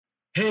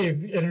Hey,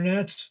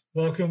 Internet.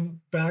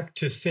 Welcome back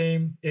to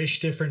Same-ish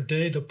Different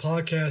Day, the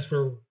podcast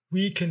where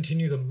we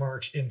continue the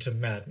march into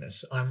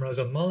madness. I'm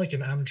Raza Malik,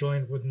 and I'm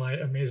joined with my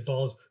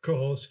Amazeballs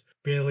co-host,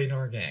 Bailey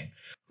Nargang.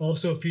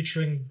 Also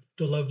featuring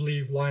the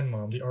lovely Wine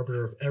Mom, the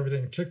arbiter of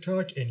everything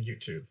TikTok and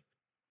YouTube.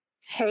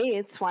 Hey,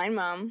 it's Wine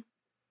Mom.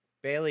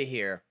 Bailey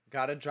here.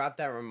 Gotta drop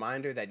that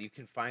reminder that you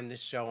can find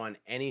this show on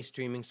any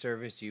streaming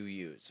service you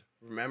use.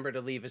 Remember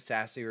to leave a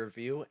sassy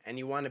review, and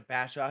you want to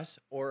bash us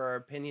or our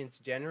opinions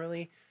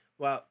generally?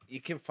 Well, you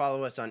can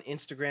follow us on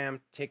Instagram,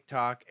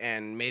 TikTok,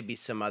 and maybe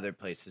some other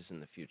places in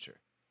the future.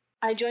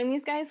 I join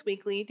these guys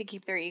weekly to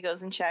keep their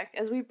egos in check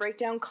as we break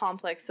down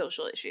complex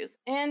social issues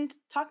and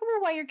talk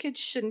about why your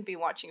kids shouldn't be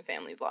watching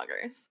family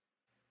vloggers.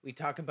 We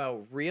talk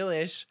about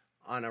real-ish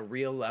on a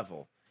real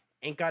level.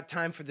 Ain't got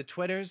time for the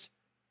Twitters?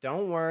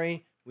 Don't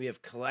worry, we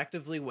have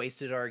collectively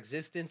wasted our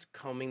existence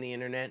combing the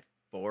internet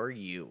for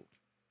you.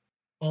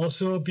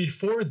 Also,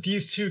 before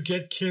these two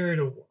get carried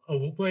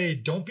away,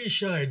 don't be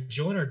shy.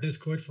 Join our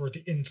Discord for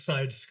the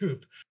inside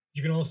scoop.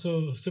 You can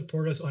also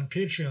support us on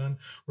Patreon,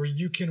 where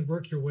you can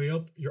work your way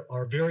up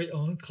our very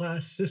own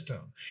class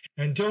system.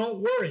 And don't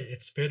worry,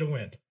 it's pay to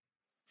win.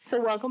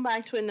 So, welcome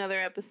back to another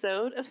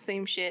episode of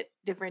Same Shit,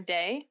 Different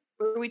Day,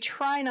 where we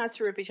try not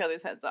to rip each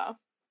other's heads off.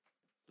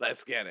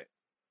 Let's get it.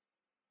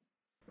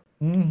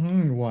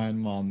 Wine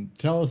Mom.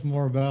 Tell us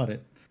more about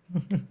it.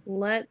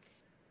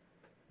 Let's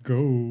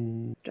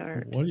Go.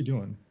 start. What are you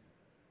doing?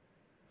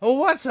 Oh,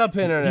 what's up,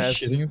 internet?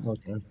 Just shitting?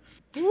 Okay.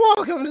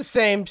 Welcome to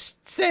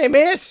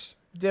Same-ish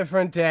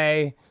Different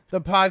Day,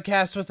 the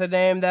podcast with a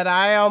name that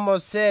I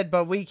almost said,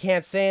 but we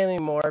can't say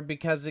anymore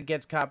because it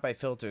gets caught by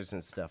filters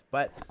and stuff.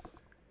 But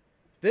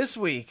this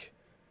week,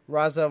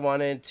 Raza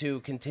wanted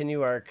to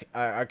continue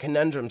our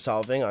conundrum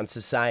solving on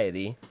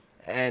society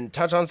and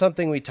touch on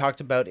something we talked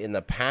about in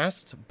the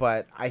past,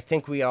 but I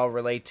think we all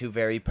relate to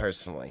very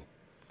personally.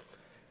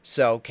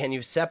 So, can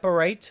you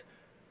separate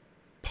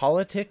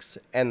politics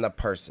and the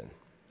person?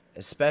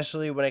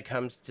 Especially when it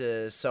comes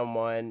to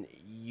someone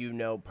you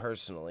know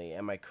personally.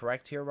 Am I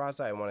correct here,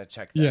 Raza? I want to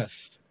check that.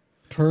 Yes.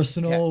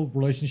 Personal,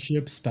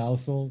 relationship,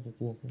 spousal,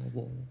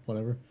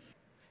 whatever.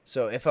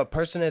 So if a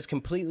person has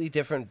completely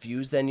different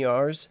views than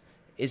yours,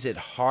 is it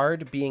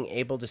hard being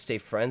able to stay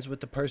friends with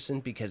the person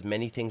because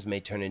many things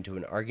may turn into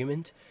an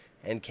argument?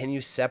 And can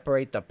you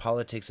separate the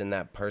politics in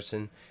that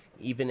person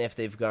even if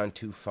they've gone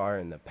too far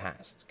in the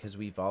past? Because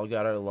we've all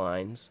got our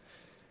lines.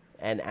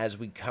 And as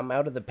we come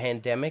out of the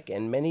pandemic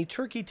and many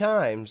tricky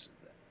times,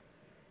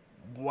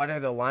 what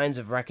are the lines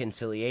of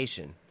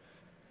reconciliation?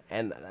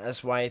 And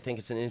that's why I think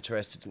it's an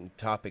interesting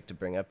topic to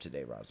bring up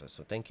today, Raza.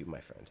 So thank you,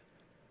 my friend.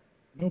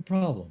 No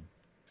problem.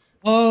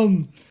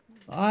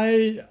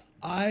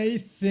 I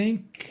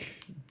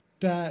think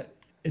that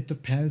it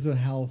depends on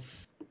how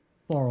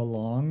far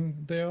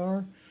along they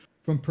are.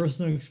 From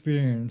personal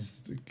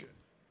experience,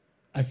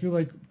 I feel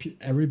like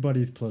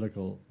everybody's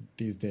political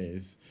these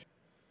days,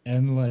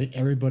 and like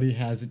everybody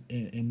has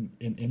an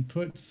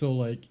input. So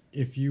like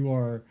if you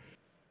are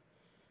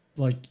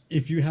like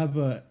if you have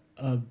an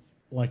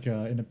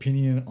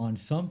opinion on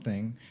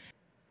something,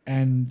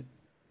 and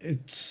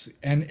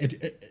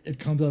it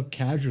comes up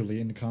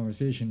casually in the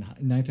conversation,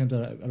 9 times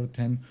out of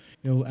 10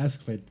 it'll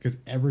escalate because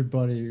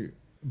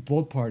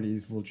both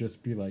parties will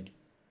just be like,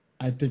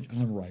 I think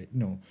I'm right.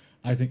 No,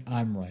 I think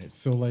I'm right.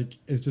 So like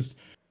it's just,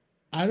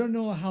 I don't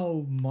know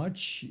how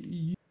much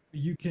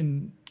you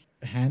can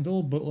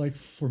handle, but like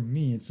for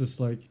me it's just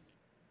like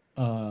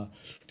to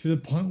the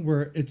point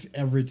where it's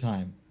every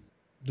time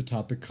the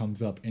topic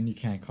comes up and you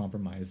can't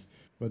compromise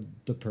with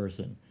the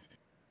person.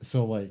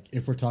 So like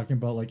if we're talking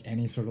about like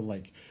any sort of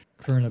like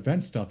current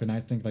event stuff, and I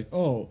think like,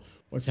 oh,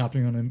 what's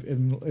happening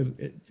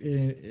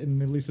in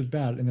Middle East is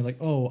bad, and they're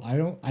like, oh,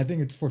 I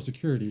think it's for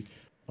security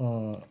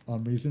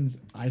reasons.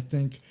 I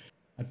think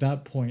at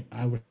that point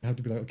I would have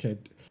to be like, okay,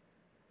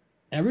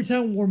 every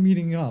time we're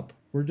meeting up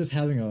we're just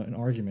having an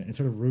argument. It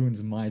sort of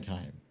ruins my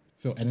time.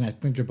 So and then I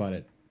think about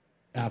it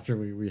after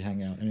we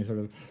hang out, and it sort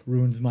of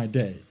ruins my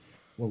day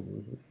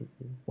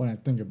when I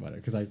think about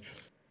it, because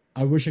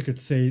I wish I could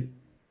say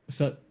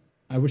so.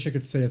 I wish I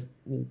could say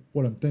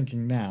what I'm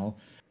thinking now,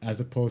 as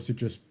opposed to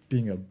just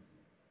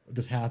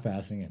just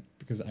half-assing it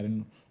because I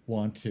didn't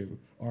want to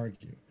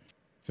argue.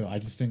 So I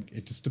just think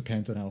it just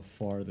depends on how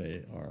far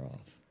they are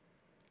off.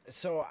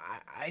 So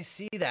I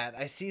see that.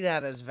 I see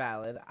that as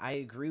valid. I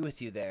agree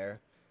with you there.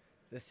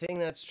 The thing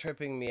that's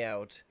tripping me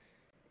out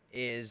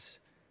is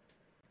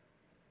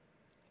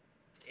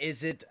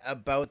it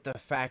about the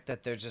fact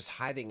that they're just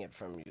hiding it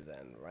from you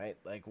then, right?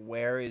 Like,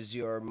 where is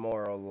your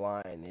moral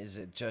line? Is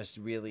it just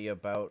really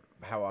about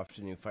how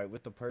often you fight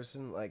with the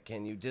person? Like,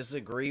 can you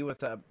disagree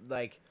with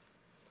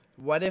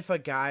what if a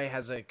guy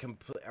has a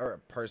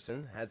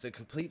person has a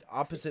complete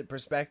opposite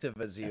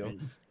perspective as you,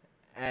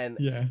 and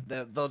Yeah.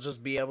 they'll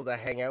just be able to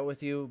hang out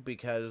with you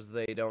because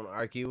they don't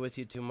argue with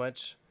you too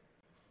much?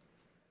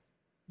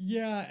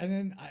 Yeah, and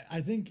then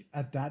I think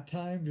at that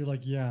time you're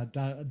like, yeah,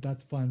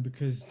 that's fine,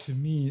 because to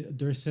me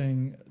they're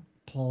saying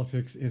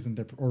politics isn't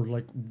their, or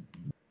like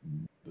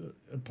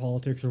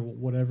politics or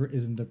whatever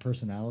isn't their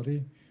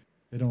personality.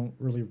 they don't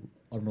really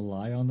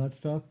rely on that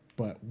stuff.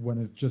 But when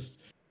it's just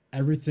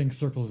everything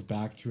circles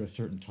back to a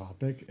certain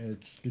topic,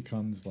 it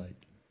becomes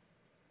like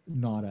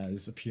not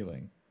as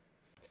appealing.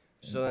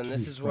 So then To be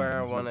this is where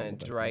I friends want with to all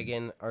that. drag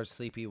in our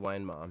sleepy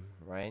wine mom,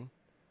 right?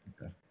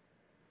 Okay.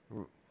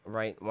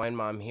 Right, wine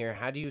mom here.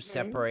 How do you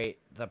separate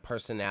the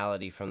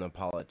personality from the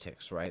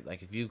politics, right?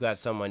 Like if you've got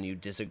someone you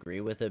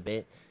disagree with a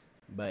bit,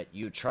 but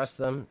you trust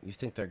them, you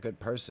think they're a good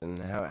person,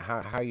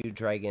 how are you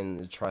dragging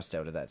the trust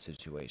out of that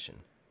situation?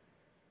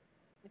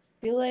 I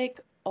feel like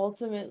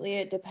ultimately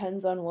it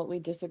depends on what we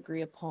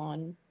disagree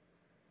upon.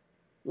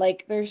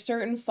 Like there's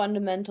certain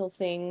fundamental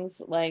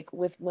things like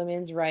with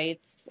women's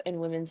rights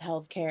and women's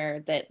health care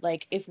that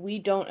like if we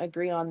don't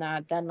agree on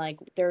that, then like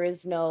there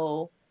is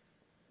no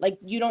like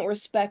you don't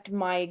respect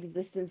my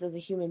existence as a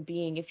human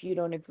being if you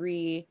don't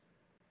agree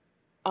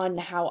on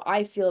how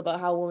I feel about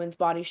how a woman's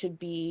body should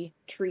be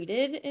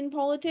treated in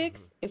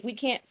politics. If we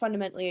can't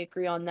fundamentally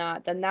agree on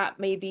that, then that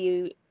may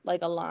be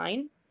like a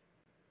line.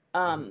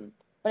 Um,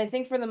 but I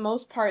think for the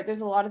most part,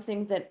 there's a lot of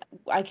things that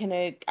I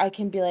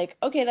can be like,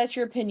 okay, that's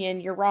your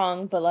opinion, you're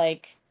wrong, but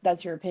like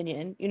that's your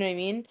opinion. You know what I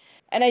mean?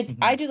 And I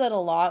Mhm. do that a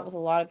lot with a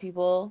lot of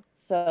people.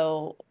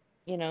 So,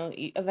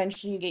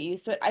 eventually you get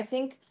used to it. I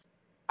think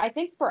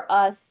for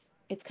us,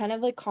 it's kind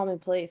of like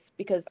commonplace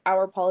because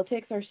our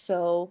politics are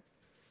so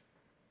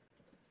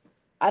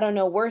I don't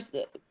know,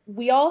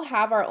 we all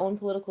have our own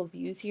political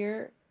views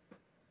here.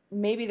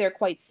 Maybe they're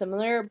quite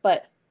similar,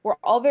 but we're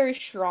all very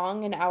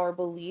strong in our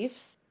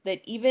beliefs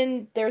that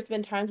even there's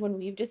been times when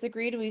we've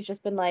disagreed, we've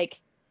just been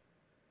like,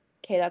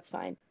 okay, that's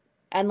fine.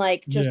 And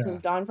like just Yeah.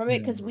 moved on from it Yeah.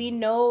 because we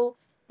know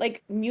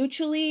like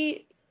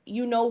mutually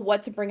you know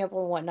what to bring up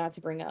and what not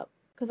to bring up.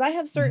 Because I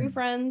have certain Mhm.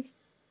 friends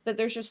that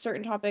there's just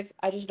certain topics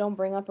I just don't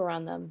bring up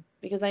around them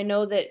because I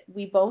know that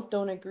we both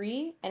don't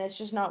agree and it's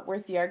just not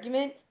worth the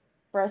argument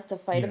for us to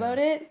fight Yeah. about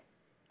it.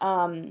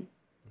 Um,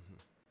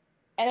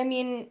 and I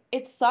mean,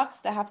 it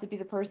sucks to have to be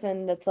the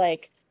person that's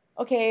like,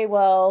 okay,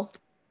 well,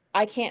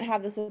 I can't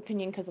have this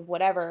opinion because of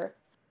whatever.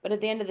 But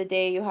at the end of the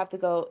day, you have to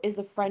go, is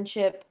the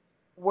friendship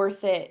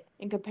worth it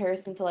in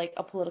comparison to like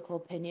a political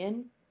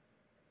opinion?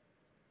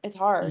 It's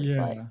hard,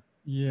 but Yeah.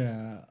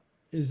 Yeah.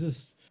 It's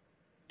just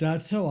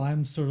that's how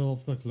I'm sort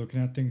of like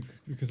looking at things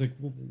because like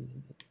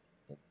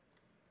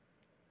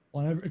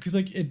whenever because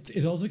like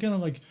it also kind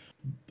of like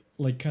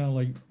kind of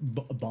like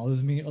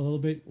bothers me a little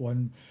bit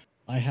when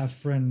I have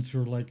friends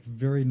who are like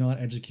very not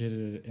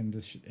educated in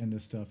this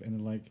stuff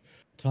and like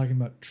talking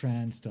about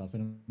trans stuff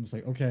and I'm just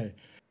like okay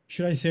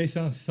should I say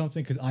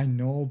something because I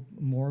know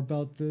more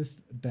about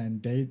this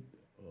than they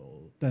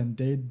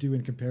do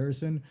in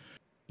comparison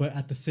but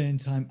at the same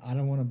time I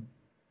don't want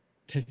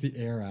to take the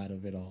air out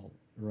of it all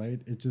right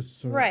it just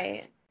sort of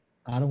right.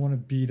 I don't want to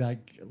be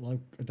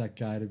that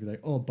guy to be like,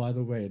 oh, by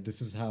the way,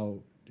 this is how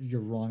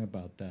you're wrong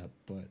about that.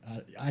 But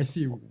I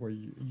see where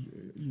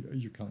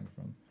you're coming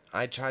from.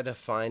 I try to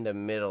find a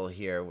middle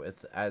here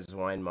with, as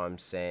Wine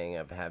Mom's saying,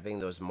 of having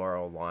those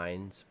moral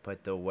lines,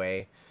 but the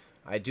way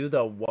I do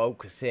the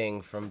woke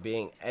thing from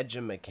being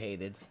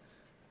edumacated,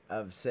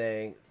 of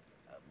saying,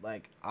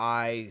 like,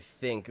 I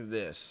think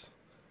this,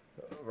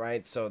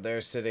 right? So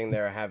they're sitting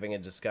there having a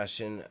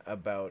discussion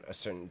about a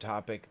certain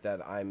topic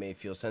that I may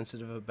feel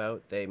sensitive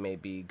about. They may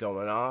be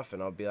going off,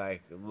 and I'll be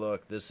like,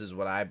 look, this is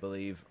what I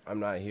believe. I'm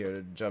not here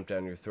to jump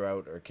down your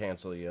throat or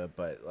cancel you,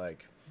 but,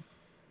 like,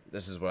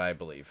 this is what I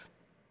believe.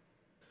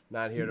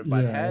 Not here to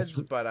butt Yeah, that's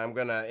heads, but I'm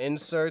gonna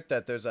insert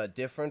that there's a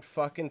different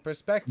fucking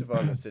perspective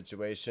on the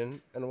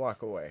situation and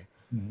walk away.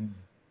 mhm.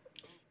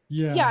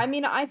 Yeah, Yeah, I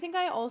mean, I think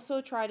I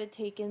also try to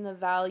take in the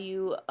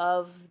value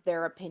of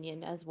their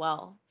opinion as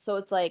well. So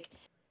it's like,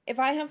 if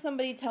I have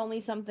somebody tell me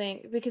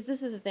something, because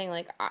this is the thing,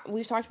 like,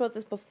 we've talked about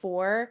this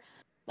before.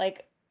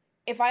 Like,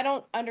 if I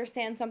don't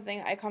understand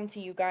something, I come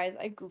to you guys,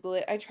 I Google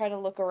it, I try to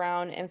look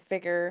around and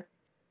figure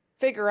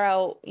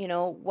out,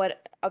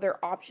 what other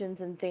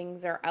options and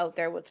things are out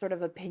there, what sort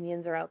of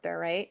opinions are out there,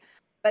 right?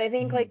 But I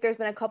think mhm. like there's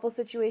been a couple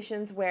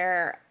situations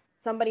where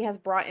somebody has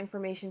brought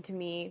information to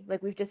me,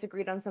 like we've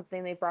disagreed on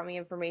something, they brought me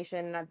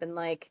information and I've been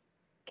like,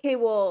 "Okay,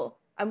 well,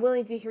 I'm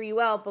willing to hear you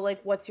out, but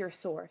like what's your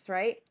source,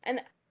 right?"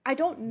 And I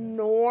don't Yeah,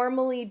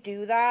 normally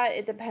do that.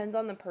 It depends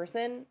on the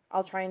person.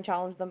 I'll try and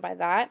challenge them by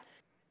that.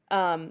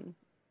 Um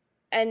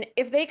and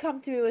if they come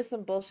to me with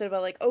some bullshit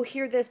about like, oh,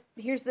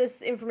 here's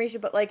this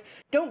information, but like,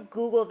 don't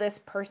Google this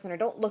person or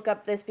don't look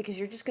up this because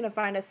you're just gonna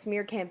find a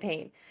smear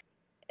campaign.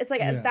 It's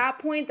like at yeah, that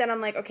point, then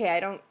I'm like, okay,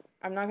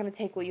 I'm not gonna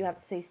take what you have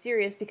to say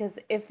serious because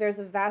if there's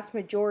a vast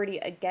majority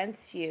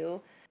against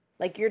you,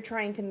 like you're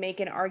trying to make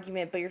an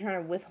argument, but you're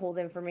trying to withhold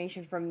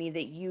information from me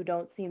that you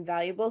don't seem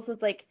valuable. So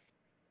it's like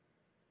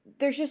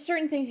there's just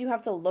certain things you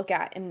have to look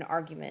at in an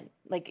argument,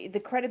 like the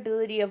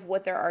credibility of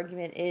what their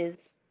argument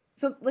is.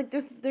 So like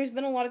there's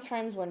been a lot of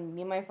times when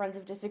me and my friends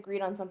have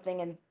disagreed on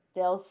something and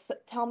they'll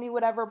tell me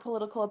whatever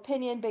political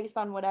opinion based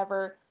on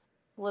whatever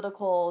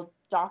political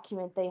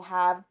document they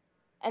have.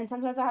 And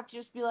sometimes I have to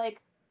just be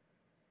like,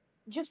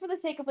 just for the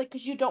sake of like,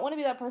 because you don't want to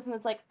be that person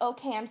that's like,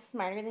 okay, I'm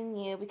smarter than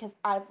you because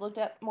I've looked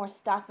up more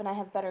stuff and I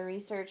have better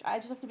research. I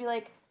just have to be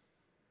like,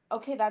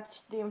 okay,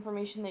 that's the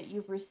information that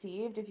you've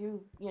received. If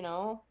you,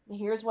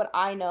 here's what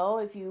I know.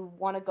 If you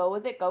want to go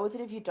with it, go with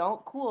it. If you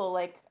don't, cool.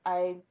 Like,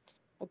 I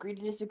agree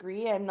to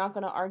disagree. I'm not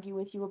going to argue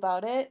with you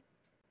about it.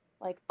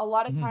 Like, a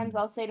lot of times Mhm.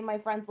 I'll say to my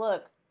friends,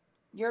 look,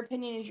 your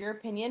opinion is your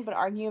opinion, but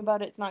arguing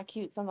about it's not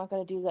cute, so I'm not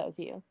going to do that with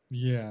you.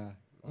 Yeah,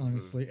 Mm-hmm.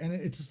 honestly, and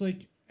it's just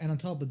like, and on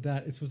top of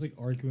that, it's just like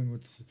arguing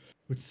with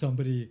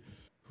somebody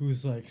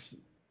who's like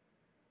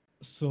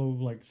so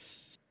like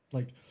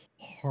like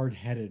hard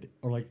headed,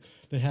 or like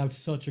they have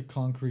such a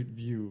concrete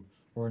view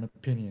or an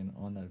opinion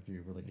on that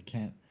view. Where like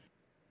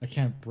I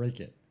can't break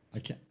it. I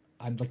can't.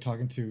 I'm like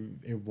talking to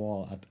a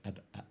wall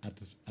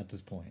at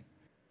this point.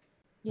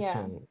 Yeah.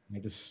 So I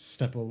just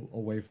step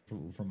away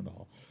from it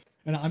all,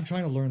 and I'm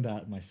trying to learn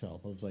that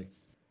myself. I was like,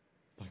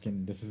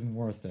 fucking, this isn't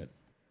worth it.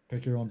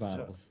 Pick your own So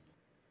battles.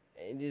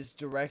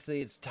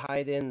 it's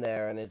tied in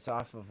there, and it's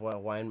off of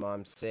what Wine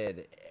Mom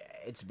said.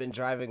 It's been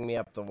driving me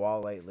up the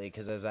wall lately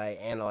because as I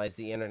analyze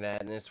the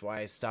internet, and it's why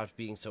I stopped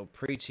being so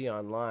preachy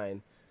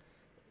online,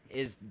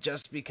 is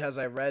just because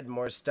I read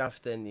more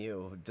stuff than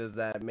you, does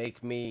that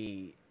make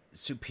me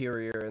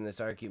superior in this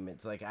argument?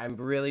 It's like I'm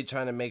really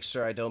trying to make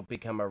sure I don't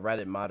become a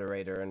Reddit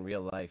moderator in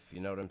real life.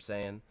 You know what I'm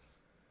saying?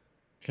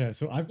 Okay,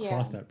 so I've Yeah.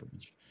 crossed that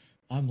bridge.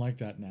 I'm like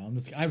that now. I'm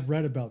just I've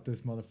read about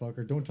this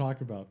motherfucker. Don't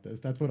talk about this.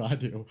 That's what I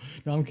do.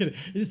 No, I'm kidding.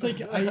 It's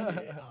like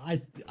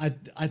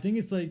I think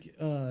it's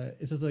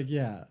just like,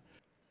 yeah,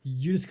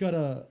 you just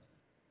gotta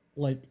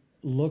like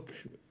look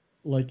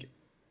like,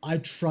 I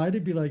try to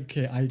be like,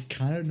 okay, I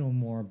kind of know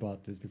more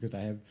about this because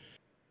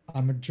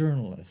I'm a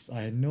journalist.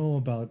 I know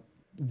about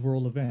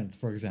world events,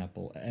 for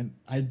example, and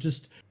I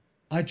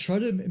try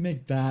to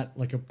make that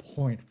like a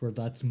point where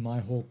that's my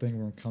whole thing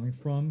where I'm coming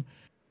from,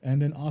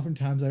 and then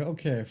oftentimes like,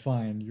 okay,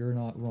 fine, you're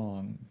not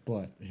wrong,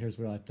 but here's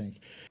what I think.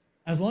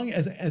 As long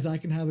as I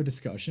can have a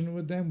discussion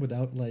with them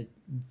without like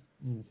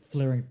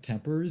flaring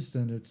tempers,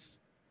 then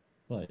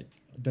like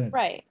it's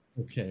Right.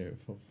 okay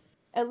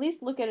At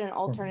least look at an for me.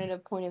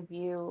 alternative point of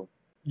view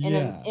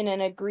Yeah. in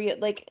an agree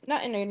like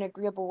not in an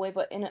agreeable way,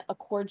 but in a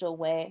cordial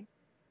way.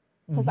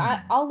 Because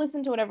Hmm. I'll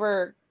listen to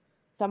whatever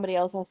somebody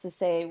else has to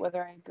say,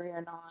 whether I agree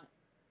or not.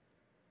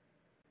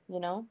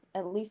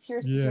 At least hear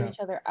Yeah. each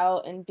other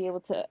out and be able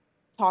to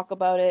talk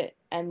about it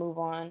and move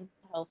on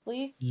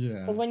healthily. Because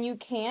Yeah. when you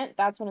can't,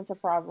 that's when it's a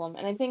problem.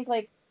 And I think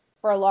like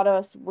for a lot of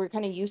us, we're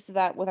kind of used to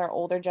that with our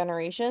older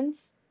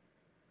generations.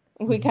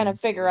 We kind Hmm. of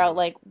figure out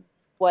like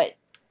what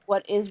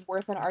what is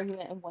worth an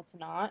argument and what's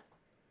not.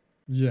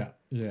 Yeah.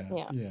 Yeah.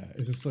 Yeah. Yeah.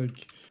 It's just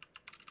like,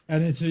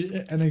 and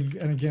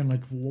and again,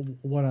 like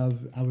what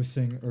I was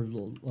saying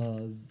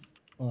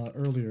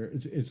earlier,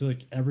 it's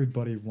like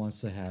everybody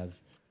wants to have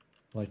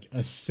like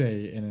a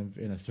say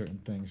in a certain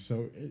thing,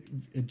 so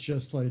it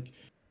just like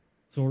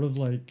sort of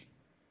like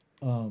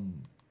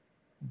um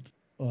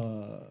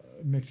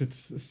makes it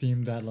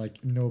seem that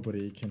like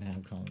nobody can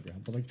have common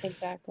ground, but like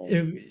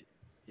Exactly.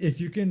 if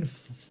you can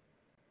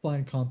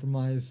find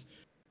compromise,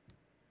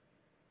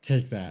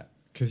 take that,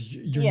 because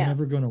you're Yeah.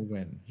 never gonna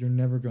win. You're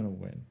never gonna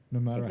win, no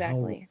matter how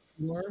wrong Exactly.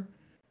 you are.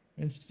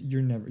 And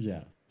you're never,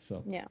 yeah.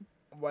 So Yeah.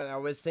 What I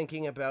was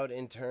thinking about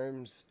in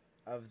terms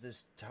of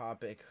this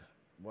topic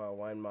while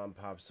Wine Mom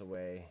pops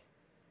away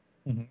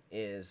mhm.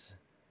 is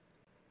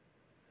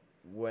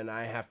when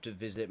I have to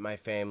visit my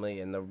family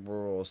in the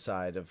rural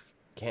side of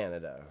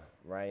Canada,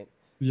 right?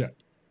 Yeah,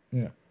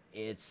 yeah,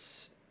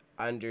 It's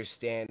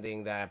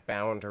understanding that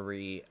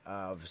boundary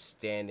of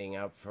standing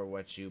up for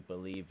what you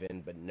believe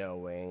in, but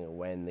knowing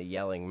when the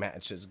yelling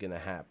match is going to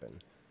happen.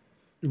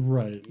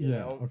 right, You yeah.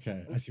 know?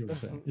 Okay, I see what you're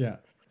saying. Yeah,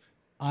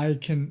 I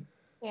can,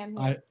 Yeah, I'm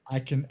here. I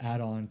can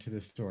add on to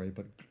this story,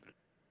 but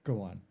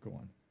go on, go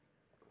on.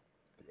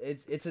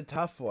 It's a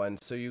tough one.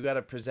 So you got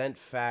to present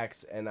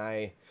facts, and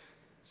I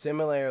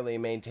similarly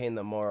maintain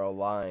the moral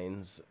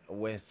lines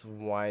with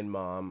Wine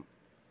Mom,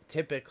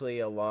 typically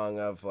along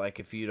of like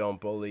if you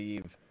don't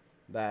believe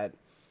that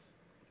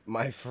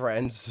my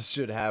friends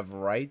should have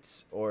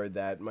rights or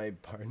that my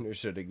partner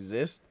should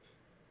exist,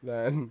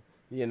 then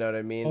you know what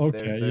I mean.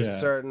 Okay, There's yeah,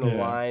 certain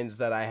yeah. lines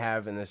that I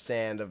have in the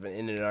sand of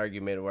in an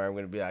argument where I'm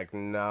going to be like,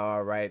 no,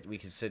 all right, we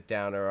can sit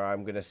down, or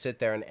I'm going to sit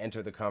there and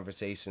enter the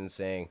conversation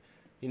saying,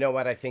 you know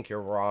what, I think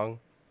you're wrong.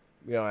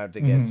 We don't have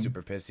to get Hmm.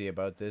 super pissy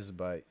about this,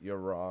 but you're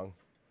wrong.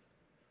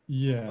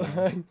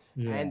 Yeah,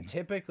 yeah. And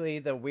typically,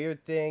 the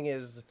weird thing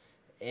is,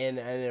 in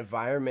an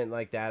environment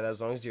like that,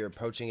 as long as you're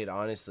approaching it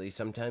honestly,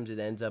 sometimes it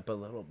ends up a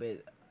little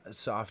bit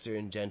softer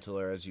and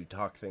gentler as you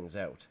talk things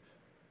out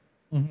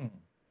Hmm.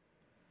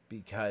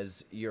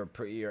 because you're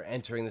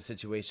entering the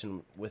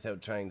situation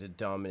without trying to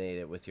dominate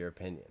it with your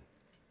opinion.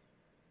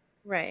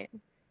 Right.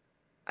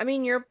 I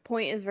mean, your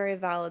point is very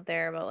valid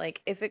there, but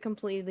like if it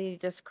completely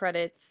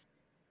discredits,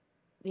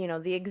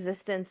 the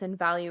existence and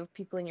value of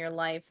people in your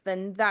life,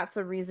 then that's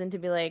a reason to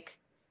be like,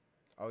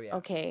 Oh yeah,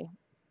 okay,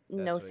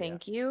 that's no, what. Yeah.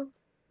 thank you.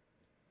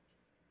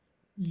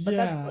 But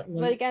Yeah, but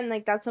like, again,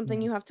 like that's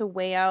something yeah. you have to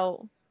weigh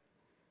out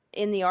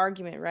in the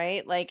argument,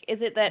 right? Like,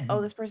 is it that, oh,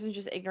 Mhm. this person's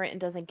just ignorant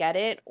and doesn't get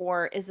it,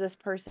 or is this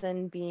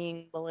person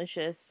being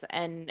malicious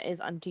and is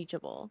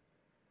unteachable?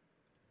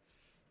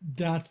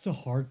 That's the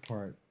hard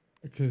part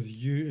because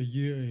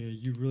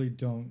you really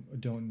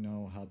don't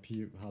know how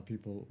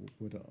people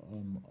would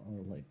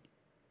are like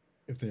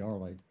if they are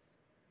like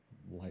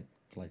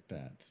like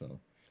that. So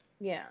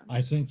Yeah.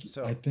 I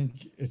So,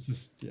 think it's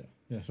just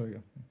yeah. Sorry,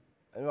 go.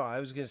 well, I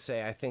was gonna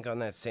say, I think on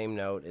that same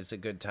note, it's a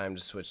good time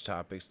to switch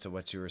topics to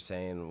what you were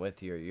saying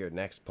with your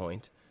next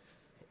point.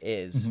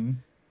 Is Mm-hmm.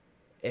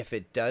 if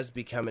it does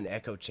become an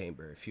echo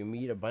chamber, if you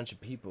meet a bunch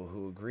of people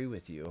who agree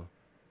with you,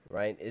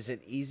 right? Is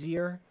it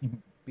easier Mm-hmm.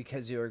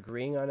 because you're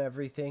agreeing on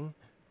everything,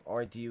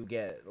 or do you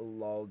get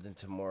lulled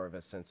into more of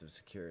a sense of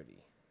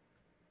security?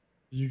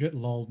 You get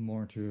lulled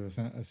more to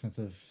a sense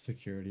of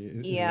security.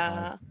 Is what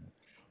I've Yeah.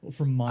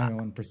 from my I,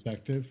 own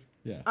perspective.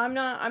 Yeah, I'm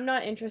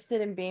not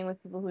interested in being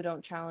with people who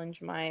don't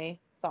challenge my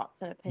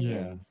thoughts and yeah,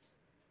 opinions.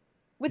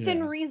 Within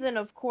yeah. reason,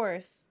 of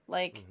course.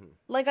 mm-hmm,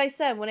 Like I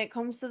said, when it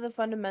comes to the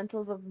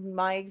fundamentals of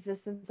my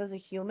existence as a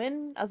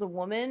human, as a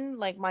woman,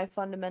 like my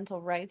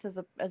fundamental rights as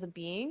a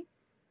being,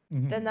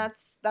 then Mm-hmm.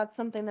 that's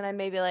something that I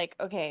may be like,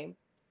 okay,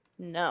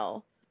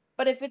 no.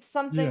 But if it's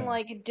something Yeah,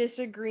 like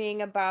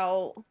disagreeing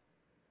about,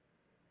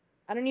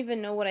 I don't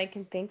even know what I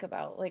can think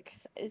about, like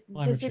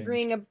climate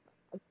disagreeing change.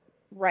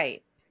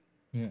 right,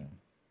 Yeah,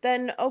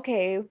 then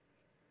okay,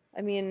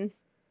 I mean,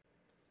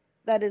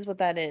 that is what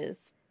that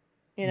is,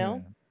 you yeah.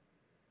 know?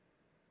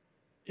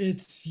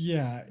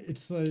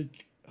 It's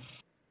like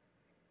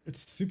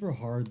it's super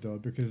hard though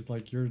because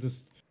like you're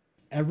just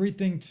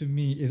everything to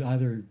me is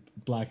either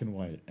black and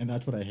white, and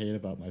that's what I hate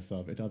about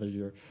myself. It's either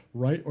you're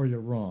right or you're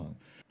wrong.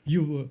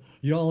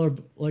 Y'all are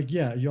like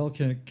yeah, y'all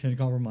can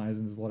compromise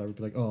and whatever.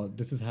 But like oh,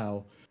 this is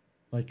how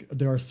like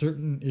there are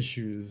certain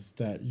issues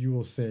that you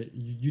will say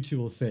you two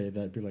will say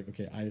that be like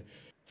okay, I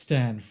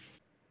stand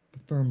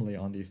firmly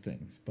on these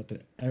things. But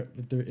there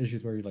are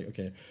issues where you're like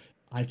okay,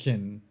 I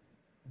can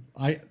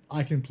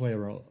I can play a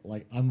role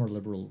like I'm more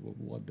liberal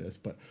with this,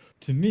 but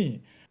to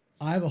me,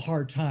 I have a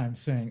hard time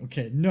saying,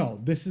 okay, no,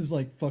 this is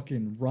like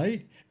fucking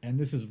right and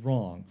this is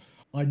wrong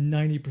on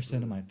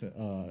 90% of my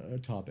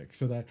topics.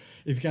 So that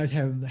if you guys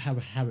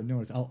haven't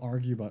noticed, I'll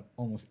argue about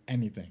almost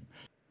anything,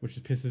 which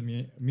just pisses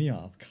me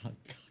off,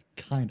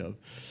 kind of.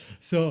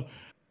 So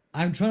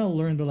I'm trying to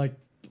learn, but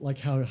like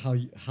how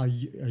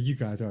you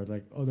guys are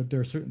like, oh, that there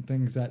are certain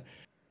things that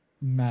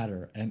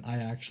matter and I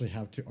actually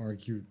have to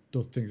argue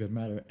those things that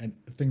matter and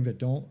things that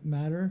don't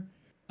matter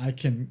i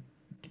can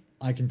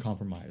I can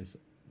compromise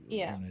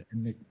Yeah. on it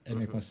and make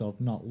mm-hmm. myself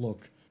not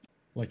look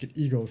like an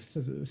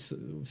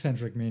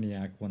egocentric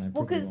maniac when I'm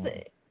Well, proven because,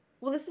 wrong.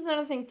 well, this is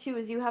another thing too,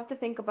 is you have to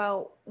think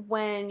about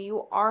when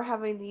you are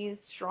having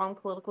these strong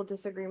political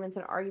disagreements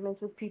and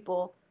arguments with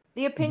people,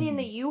 the opinion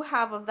that Hmm. you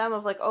have of them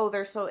of like, oh,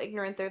 they're so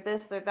ignorant, they're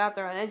this, they're that,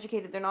 they're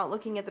uneducated, they're not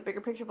looking at the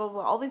bigger picture, blah,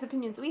 blah, blah, all these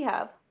opinions we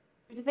have.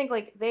 You have to think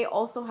like they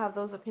also have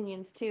those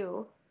opinions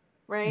too,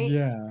 right?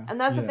 Yeah, And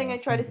that's the thing yeah, I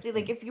try to see.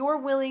 Like, 100%. if you're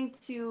willing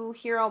to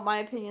hear out my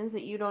opinions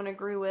that you don't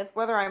agree with,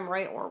 whether I'm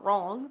right or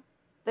wrong,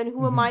 then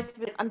who am I Hmm. to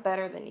be like, I'm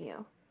better than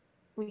you?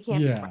 We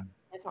can't be Yeah, friends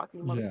and talk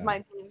anymore because yeah. my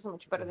opinion is so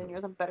much better than Mm-hmm.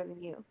 yours. I'm better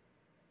than you.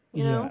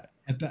 You know? Yeah,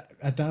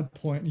 at that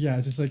point, yeah,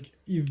 just like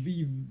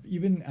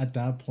even at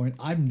that point,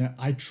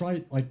 I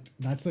try like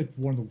that's like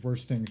one of the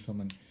worst things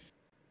someone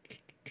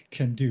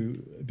can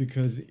do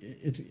because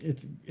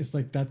it's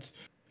like that's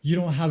you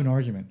don't have an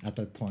argument at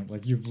that point.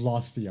 Like you've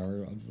lost the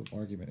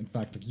argument. In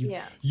fact, like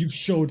Yeah. you've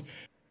showed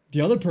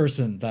the other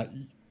person that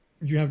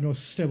you have no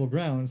stable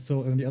ground.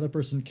 So and the other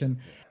person can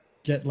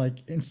get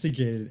like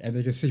instigated and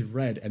they can see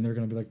red and they're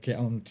gonna be like, okay,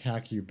 I'm gonna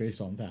attack you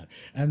based on that,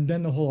 and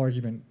then the whole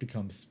argument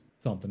becomes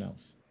something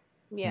else.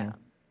 You Yeah. know?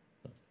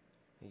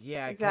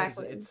 Yeah, because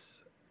Exactly.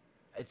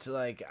 it's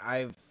like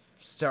I've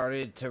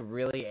started to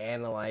really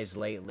analyze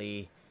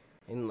lately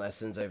in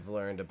lessons I've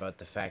learned about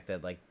the fact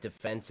that like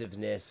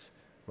defensiveness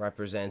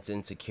represents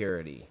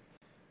insecurity.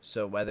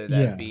 So whether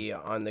that Yeah. be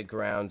on the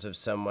grounds of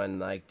someone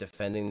like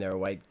defending their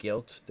white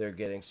guilt, they're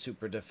getting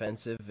super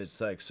defensive. It's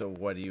like, so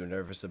what are you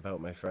nervous about,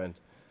 my friend?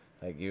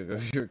 Like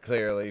you're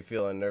clearly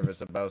feeling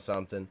nervous about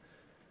something.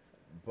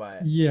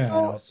 But it Yeah.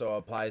 Oh, also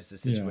applies to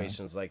Yeah.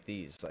 situations like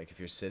these. Like if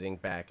you're sitting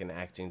back and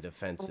acting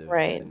defensive,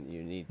 right. then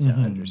you need to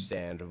Hmm.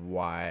 understand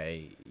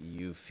why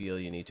you feel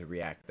you need to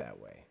react that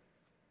way.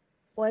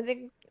 Well, I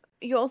think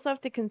you also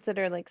have to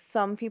consider like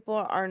some people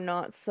are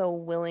not so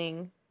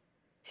willing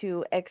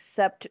to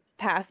accept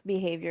past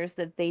behaviors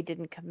that they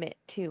didn't commit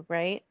to,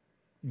 right?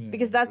 Yeah.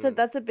 Because that's a Mm.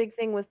 that's a big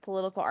thing with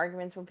political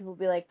arguments when people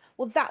be like,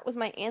 "Well, that was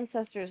my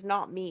ancestors,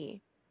 not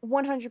me."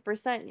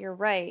 100% you're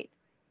right.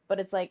 But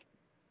it's like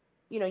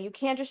you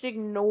can't just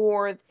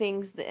ignore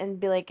things and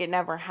be like it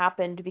never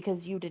happened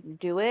because you didn't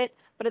do it.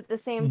 But at the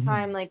same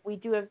time, Hmm. like we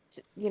do have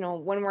to,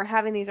 when we're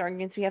having these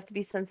arguments, we have to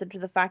be sensitive to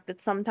the fact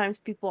that sometimes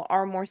people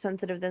are more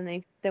sensitive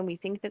than we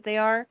think that they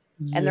are,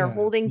 and they're Yeah.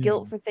 holding Yeah.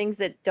 guilt for things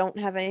that don't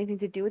have anything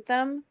to do with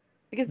them.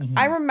 Because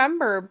I Hmm.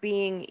 remember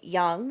being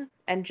young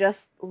and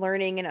just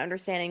learning and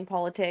understanding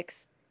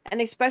politics,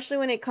 and especially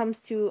when it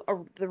comes to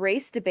the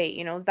race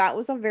debate, that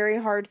was a very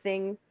hard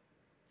thing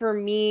for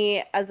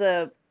me as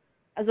a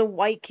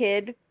white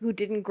kid who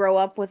didn't grow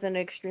up with an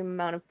extreme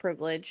amount of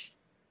privilege.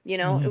 You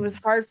know, it was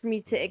hard for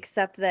me to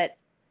accept that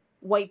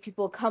white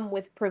people come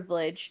with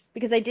privilege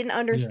because I didn't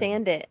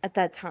understand it at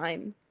that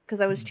time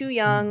because I was too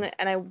young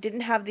and I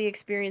didn't have the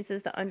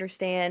experiences to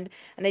understand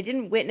and I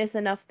didn't witness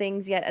enough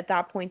things yet at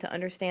that point to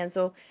understand.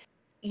 So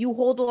you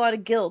hold a lot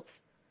of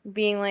guilt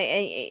being like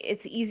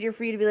it's easier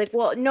for you to be like,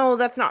 well, no,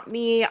 that's not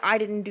me. I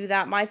didn't do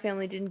that. My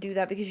family didn't do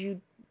that because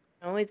you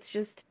know, it's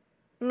just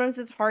sometimes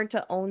it's hard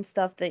to own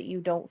stuff that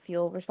you don't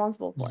feel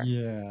responsible for,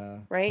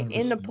 Yeah, right?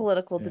 In the 100%.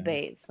 political Yeah.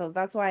 debate. So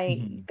that's why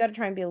you Mhm. got to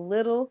try and be a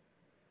little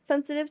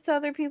sensitive to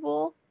other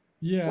people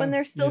when Yeah,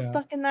 they're still yeah,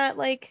 stuck in that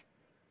like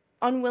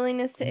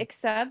unwillingness to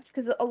accept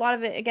because a lot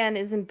of it again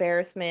is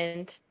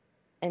embarrassment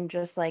and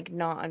just like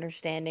not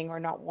understanding or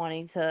not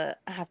wanting to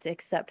have to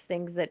accept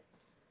things that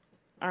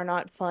are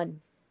not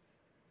fun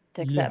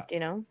to yeah, accept, you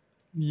know?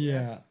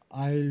 yeah.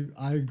 I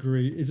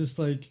agree. It's just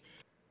like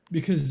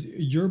because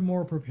you're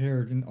more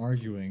prepared in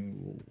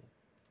arguing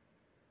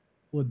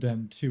with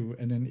them too,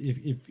 and then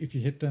if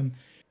you hit them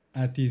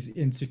at these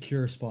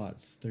insecure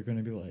spots, they're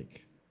gonna be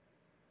like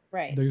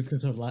Right. they're just gonna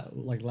start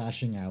like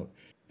lashing out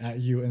at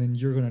you, and then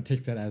you're gonna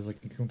take that as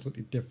like a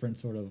completely different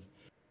sort of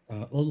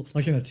well,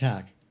 like an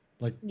attack,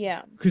 like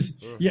Yeah.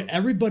 because yeah, Mhm.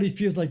 everybody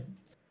feels like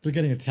they're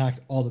getting attacked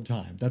all the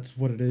time. That's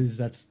what it is.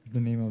 That's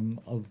the name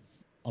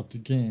of the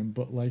game.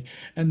 But like,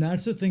 and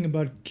that's the thing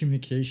about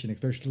communication,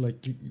 especially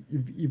like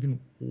even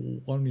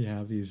when we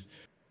have these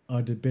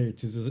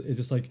debates, is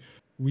just like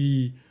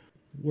we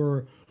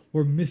we're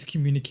we're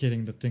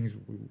miscommunicating the things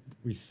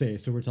we say.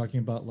 So we're talking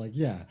about like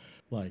yeah,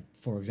 like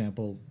for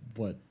example,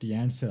 what the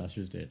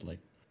ancestors did. Like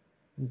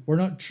we're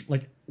not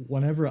like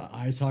whenever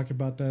I talk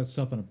about that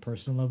stuff on a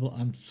personal level,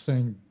 I'm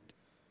saying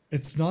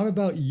it's not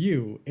about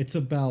you. It's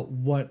about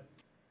what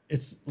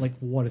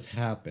has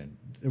happened.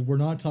 We're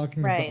not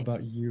talking Right.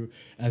 about you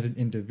as an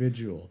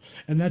individual,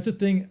 and that's the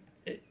thing.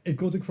 It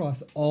goes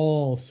across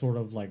all sort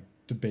of like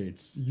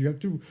debates. You have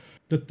to.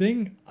 The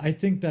thing I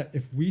think that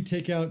if we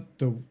take out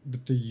the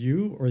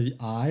you or the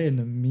I and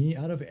the me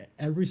out of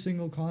every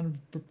single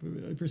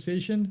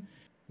conversation,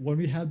 when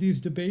we have these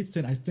debates,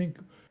 then I think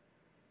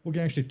we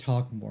can actually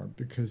talk more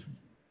because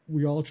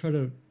we all try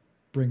to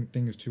bring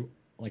things to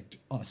like to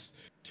us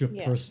to a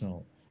Yeah.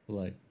 personal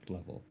like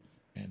level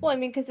and Well, I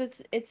mean, because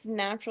it's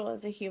natural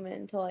as a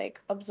human to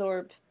like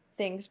absorb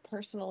things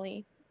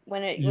personally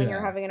when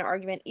you're yeah having an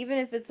argument, even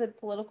if it's a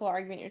political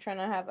argument you're trying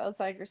to have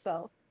outside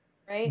yourself,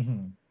 right?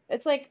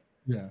 It's like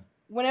yeah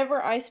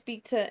whenever I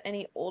speak to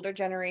any older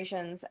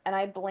generations and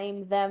I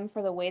blame them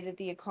for the way that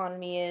the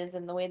economy is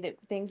and the way that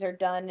things are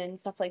done and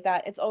stuff like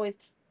that, it's always,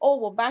 oh,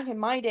 well, back in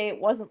my day, it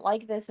wasn't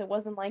like this, it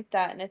wasn't like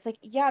that. And it's like,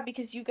 yeah,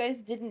 because you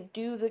guys didn't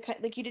do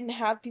like, you didn't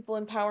have people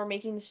in power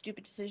making the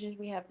stupid decisions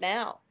we have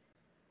now.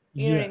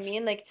 You know what I yes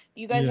mean? Like,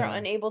 you guys are yeah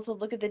unable to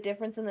look at the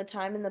difference in the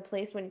time and the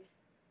place when,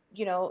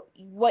 you know,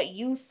 what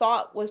you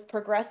thought was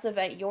progressive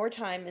at your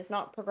time is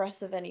not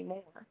progressive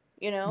anymore,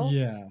 you know?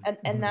 yeah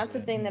And that's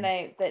the 100% thing yeah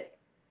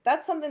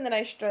that's something that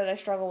I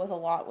struggle with a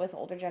lot with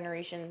older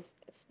generations,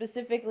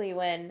 specifically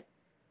when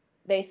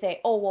they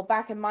say, "Oh, well,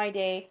 back in my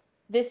day,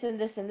 this and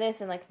this and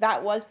this and like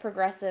that was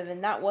progressive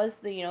and that was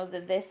the, you know,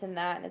 the this and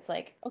that." And it's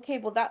like, "Okay,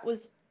 well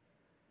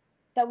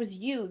that was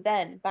you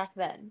then back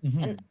then."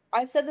 And hmm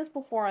I've said this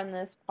before on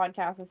this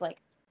podcast is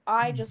like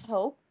I just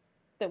hope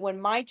that when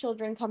my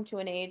children come to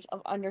an age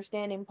of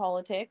understanding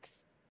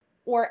politics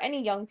or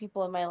any young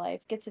people in my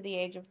life get to the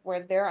age of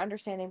where they're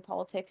understanding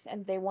politics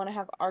and they want to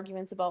have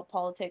arguments about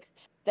politics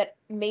that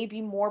may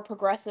be more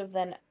progressive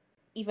than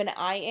even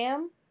I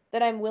am,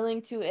 that I'm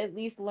willing to at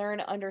least learn,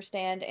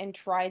 understand, and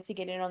try to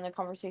get in on the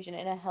conversation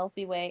in a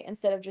healthy way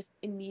instead of just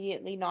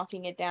immediately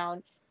knocking it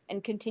down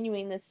and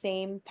continuing the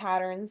same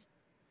patterns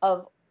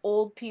of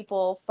old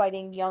people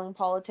fighting young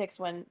politics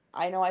when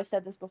I know I've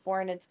said this before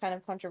and it's kind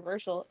of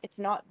controversial. It's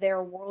not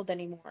their world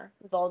anymore,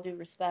 with all due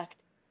respect.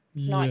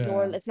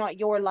 yeah It's not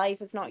your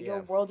life, it's not your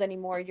Yeah. world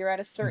anymore. You're at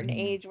a certain hmm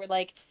age where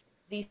like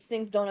these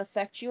things don't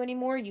affect you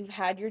anymore. You've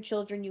had your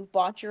children, you've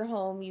bought your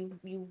home,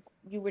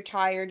 you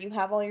retired, you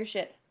have all your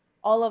shit.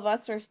 All of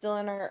us are still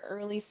in our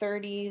early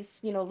 30s,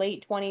 you know,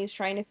 late 20s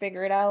trying to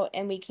figure it out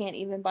and we can't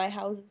even buy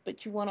houses,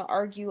 but you want to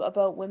argue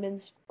about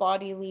women's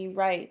bodily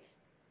rights.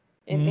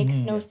 It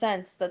makes no hmm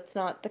sense. That's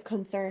not the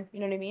concern. You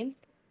know what I mean?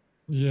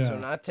 So yeah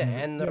not to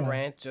end the yeah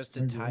rant, just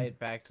to I tie agree it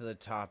back to the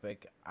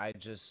topic, I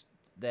just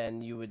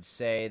then you would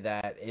say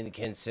that in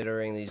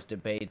considering these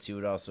debates, you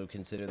would also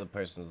consider the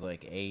person's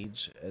like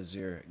age as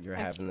you're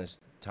Heck, having this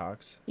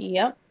talks.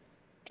 yep.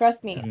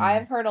 Trust me, Okay. yeah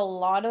I've heard a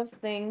lot of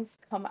things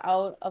come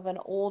out of an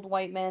old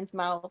white man's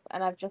mouth,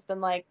 and I've just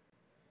been like,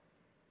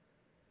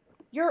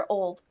 "You're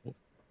old.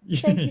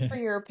 Thank you yeah for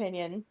your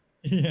opinion,"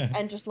 yeah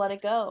and just let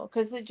it go.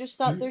 Because it just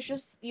you there's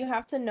just you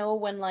have to know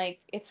when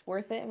like it's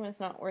worth it and when it's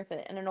not worth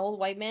it. And an old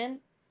white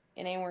man,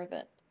 it ain't worth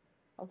it.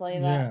 I'll tell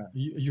you that. yeah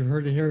you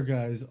heard it here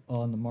guys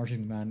on the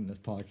Marching Madness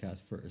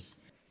podcast first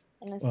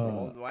Honestly,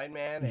 uh Old white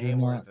man you're ain't not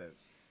worth it.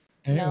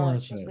 ain't no,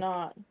 it's worth just it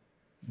not.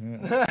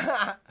 yeah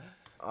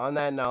On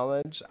that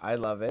knowledge, I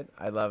love it.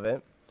 I love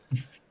it.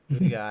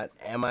 We got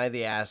Am I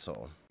the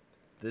Asshole?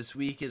 This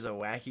week is a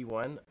wacky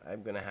one.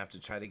 I'm going to have to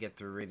try to get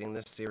through reading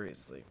this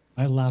seriously.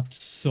 I laughed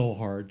so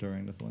hard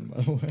during this one,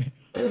 by the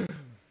way.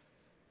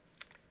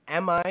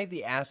 Am I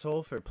the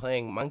asshole for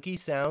playing monkey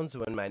sounds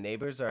when my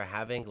neighbors are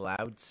having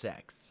loud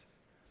sex?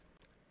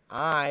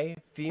 I,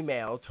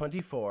 female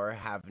 24,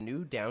 have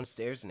new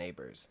downstairs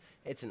neighbors.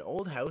 It's an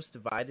old house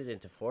divided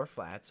into 4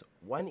 flats,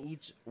 one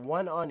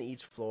on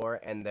each floor,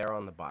 and they're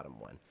on the bottom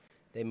one.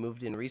 They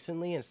moved in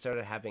recently and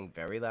started having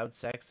very loud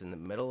sex in the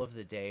middle of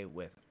the day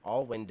with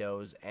all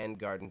windows and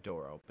garden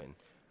door open.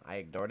 I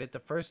ignored it the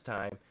first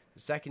time, the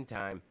second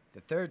time,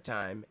 the third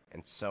time,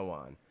 and so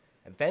on.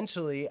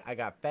 Eventually, I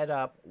got fed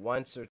up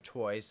once or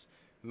twice,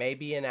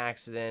 maybe an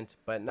accident,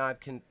 but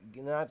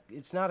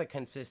it's not a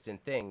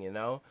consistent thing, you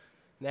know?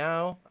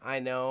 Now, I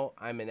know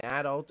I'm an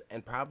adult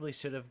and probably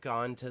should have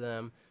gone to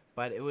them,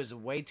 but it was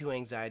way too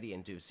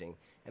anxiety-inducing,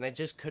 and I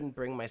just couldn't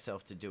bring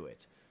myself to do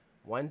it.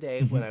 One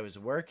day, when I was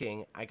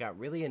working, I got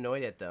really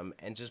annoyed at them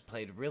and just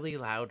played really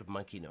loud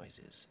monkey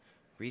noises.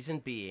 Reason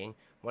being,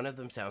 one of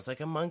them sounds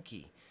like a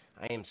monkey.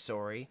 I am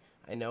sorry.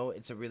 I know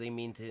it's a really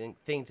mean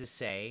thing to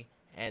say,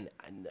 and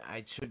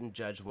I shouldn't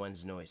judge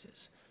one's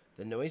noises.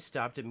 The noise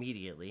stopped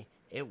immediately.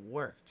 It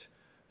worked.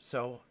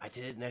 So I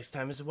did it next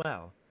time as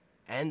well.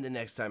 And the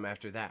next time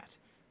after that.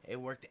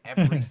 It worked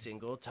every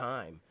single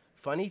time.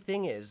 Funny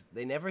thing is,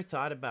 they never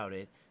thought about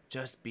it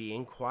just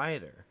being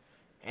quieter.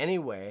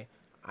 Anyway,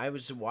 I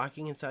was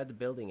walking inside the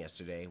building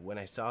yesterday when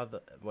I saw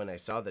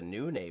the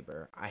new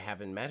neighbor. I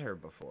haven't met her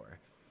before.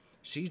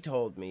 She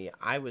told me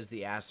I was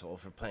the asshole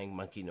for playing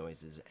monkey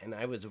noises and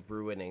I was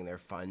ruining their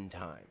fun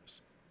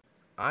times.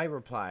 I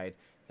replied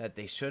that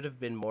they should have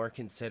been more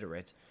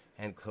considerate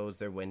and closed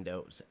their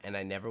windows, and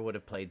I never would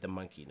have played the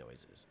monkey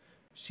noises.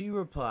 She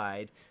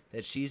replied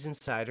that she's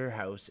inside her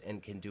house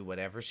and can do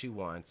whatever she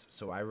wants,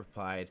 so I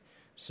replied,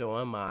 so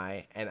am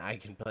I, and I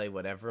can play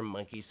whatever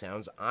monkey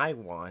sounds I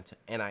want,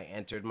 and I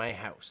entered my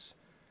house.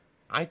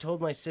 I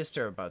told my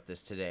sister about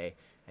this today,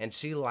 and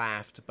she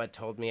laughed but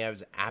told me I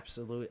was an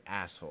absolute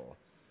asshole.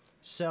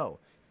 So,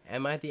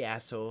 am I the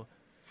asshole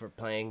for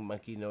playing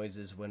monkey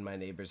noises when my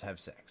neighbors have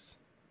sex?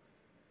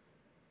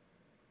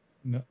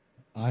 No,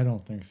 I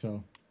don't think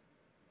so.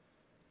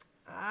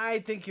 I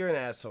think you're an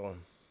asshole.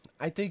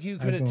 I think you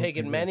I could have don't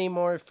taken think many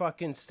more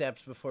fucking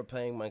steps before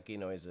playing monkey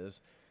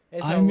noises.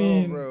 It's I a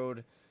mean- little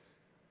rude.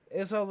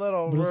 It's a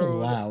little But it's rude.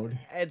 loud.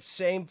 It's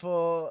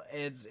shameful.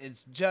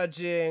 It's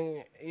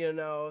judging. You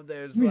know,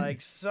 there's I mean-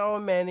 like so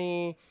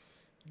many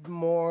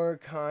more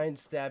kind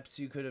steps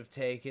you could have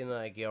taken.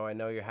 Like, yo, I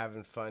know you're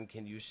having fun.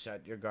 Can you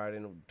shut your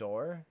garden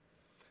door?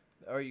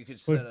 Or you could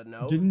set a But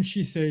note. didn't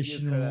she say she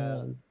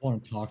coulda- didn't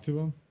want to talk to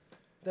him?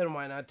 Then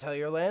why not tell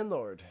your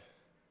landlord?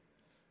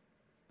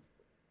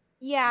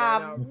 Yeah.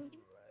 Why not-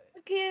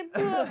 Okay,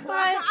 but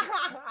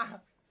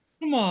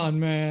Come on,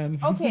 man.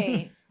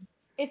 okay.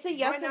 It's a Why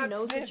yes not and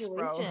no snitch,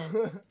 situation.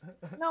 bro?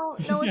 No,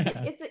 it's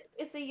Yeah.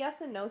 it's a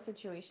yes and no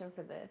situation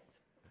for this.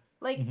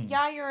 Like, Mhm.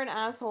 yeah, you're an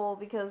asshole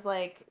because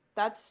like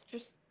that's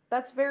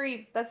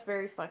very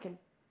fucking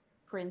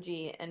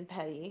cringy and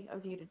petty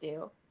of you to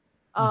do.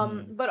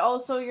 But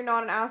also you're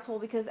not an asshole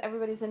because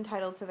everybody's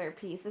entitled to their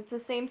piece. It's the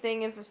same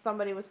thing if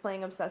somebody was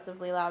playing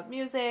obsessively loud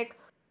music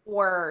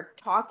or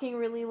talking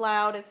really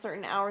loud at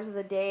certain hours of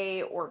the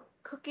day or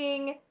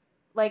cooking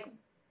like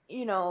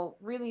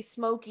really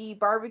smoky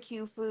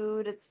barbecue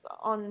food. It's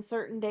on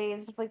certain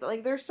days, stuff like that.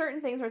 Like there's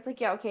certain things where it's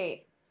like, yeah,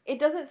 okay, it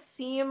doesn't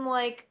seem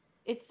like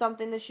it's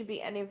something that should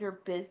be any of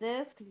your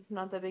business because it's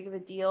not that big of a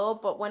deal.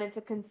 But when it's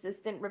a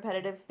consistent,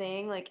 repetitive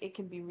thing, like it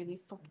can be really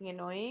fucking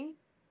annoying.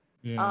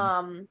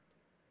 Yeah.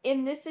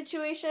 In this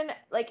situation,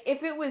 like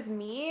if it was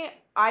me,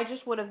 I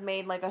just would have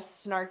made like a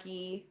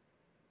snarky,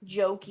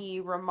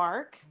 jokey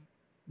remark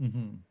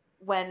Mm-hmm.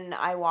 when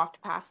I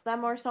walked past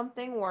them or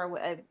something, or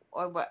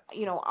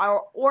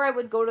or I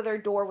would go to their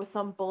door with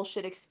some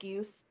bullshit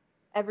excuse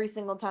every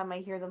single time I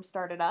hear them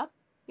start it up.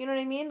 You know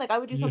what I mean? Like I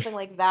would do Yeah. something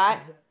like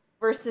that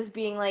versus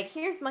being like,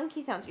 "Here's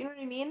monkey sounds." You know what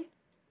I mean?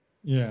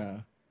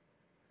 Yeah.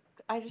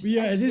 I just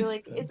Yeah, I it feel is-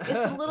 like it's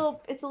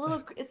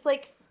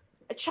like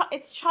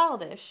it's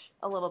childish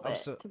a little bit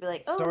so- to be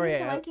like, "Oh, sorry,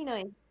 here's a I- monkey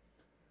noise."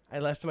 I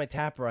left my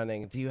tap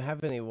running. Do you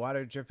have any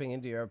water dripping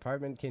into your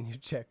apartment? Can you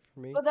check for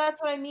me? But that's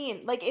what I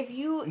mean. Like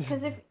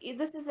because if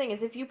this is the thing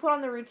is if you put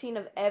on the routine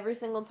of every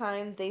single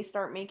time they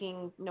start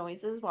making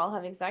noises while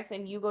having sex,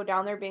 and you go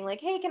down there being like,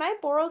 "Hey, can I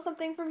borrow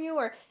something from you?"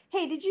 or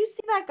 "Hey, did you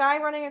see that guy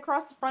running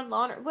across the front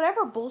lawn?" or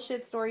whatever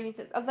bullshit story you need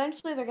to.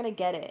 Eventually, they're gonna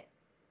get it,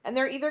 and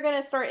they're either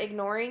gonna start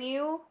ignoring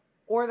you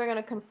or they're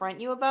gonna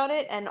confront you about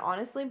it. And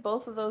honestly,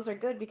 both of those are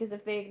good because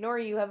if they ignore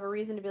you, you have a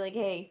reason to be like,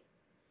 "Hey,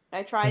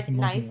 I tried some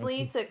monkey nicely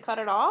noises." to cut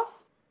it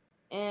off,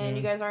 and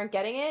you Yeah. guys aren't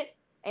getting it."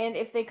 And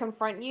if they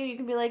confront you, you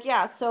can be like,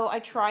 "Yeah, so I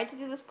tried to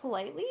do this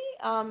politely.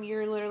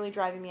 You're literally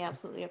driving me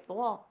absolutely up the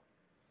wall."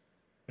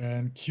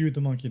 And cue the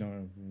monkey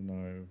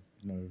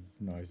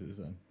noises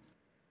then.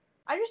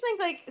 I just think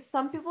like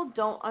some people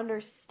don't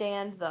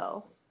understand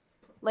though.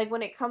 Like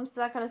when it comes to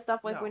that kind of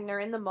stuff, like No. when they're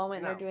in the moment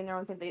and No. they're doing their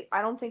own thing,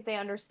 I don't think they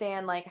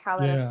understand like how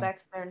that Yeah.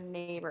 affects their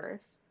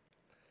neighbors.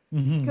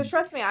 Because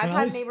trust me, I've And I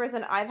had was neighbors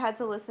and I've had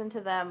to listen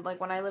to them.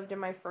 Like when I lived in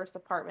my first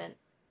apartment,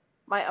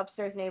 my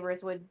upstairs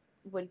neighbors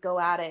would go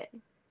at it,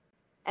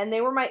 and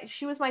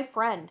she was my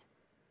friend,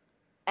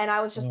 and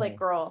I was just like, oh,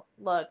 girl,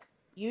 look,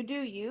 you do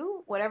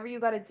you, whatever you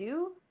got to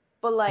do,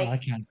 but but I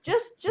like can't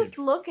just sleep.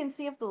 look and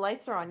see if the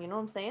lights are on. You know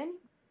what I'm saying?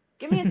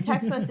 Give me a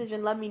text message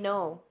and let me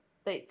know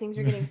that things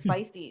are getting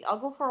spicy. I'll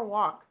go for a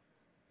walk.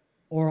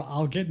 Or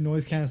I'll get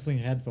noise canceling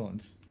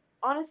headphones.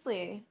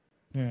 Honestly,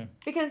 Yeah.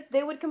 because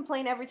they would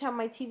complain every time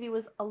my TV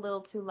was a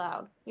little too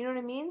loud. You know what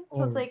I mean?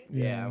 So it's Or like,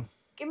 Yeah. yeah.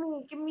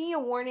 give me a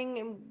warning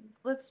and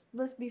let's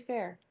be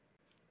fair.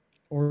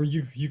 Or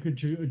you could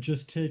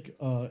just take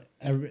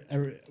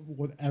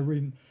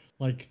every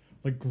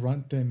like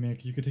grunt they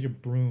make. You could take a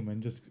broom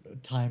and just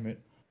time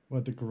it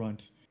with the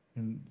grunt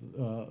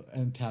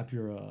and tap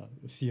your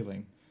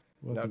ceiling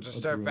with No, the just a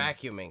start broom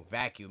vacuuming.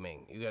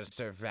 Vacuuming. You gotta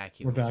start or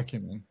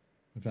vacuuming.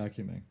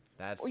 vacuuming.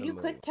 That's Or the move.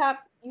 you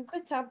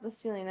could tap the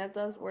ceiling. That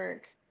does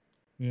work.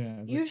 Yeah,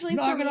 like Usually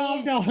for knock it off,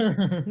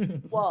 me,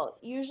 daughter.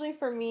 usually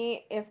for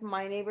me, if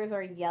my neighbors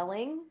are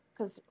yelling,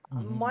 because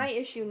Hmm. my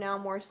issue now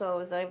more so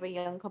is that I have a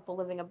young couple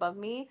living above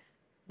me.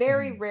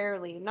 Very Hmm.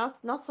 rarely,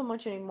 not so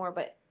much anymore,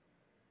 but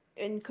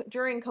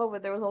during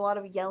COVID, there was a lot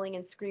of yelling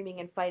and screaming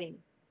and fighting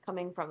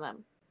coming from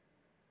them.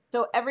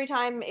 So every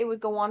time it would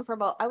go on for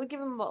about, I would give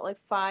them about like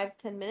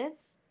 5-10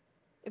 minutes.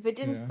 If it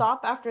didn't Yeah.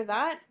 stop after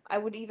that, I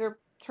would either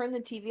turn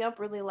the TV up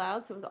really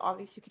loud so it was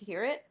obvious you could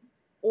hear it,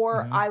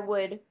 or Uh-huh. I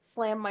would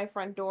slam my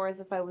front door as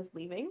if I was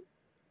leaving,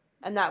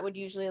 and that would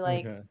usually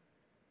like Okay.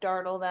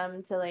 startle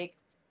them to like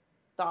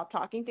stop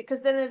talking to,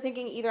 because then they're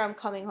thinking either I'm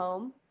coming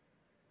home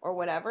or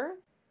whatever.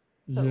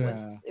 So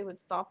Yeah. it would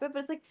stop it, but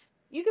it's like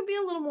you can be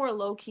a little more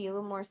low key, a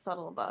little more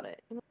subtle about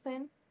it. You know what I'm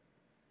saying?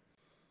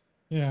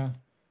 Yeah.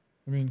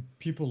 I mean,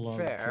 people love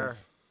Fair.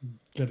 just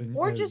getting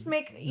Or just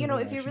make, a if you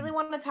really reaction.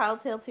 want to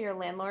tattletale to your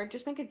landlord,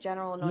 just make a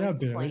general Yeah, noise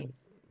Bailey. complaint.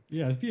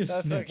 Yeah, let's be a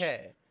That's snitch.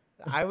 okay.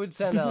 I would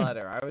send a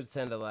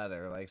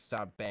letter. Like,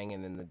 stop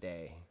banging in the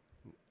day.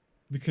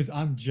 Because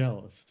I'm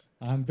jealous.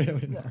 I'm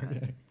Bailey Nah.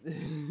 Margay.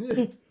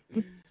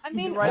 I You'd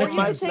mean, write or it you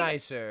could much take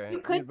nicer. you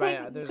could take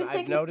you could I've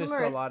take it noticed a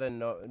humorous. lot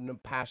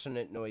of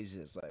passionate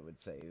noises, I would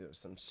say, or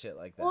some shit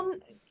like that. Well,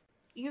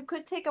 you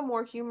could take a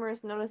more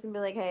humorous notice and be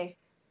like, "Hey,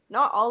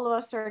 not all of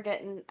us are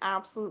getting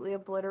absolutely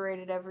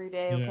obliterated every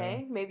day. Yeah.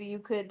 Okay, maybe you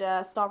could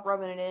stop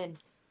rubbing it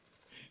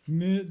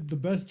in. The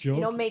best joke,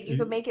 You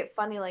could make it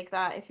funny like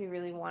that if you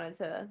really wanted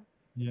to."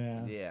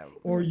 yeah. Yeah.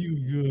 Or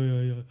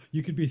you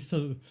could be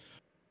so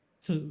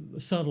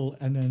subtle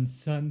and then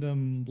send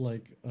them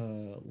like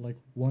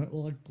one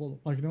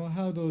like you know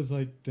how those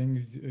like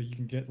things you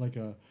can get like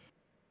a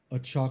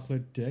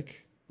chocolate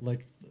dick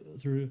like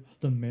through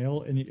the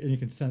mail and you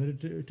can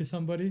send it to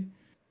somebody.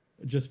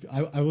 Just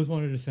I always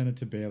wanted to send it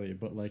to Bailey,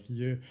 but like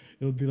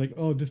it'll be like,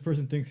 oh, this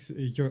person thinks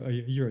you're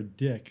a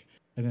dick,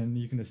 and then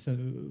you can just send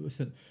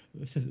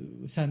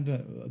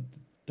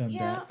them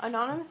Yeah, that.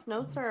 anonymous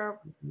notes are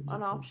an But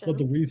the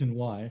option. reason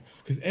why,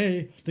 because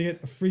they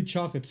get a free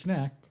chocolate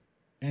snack,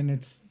 and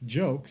it's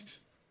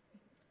jokes,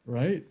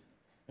 right?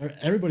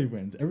 Everybody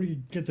wins.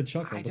 Everybody gets a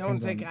chuckle.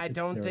 Depends on I if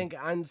don't they're. think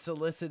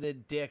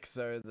unsolicited dicks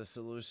are the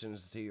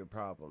solutions to your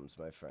problems,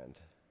 my friend.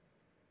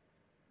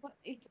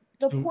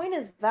 The So point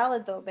is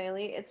valid though,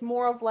 Bailey. It's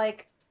more of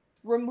like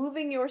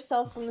removing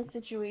yourself from the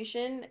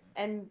situation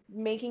and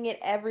making it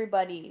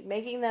everybody,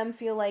 making them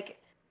feel like,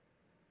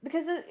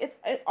 because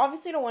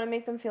obviously don't want to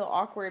make them feel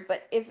awkward,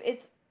 but if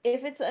it's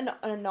an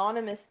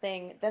anonymous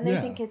thing, then they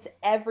yeah, think it's yeah.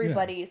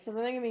 everybody, so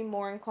then they're gonna be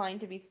more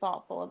inclined to be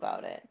thoughtful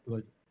about it.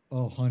 Like,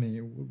 oh, honey,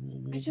 I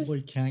we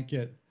just can't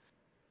get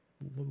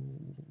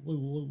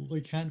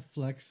we can't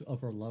flex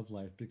of our love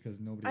life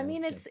because nobody I else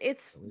mean, gets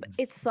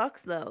it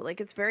sucks though.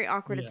 Like it's very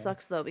awkward. It yeah.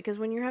 sucks though because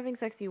when you're having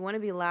sex, you want to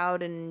be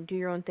loud and do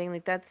your own thing.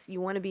 Like that's you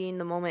want to be in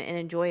the moment and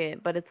enjoy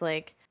it. But it's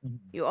like Mhm.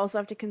 you also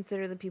have to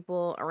consider the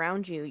people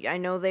around you. I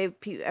know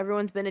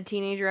everyone's been a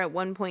teenager at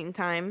one point in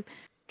time,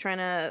 trying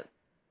to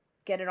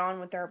get it on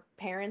with their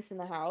parents in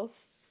the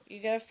house.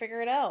 You gotta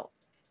figure it out.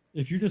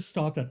 If you just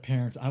stopped at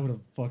parents, I would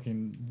have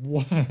fucking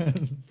what?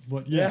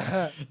 But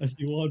yeah, Yeah. I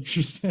see what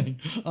you're saying.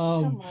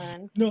 Come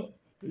on. No,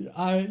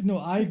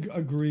 I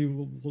agree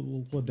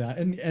with that,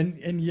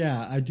 and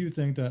yeah, I do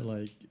think that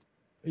like,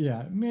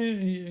 yeah,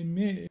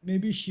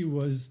 maybe she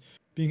was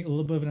being a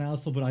little bit of an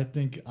asshole, but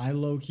I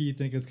low key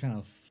think it's kind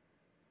of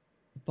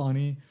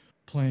funny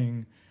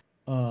playing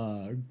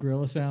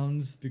gorilla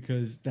sounds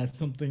because that's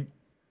something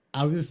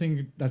I was just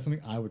thinking that's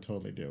something I would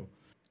totally do.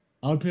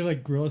 I would play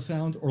like gorilla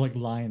sounds or like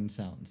lion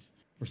sounds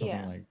or something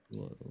Yeah.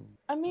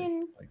 I like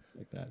mean,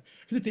 like that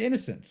because it's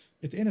innocence.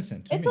 It's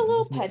innocent to it's me. a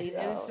little It's like, It's petty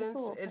though. It's a innocence.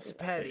 little It's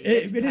petty petty. though.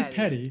 It's it is petty.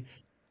 petty,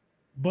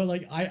 but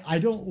like I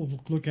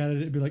don't look at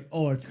it and be like,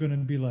 oh, it's gonna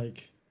be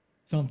like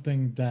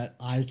something that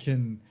I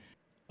can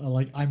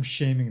like I'm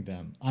shaming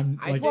them. I'm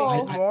I like think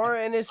Well, more I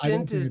don't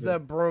innocent think is it is. the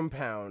broom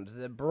pound.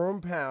 The broom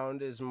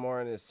pound is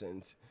more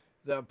innocent.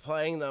 The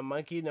playing the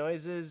monkey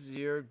noises,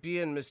 you're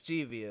being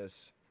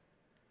mischievous.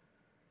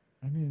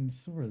 I mean,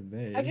 so are I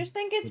they just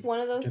think it's with one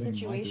of those getting monkeys.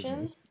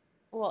 situations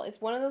well,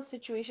 it's one of those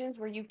situations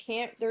where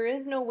there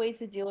is no way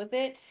to deal with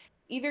it.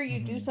 Either you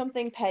do Mm-hmm.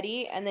 something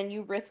petty and then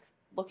you risk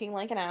looking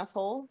like an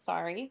asshole,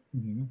 sorry,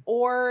 Mm-hmm.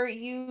 or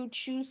you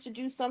choose to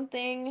do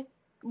something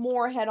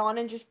more head on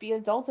and just be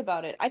adult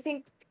about it. I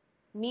think,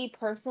 me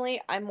personally,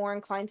 I'm more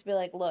inclined to be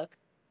like, look,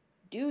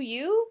 do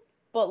you?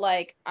 But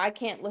like, I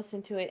can't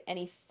listen to it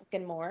any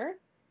fucking more.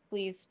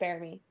 Please spare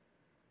me.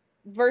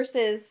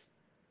 Versus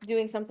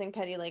doing something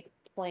petty like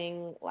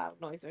playing loud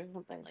noise or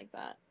something like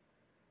that.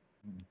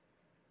 Mm.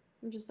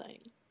 I'm just saying.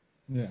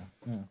 Yeah,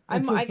 yeah. It's I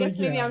just like, guess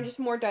maybe yeah. I'm just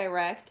more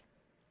direct.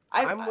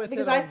 I'm with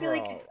Because it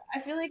overall. I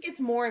feel like it's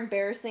more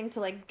embarrassing to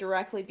like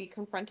directly be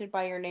confronted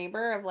by your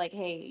neighbor of like,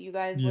 hey, you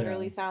guys Yeah.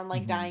 literally sound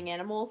like Mm-hmm. dying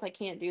animals. I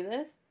can't do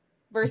this.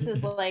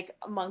 Versus like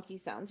monkey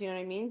sounds, you know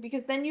what I mean?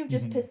 Because then you've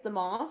just Mm-hmm. pissed them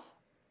off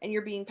and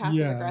you're being passive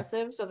Yeah.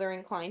 aggressive, so they're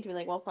inclined to be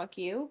like, well, fuck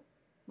you.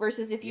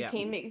 Versus if you Yeah.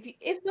 came if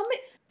somebody,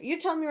 you're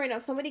telling me right now,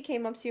 if somebody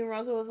came up to you and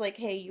Rosa was like,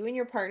 hey, you and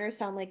your partner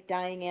sound like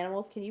dying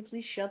animals. Can you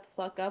please shut the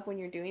fuck up when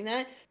you're doing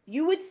that?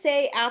 You would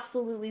say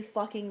absolutely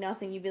fucking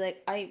nothing. You'd be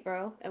like, "Aight,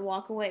 bro," and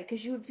walk away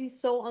because you would be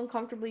so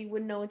uncomfortable you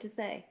wouldn't know what to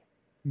say.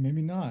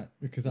 Maybe not,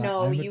 because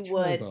No, I'm a you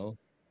troll would. though.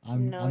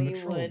 No, I'm a you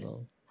troll would.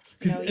 though.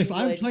 Because No, if you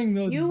I'm would. playing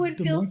You would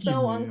the feel monkey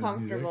so music,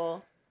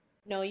 uncomfortable.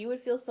 No, you would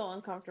feel so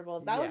uncomfortable.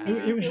 That would make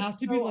it you Yeah. would feel have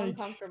to be so like, I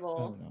uncomfortable.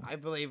 don't know. I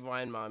believe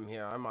Wine Mom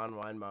here. I'm on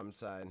Wine Mom's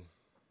side.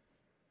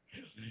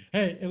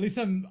 Hey, at least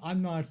I'm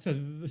not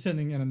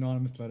sending an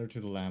anonymous letter to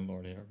the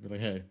landlord here. Be like,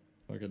 hey,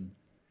 fucking,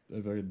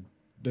 they're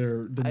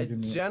A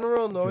making me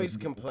general feel noise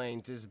uncomfortable.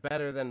 complaint is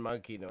better than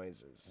monkey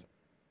noises.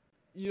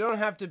 You don't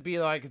have to be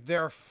like,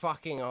 they're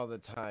fucking all the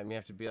time. You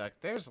have to be like,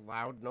 there's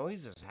loud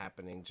noises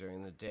happening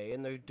during the day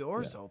and their Yeah,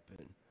 door's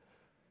open.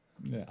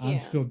 yeah. I'm Yeah.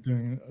 still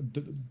doing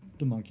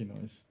the monkey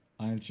noise.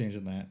 I ain't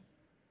changing that.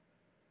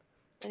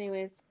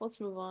 Anyways, let's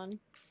move on.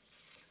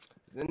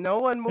 No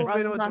one move in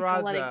Raza's with not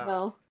gonna let it Raza.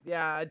 go.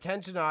 Yeah,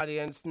 attention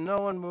audience. No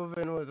one move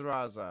in with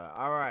Raza.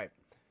 All right.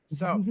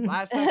 So,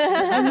 last section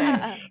of the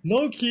day.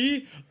 Low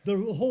key, the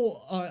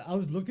whole I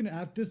was looking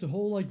at this, the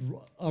whole like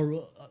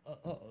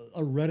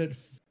a Reddit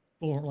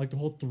or like the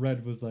whole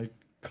thread was like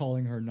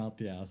calling her not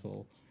the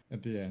asshole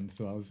at the end.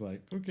 So I was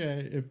like,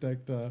 okay, if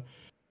like the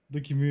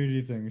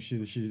community thing,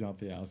 she's not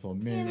the asshole.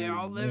 They And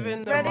all live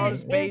in their Reddit mom's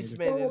is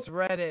basement. full It's of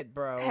Reddit,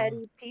 bro.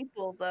 petty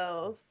people,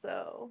 though.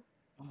 So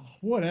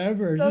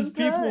whatever. It's just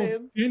people's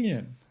sometimes.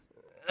 opinion.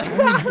 I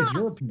mean, it's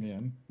your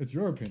opinion. It's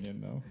your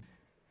opinion, though.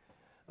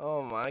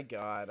 Oh my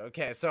god.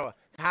 Okay, so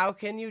how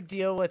can you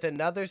deal with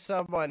another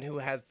someone who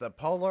has the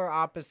polar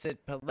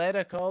opposite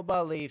political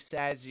beliefs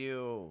as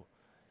you?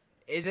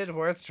 Is it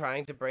worth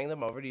trying to bring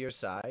them over to your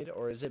side,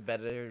 or is it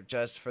better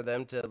just for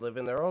them to live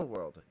in their own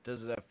world?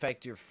 Does it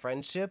affect your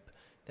friendship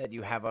that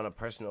you have on a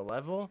personal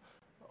level,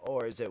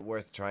 or is it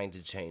worth trying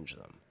to change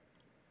them?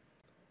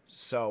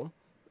 So,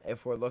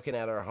 if we're looking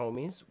at our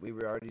homies, we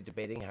were already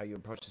debating how you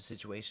approach the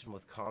situation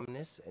with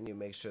calmness and you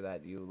make sure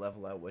that you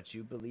level out what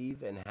you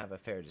believe and have a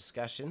fair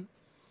discussion.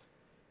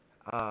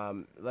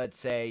 Let's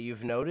say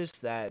you've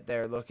noticed that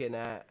they're looking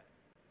at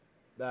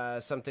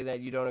something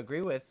that you don't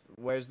agree with.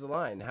 Where's the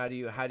line? How do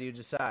you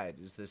decide?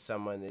 Is this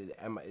someone?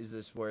 Is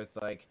this worth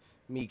like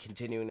me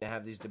continuing to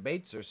have these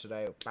debates, or should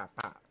I cut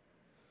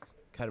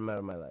them out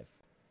of my life?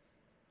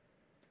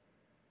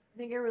 I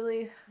think it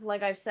really,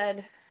 like I've said,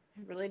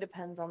 it really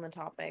depends on the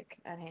topic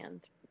at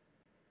hand.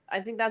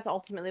 I think that's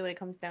ultimately what it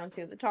comes down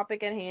to, the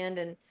topic at hand,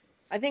 and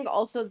I think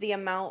also the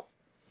amount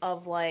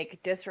of like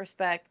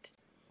disrespect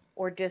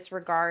or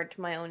disregard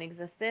to my own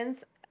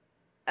existence,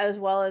 as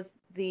well as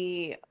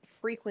the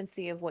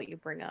frequency of what you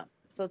bring up.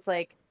 So it's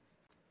like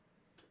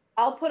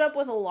I'll put up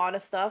with a lot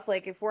of stuff.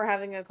 Like if we're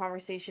having a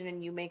conversation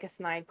and you make a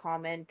snide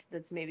comment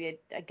that's maybe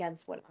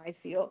against what I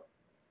feel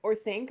or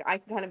think, I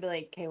can kind of be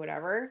like, okay,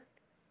 whatever.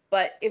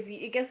 But if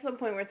it gets to the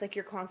point where it's like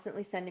you're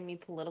constantly sending me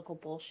political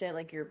bullshit,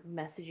 like you're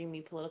messaging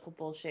me political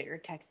bullshit, you're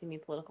texting me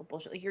political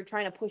bullshit, like you're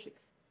trying to push.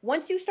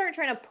 Once you start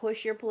trying to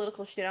push your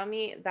political shit on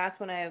me, that's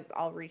when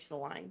I'll reach the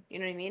line. You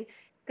know what I mean?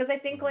 Because I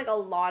think like a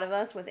lot of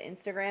us with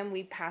Instagram,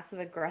 we passive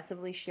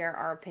aggressively share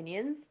our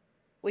opinions,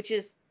 which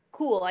is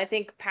cool. I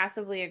think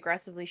passively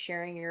aggressively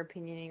sharing your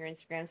opinion in your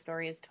Instagram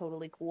story is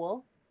totally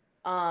cool.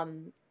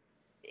 Um,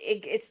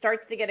 it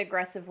starts to get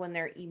aggressive when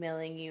they're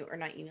emailing you or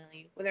not emailing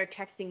you, when they're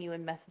texting you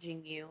and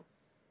messaging you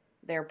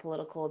their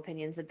political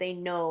opinions that they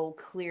know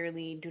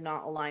clearly do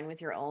not align with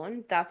your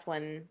own. That's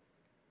when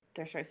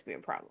there starts to be a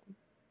problem.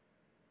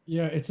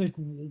 Yeah, it's like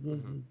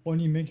Mm-hmm. when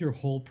you make your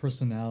whole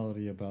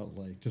personality about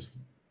like just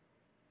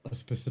a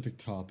specific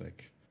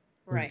topic,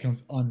 where it Right.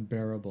 becomes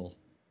unbearable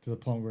to the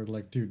point where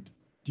like, dude,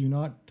 do you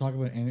not talk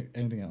about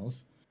anything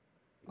else?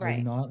 Are you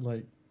Right. not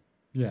like,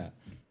 yeah,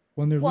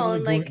 when they're Well,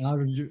 literally and going like, out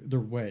of their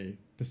way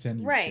to send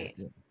you shit. right.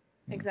 Yeah.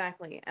 Yeah.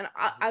 Exactly. And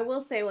I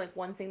will say, like,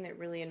 one thing that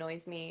really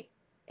annoys me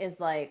is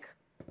like,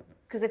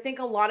 because I think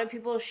a lot of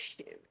people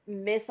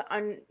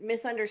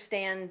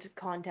misunderstand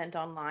content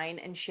online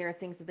and share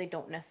things that they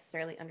don't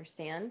necessarily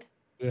understand.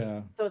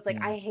 Yeah. So it's like,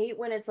 Yeah. I hate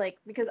when it's like,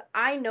 because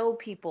I know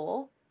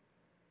people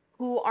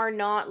who are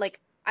not like,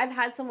 I've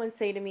had someone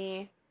say to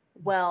me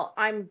well,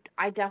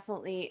 I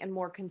definitely am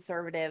more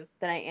conservative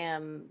than I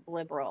am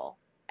liberal.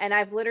 And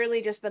I've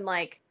literally just been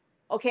like,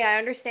 okay, I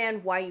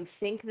understand why you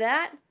think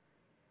that.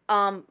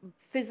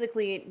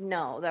 Physically,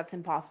 no, that's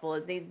impossible.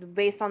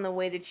 Based on the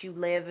way that you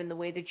live and the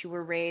way that you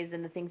were raised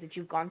and the things that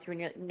you've gone through,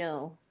 and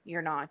no,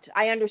 you're not.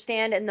 I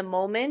understand in the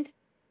moment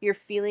you're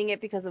feeling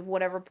it because of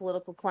whatever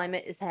political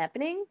climate is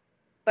happening,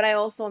 but I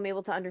also am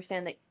able to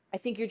understand that I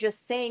think you're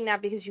just saying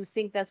that because you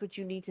think that's what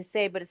you need to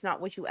say, but it's not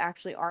what you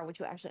actually are, what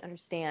you actually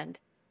understand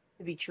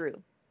to be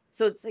true.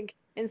 So it's like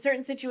in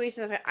certain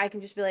situations, I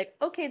can just be like,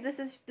 okay, this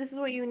is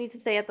what you need to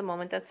say at the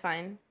moment. That's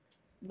fine.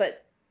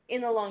 But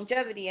in the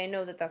longevity, I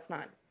know that that's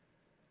not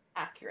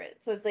accurate.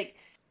 So it's like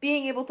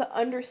being able to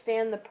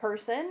understand the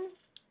person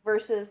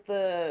versus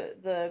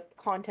the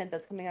content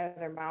that's coming out of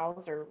their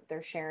mouths or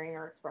they're sharing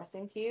or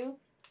expressing to you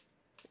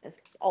is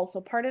also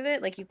part of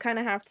it. Like you kind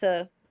of have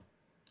to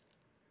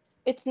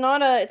it's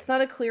not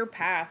a clear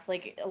path.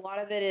 Like a lot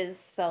of it is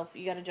self.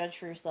 You got to judge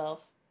for yourself.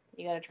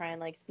 You got to try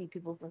and like see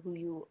people for who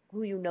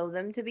you know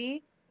them to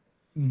be,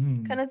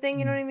 Mm-hmm. kind of thing,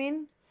 you know what I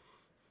mean?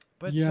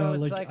 But Yeah, so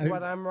it's like like I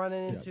what I'm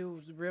running yeah.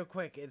 into real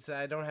quick. It's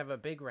I don't have a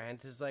big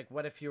rant. Is like,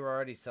 what if you were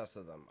already sus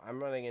of them? I'm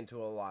running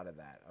into a lot of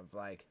that. Of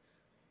like,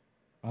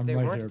 I'm they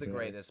right weren't here, the babe.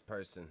 greatest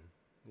person.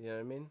 You know what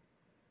I mean?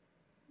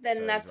 Then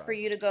Sorry, that's for Roz.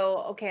 you to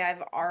go, okay,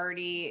 I've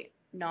already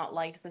not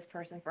liked this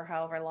person for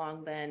however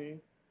long, then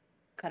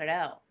cut it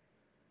out.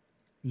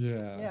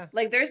 Yeah. Yeah.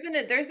 Like there's been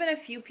a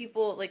few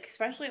people, like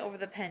especially over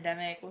the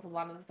pandemic with a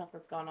lot of the stuff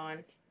that's gone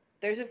on,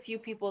 there's a few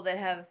people that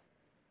have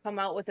come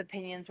out with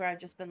opinions where I've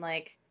just been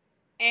like,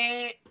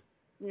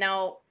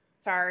 no,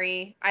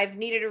 sorry. I've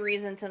needed a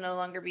reason to no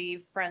longer be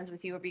friends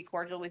with you or be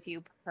cordial with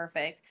you.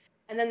 Perfect.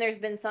 And then there's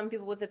been some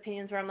people with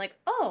opinions where I'm like,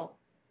 oh,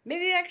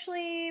 maybe we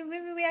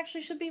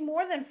actually should be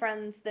more than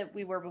friends that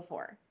we were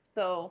before.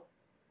 So,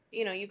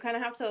 you kind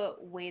of have to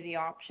weigh the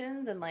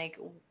options and like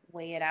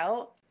weigh it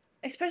out,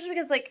 especially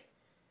because like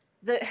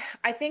the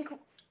I think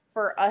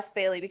for us,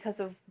 Bailey, because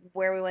of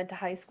where we went to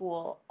high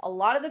school, a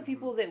lot of the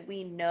people that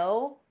we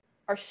know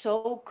are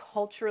so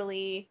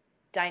culturally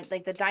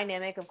like the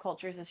dynamic of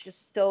cultures is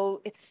just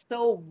it's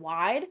so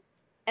wide,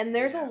 and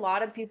there's a Yeah.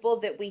 lot of people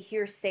that we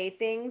hear say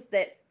things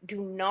that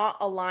do not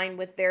align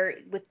with their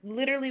with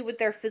literally with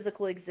their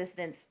physical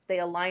existence. They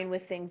align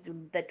with things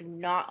that do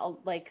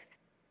not like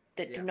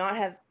that do Yeah. not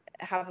have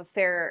a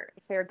fair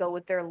go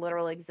with their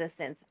literal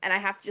existence, and I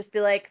have to just be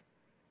like,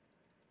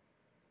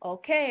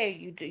 okay,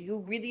 you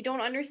really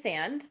don't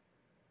understand,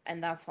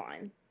 and that's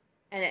fine.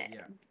 And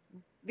Yeah.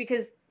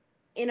 because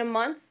in a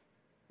month,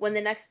 when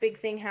the next big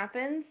thing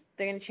happens,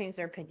 they're gonna change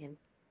their opinion.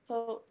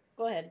 So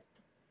go ahead.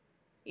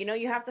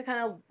 You have to kind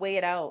of weigh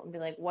it out and be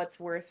like, what's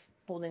worth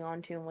holding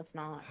on to and what's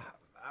not.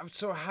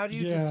 So how do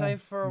you Yeah.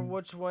 decipher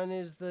which one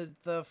is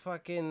the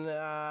fucking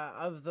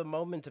of the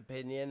moment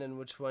opinion and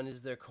which one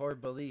is their core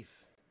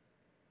belief?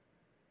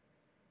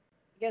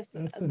 I guess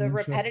That's an the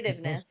interesting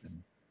repetitiveness.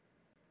 question.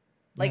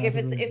 Like Yeah, if that's a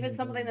it's really, if really it's good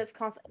something one. that's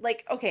constant,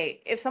 like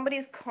okay, if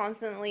somebody's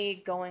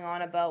constantly going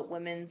on about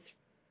women's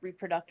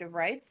reproductive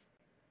rights,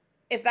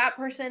 if that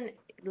person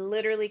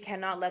literally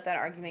cannot let that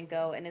argument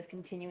go and is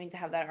continuing to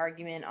have that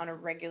argument on a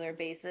regular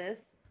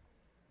basis,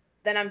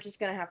 then I'm just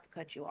gonna have to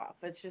cut you off.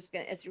 We're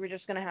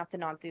just gonna have to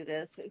not do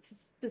this. It's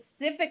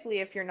specifically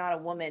if you're not a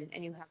woman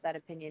and you have that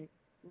opinion,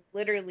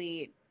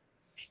 literally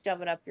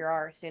shove it up your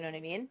arse. You know what I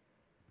mean?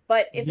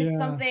 But if it's Yeah.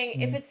 something,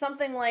 Yeah. if it's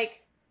something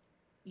like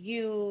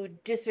you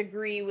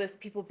disagree with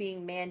people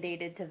being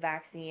mandated to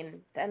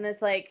vaccine, then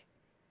it's like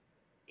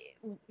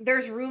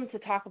there's room to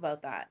talk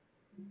about that.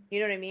 You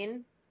know what I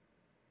mean?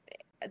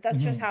 Mhm.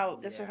 That's just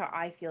Yeah. how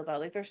I feel about it.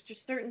 Like there's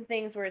just certain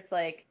things where it's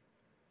like,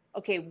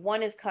 okay,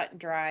 one is cut and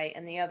dry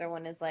and the other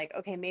one is like,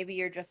 okay, maybe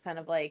you're just kind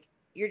of like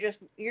you're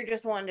just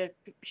wanting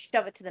to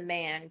shove it to the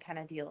man kind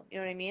of deal. You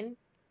know what I mean?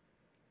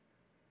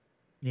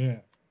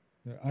 Yeah.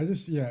 Yeah.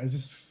 It's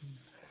just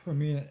for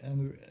me,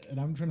 and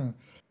I'm trying to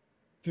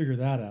figure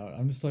that out.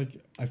 I'm just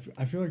like, I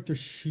feel like there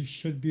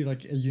should be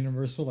like a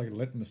universal like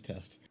litmus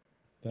test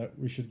that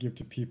we should give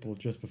to people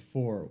just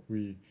before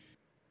we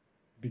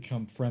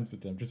become friends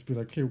with them. Just be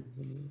like, okay,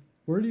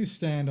 where do you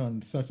stand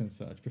on such and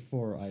such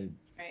before I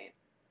Right.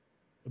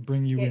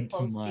 bring you Get into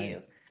close to my,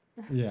 you.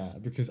 yeah,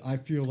 because I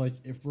feel like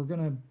if we're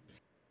gonna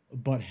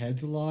butt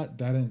heads a lot,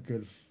 that ain't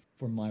good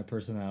for my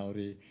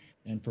personality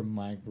and for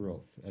my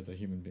growth as a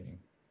human being.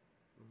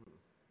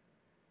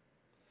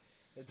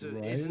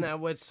 Isn't Right? that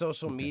what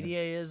social Okay. media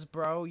is,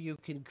 bro? You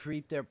can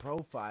creep their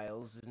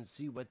profiles and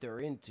see what they're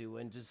into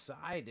and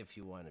decide if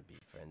you want to be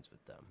friends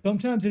with them.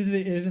 Sometimes it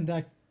isn't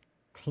that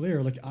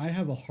clear. Like I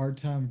have a hard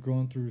time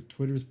going through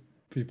Twitter's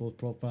people's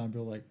profile and be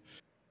like,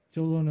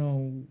 still don't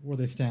know where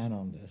they stand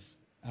on this.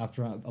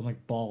 After I'm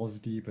like balls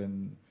deep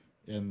in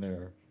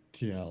their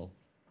TL.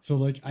 So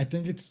like I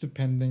think it's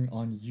depending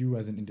on you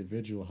as an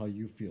individual how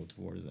you feel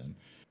towards them.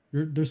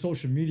 Their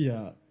social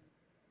media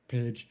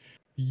page,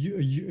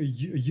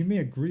 you may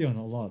agree on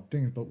a lot of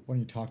things, but when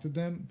you talk to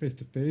them face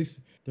to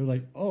face, they're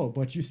like, oh,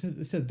 but you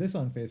said this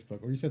on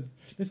Facebook or you said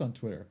this on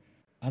Twitter.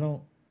 I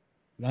don't.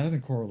 That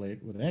doesn't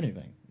correlate with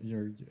anything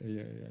you're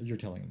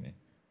telling me.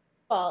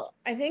 Well,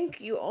 I think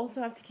you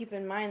also have to keep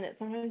in mind that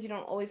sometimes you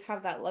don't always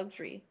have that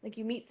luxury. Like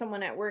you meet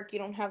someone at work, you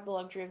don't have the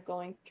luxury of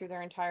going through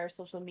their entire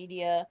social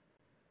media,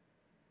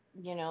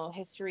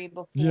 history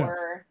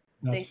Yes, before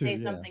that they too. say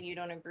Yeah, something you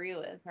don't agree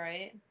with,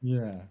 right?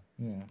 yeah,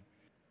 yeah.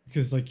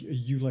 Because like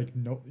you like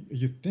know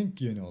you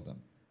think you know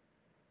them,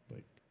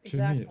 like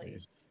to me at Exactly.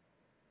 least.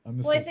 I'm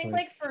Well, I just think like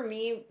like for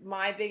me,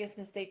 my biggest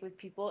mistake with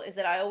people is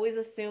that I always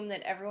assume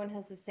that everyone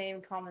has the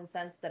same common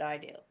sense that I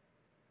do.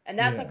 And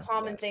that's a yeah,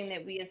 common thing Yes.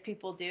 that we as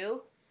people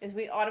do is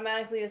we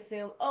automatically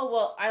assume, "Oh,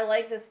 well, I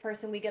like this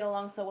person, we get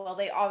along so well.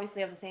 They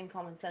obviously have the same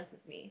common sense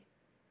as me."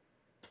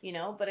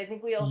 But I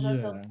think we also have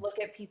to yeah, look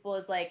at people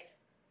as like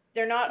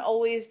they're not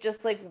always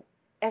just like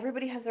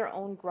everybody has their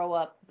own grow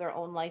up, their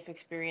own life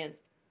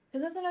experience.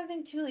 Because that's another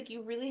thing too, like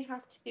you really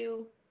have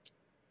to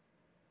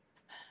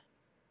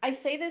I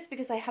say this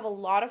because I have a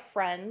lot of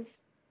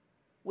friends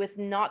with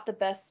not the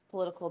best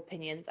political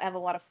opinions. I have a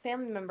lot of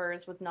family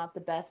members with not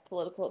the best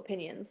political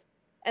opinions.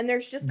 And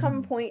there's just come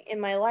a mhm, point in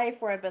my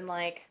life where I've been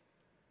like,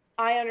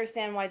 I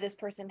understand why this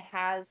person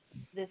has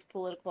this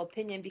political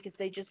opinion because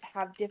they just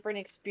have different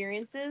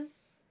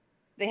experiences.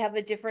 They have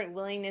a different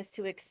willingness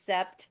to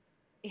accept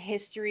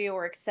history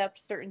or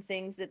accept certain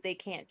things that they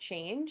can't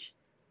change.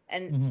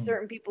 And mhm,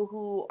 certain people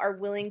who are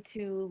willing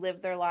to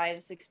live their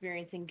lives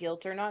experiencing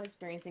guilt or not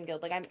experiencing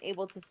guilt. Like I'm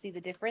able to see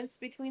the difference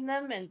between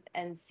them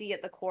and see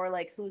at the core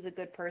like who's a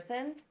good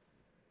person.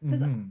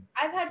 Because mhm,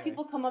 I've had Okay.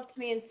 people come up to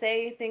me and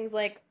say things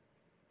like,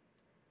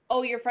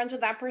 "Oh, you're friends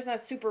with that person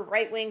that's super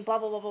right wing, blah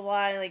blah blah blah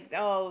blah." Like,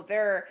 oh,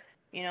 they're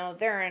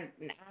an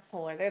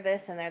asshole or they're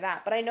this and they're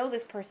that. But I know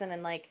this person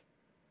and like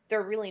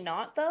they're really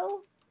not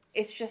though.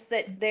 It's just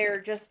that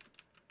they're just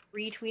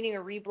retweeting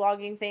or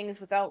reblogging things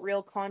without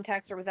real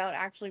context or without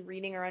actually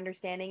reading or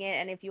understanding it.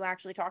 And if you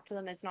actually talk to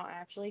them, it's not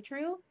actually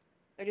true.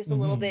 They're just a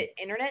little mhm. bit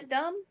internet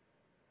dumb.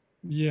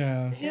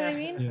 Yeah, You know what I Yeah.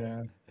 mean?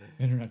 yeah.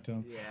 Internet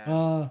dumb. Yeah.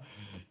 Uh,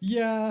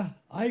 yeah,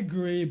 I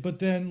agree. But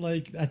then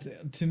like that's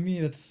to me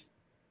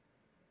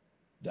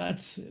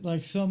that's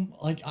like some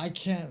like I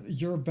can't.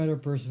 You're a better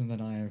person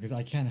than I am because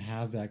I can't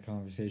have that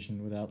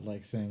conversation without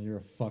like saying you're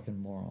a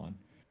fucking moron.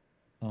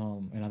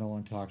 And I don't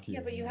want to talk to Yeah,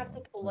 you but you have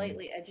to anymore.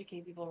 politely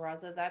educate people,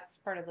 Raza. That's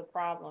part of the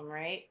problem,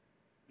 right?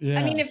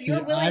 I mean, Yeah. See,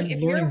 I'm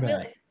if learning you're that.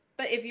 willing,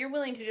 but if you're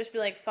willing to just be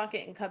like, fuck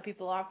it and cut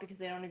people off because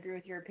they don't agree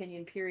with your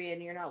opinion, period,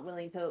 and you're not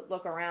willing to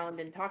look around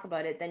and talk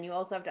about it, then you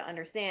also have to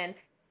understand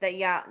that,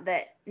 yeah,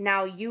 that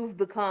now you've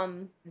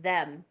become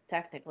them,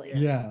 technically.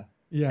 Yes. Yeah,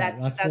 yeah.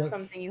 That's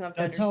something you have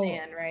to That's how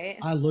understand,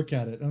 right? I look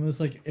at it. I'm just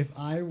like, if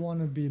I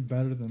want to be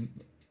better than,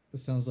 it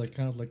sounds like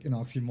kind of like an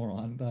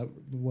oxymoron that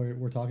the way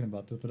we're talking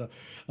about this, but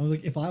I was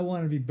like, if I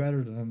want to be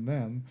better than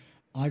them,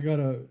 I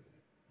gotta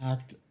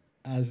act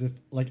as if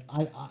like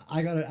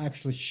I gotta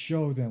actually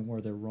show them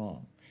where they're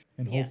wrong,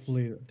 and Yeah.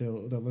 hopefully they'll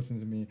listen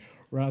to me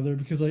rather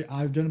because like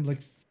I've done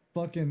like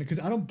fucking because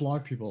I don't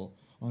block people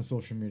on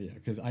social media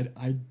because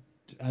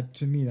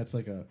to me that's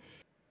like a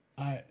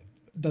I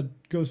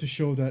that goes to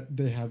show that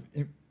they have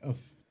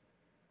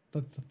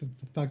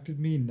affected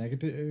me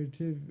negatively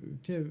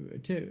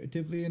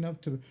enough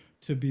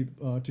to be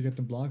to get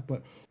them blocked.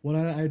 But what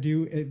I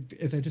do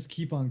is I just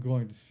keep on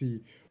going to see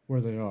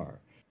where they are,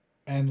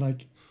 and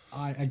like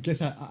I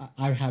guess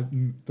I have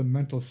the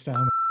mental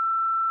stamina.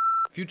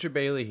 Future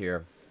Bailey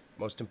here.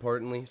 Most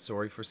importantly,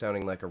 sorry for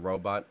sounding like a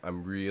robot.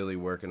 I'm really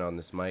working on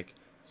this mic.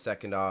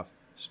 Second off,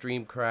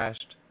 stream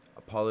crashed.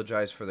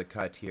 Apologize for the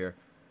cut here.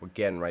 We're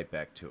getting right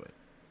back to it.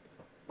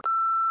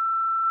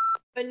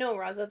 But no,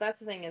 Raza, that's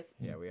the thing is,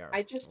 Yeah, we are.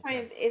 I just Okay.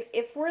 find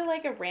if we're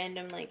like a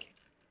random like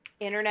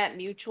internet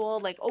mutual,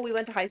 like, oh, we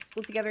went to high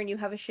school together and you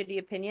have a shitty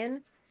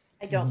opinion,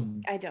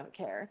 Hmm. I don't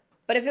care.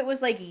 But if it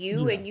was like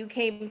you Yeah. and you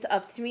came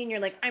up to me and you're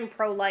like, I'm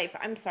pro life,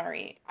 I'm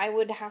sorry, I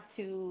would have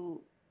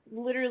to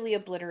literally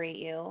obliterate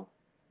you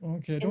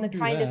Okay. in the Don't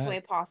do kindest that. way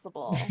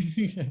possible.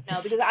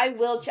 No, because I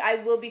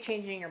will be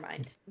changing your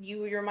mind.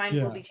 Your mind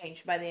will Yeah. be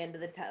changed by the end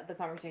of the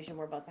conversation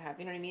we're about to have.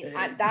 You know what I mean?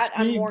 I'm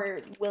Stream.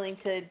 more willing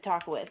to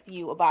talk with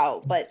you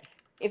about. But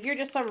if you're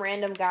just some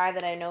random guy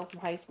that I know from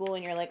high school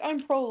and you're like,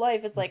 I'm pro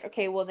life, it's like,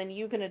 okay, well then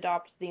you can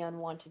adopt the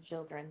unwanted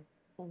children.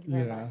 Thank you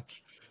very Yeah.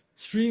 much.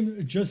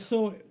 Stream, just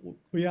so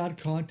we add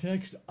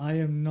context, I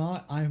am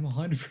not, I'm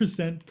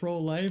 100%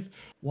 pro-life.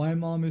 Why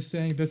mom is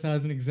saying this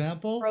as an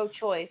example. Pro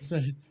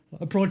choice.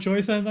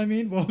 Pro-choice, I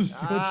mean, whoops,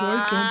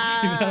 pro-choice, don't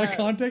give it out of Ah!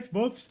 context,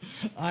 whoops.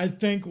 I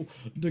think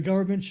the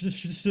government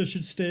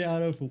should stay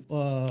out of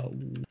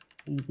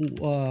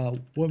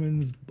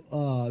women's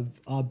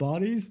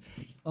bodies.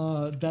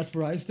 That's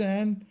where I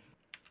stand.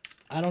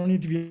 I don't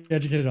need to be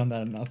educated on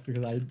that enough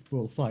because I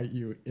will fight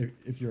you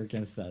if you're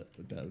against that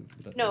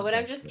No, but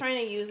I'm that just shit. trying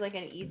to use like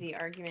an easy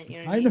argument. You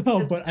know what I I mean?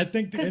 know, but I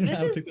think the Because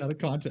internet this will is take that out of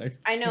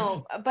context. I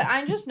know, but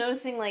I'm just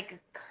noticing like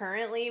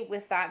currently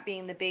with that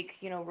being the big,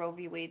 Roe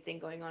v. Wade thing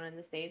going on in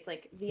the States,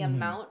 like the Hmm.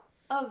 amount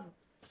of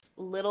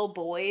little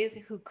boys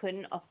who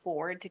couldn't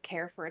afford to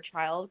care for a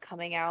child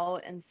coming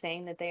out and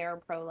saying that they are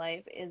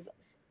pro-life is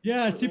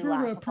Yeah, it's absolutely super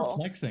laughable.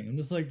 perplexing. I'm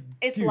just like,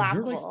 It's dude,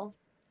 you're like laughable.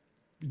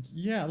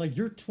 yeah, like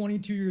you're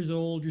 22 years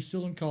old, you're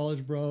still in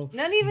college, bro.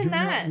 Not even You're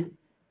not that.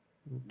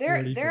 There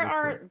ready for there this shit.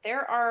 are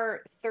there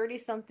are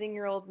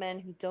 30-something-year-old men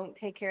who don't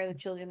take care of the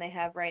children they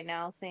have right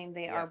now, saying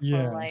they Yeah. are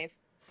Yeah, pro-life.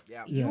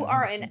 Yeah. You yeah,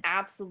 are an 100%.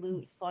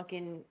 absolute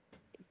fucking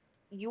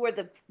you are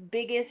the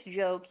biggest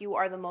joke. You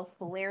are the most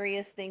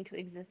hilarious thing to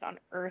exist on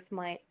earth,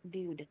 my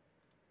dude.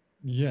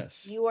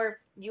 Yes. You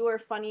are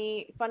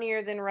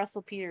funnier than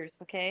Russell Peters,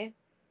 okay?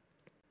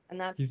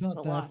 And He's that's a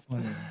not that lot.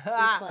 funny.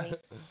 He's funny.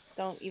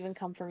 Don't even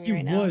come for me He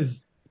right now.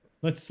 was,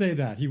 let's say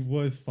that, he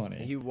was funny.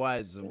 He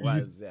was,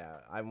 He's, yeah.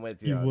 I'm with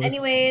he you on was that.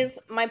 funny. Anyways,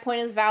 my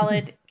point is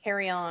valid.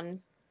 Carry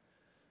on.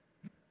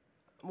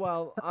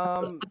 Well,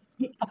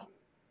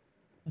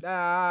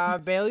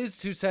 Bailey's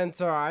 2 cents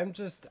are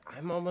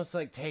I'm almost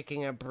like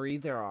taking a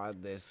breather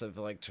on this of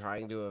like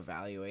trying to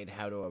evaluate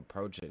how to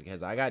approach it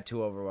because I got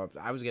too overwhelmed.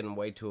 I was getting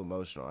way too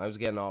emotional. I was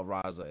getting all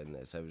Raza in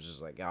this. I was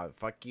just like, oh,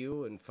 fuck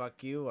you and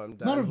fuck you. I'm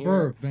Not a done here.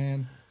 verb,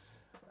 man.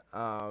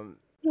 And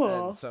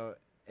so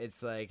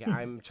it's like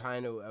I'm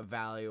trying to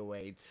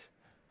evaluate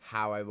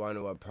how I want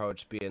to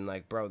approach being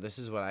like, bro, this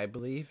is what I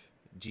believe.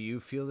 Do you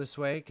feel this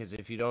way? Because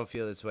if you don't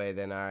feel this way,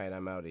 then all right,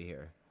 I'm out of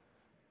here.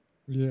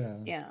 Yeah.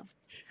 Yeah.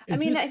 I It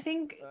mean, I just,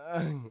 think.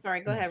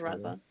 Sorry, go no, ahead, sorry.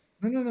 Raza.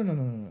 No.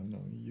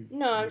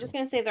 No, I'm You just go.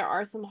 gonna say there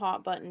are some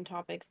hot button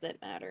topics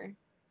that matter.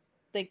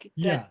 Like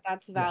Yeah,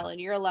 that's yeah, valid.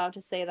 You're allowed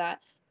to say that.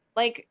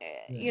 Like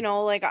yeah.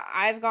 like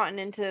I've gotten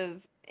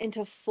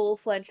into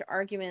full-fledged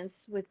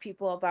arguments with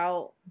people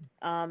about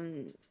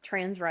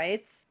trans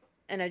rights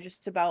and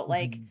just about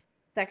like Mhm.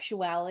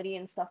 sexuality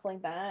and stuff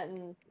like that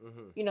and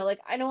Mm-hmm. like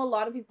I know a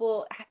lot of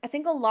people I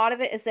think a lot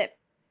of it is that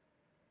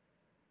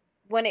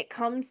when it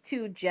comes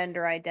to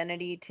gender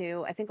identity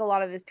too, I think a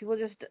lot of it is people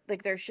just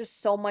like there's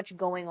just so much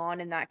going on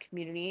in that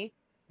community.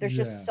 There's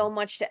just Yeah. so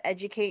much to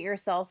educate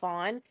yourself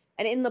on.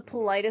 And in the Mm-hmm.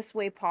 politest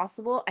way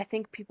possible, I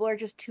think people are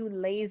just too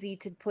lazy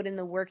to put in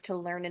the work to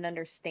learn and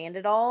understand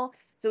it all.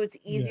 So it's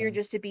easier Yeah.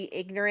 just to be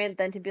ignorant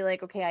than to be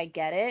like, okay, I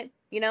get it,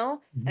 you know?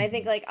 And I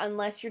think Mhm. like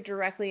unless you're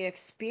directly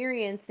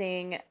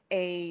experiencing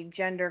a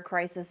gender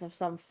crisis of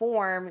some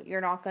form,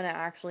 you're not going to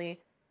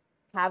actually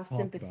have Talk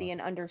sympathy about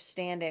and it.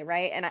 understand it,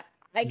 right? And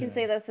I can Yeah.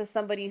 say this as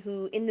somebody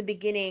who, in the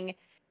beginning,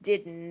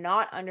 did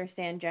not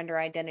understand gender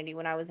identity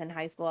when I was in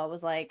high school. I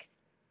was like,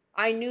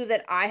 I knew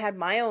that I had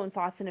my own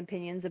thoughts and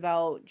opinions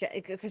about,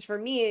 because for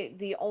me,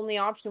 the only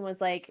option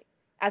was like,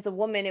 as a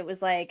woman, it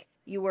was like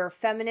you were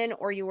feminine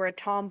or you were a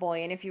tomboy.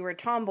 And if you were a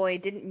tomboy,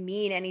 it didn't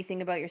mean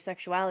anything about your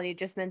sexuality. It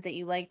just meant that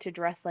you liked to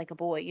dress like a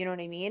boy. You know what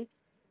I mean?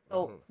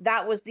 So Mm-hmm.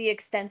 that was the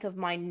extent of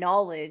my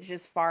knowledge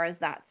as far as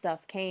that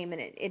stuff came.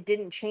 And it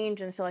didn't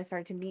change until I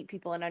started to meet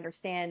people and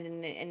understand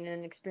and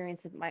then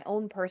experience my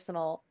own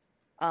personal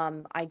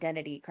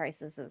identity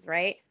crises,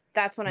 right?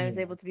 That's when I was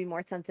Yeah. able to be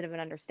more sensitive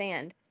and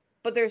understand.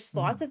 But there's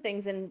lots Mhm. of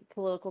things in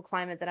political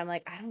climate that I'm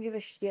like, I don't give a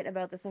shit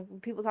about this. Like, when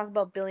people talk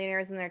about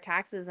billionaires and their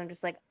taxes, I'm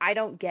just like, I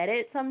don't get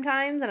it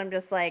sometimes. And I'm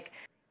just like,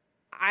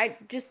 I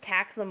just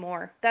tax them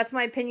more. That's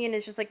my opinion,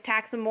 is just like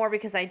tax them more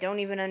because I don't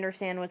even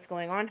understand what's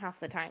going on half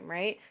the time,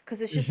 right?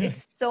 Because Yeah.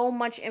 it's so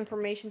much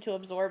information to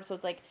absorb. So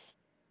it's like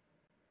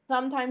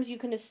sometimes you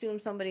can assume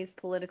somebody's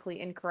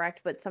politically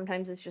incorrect, but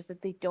sometimes it's just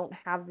that they don't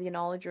have the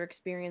knowledge or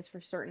experience for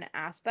certain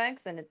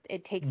aspects, and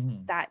it takes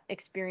Mhm. that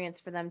experience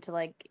for them to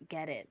like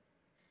get it.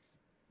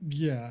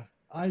 Yeah.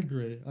 I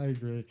agree. I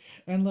agree.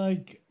 And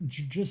like,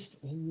 just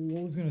what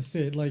I was gonna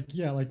say, like,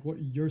 yeah, like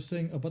what you're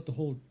saying about the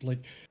whole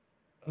like,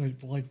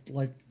 like,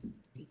 like,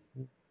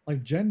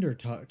 like gender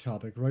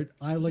topic, right?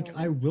 I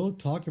Mhm. will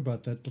talk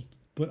about that,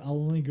 but I'll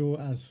only go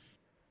as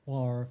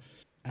far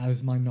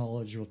as my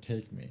knowledge will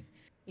take me,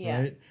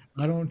 Yeah. right?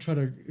 I don't try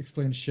to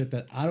explain shit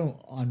that I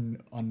don't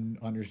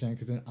understand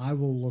because then I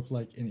will look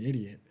like an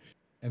idiot,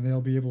 and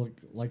they'll be able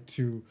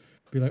to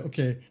to be like,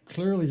 okay,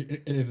 clearly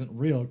it isn't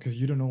real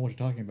because you don't know what you're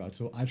talking about.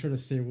 So I try to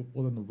stay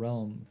within the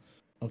realm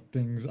of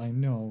things I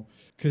know,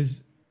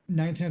 because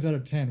 9 times out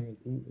of 10,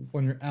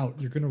 when you're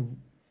out, you're gonna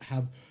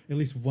have at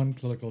least one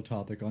political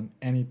topic on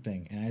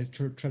anything, and I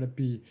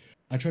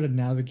try to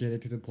navigate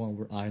it to the point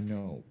where I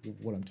know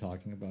what I'm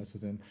talking about, so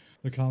then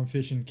the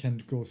conversation can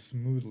go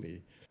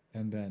smoothly,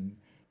 and then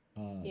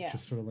Yeah.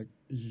 just sort of like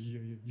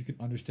you can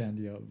understand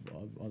the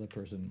other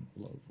person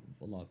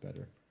a lot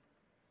better.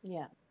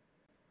 Yeah.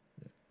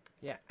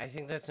 Yeah, I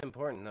think that's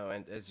important though,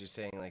 and as you're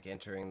saying, like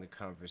entering the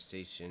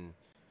conversation,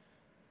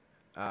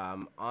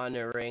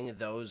 honoring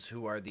those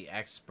who are the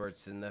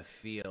experts in the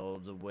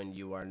field when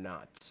you are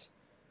not.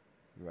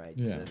 Right,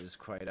 Yeah, that is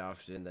quite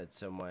often that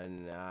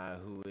someone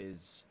who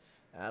is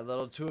a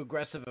little too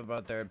aggressive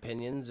about their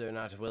opinions are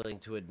not willing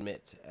to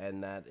admit,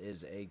 and that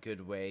is a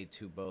good way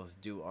to both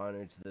do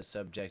honor to the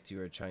subject you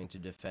are trying to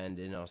defend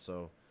and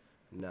also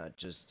not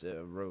just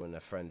ruin a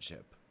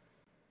friendship.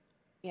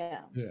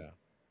 Yeah. yeah,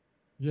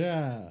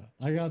 yeah.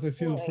 I got the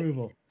seal of Like,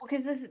 approval.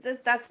 because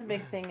that's the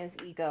big thing is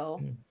ego.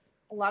 Yeah,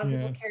 A lot of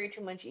people yeah. carry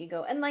too much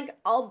ego, and like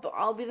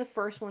I'll be the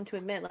first one to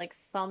admit, like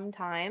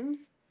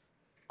sometimes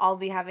I'll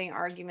be having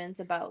arguments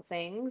about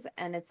things,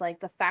 and it's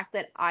like the fact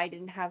that I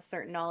didn't have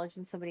certain knowledge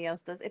and somebody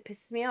else does, it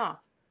pisses me off.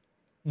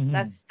 Mhm.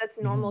 That's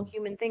normal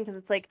human thing, because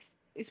it's like,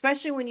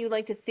 especially when you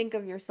like to think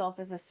of yourself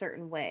as a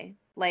certain way.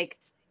 Like,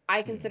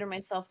 I consider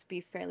myself to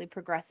be fairly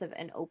progressive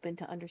and open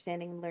to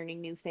understanding and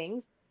learning new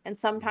things. And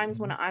sometimes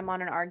when Mhm. I'm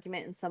on an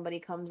argument and somebody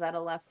comes out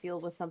of left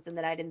field with something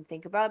that I didn't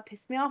think about, it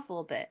pissed me off a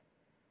little bit.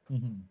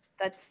 Mhm.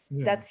 That's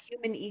Yeah. that's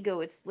human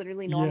ego. It's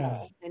literally Yeah.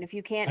 normal. And if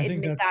you can't I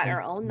think admit that's that like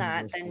or own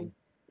that, then universal.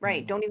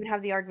 right, Yeah. don't even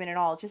have the argument at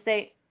all. Just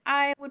say,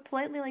 I would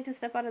politely like to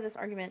step out of this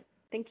argument.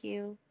 Thank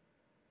you.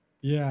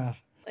 Yeah.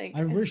 Like,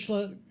 I wish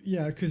that,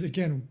 yeah, because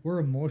again, we're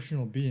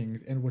emotional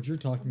beings, and what you're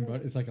talking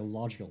about is like a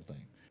logical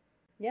thing.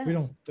 yeah. We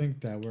don't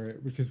think that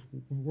because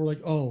we're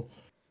like, oh,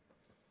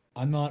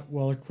 I'm not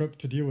well equipped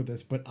to deal with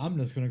this, but I'm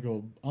just gonna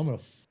go. I'm gonna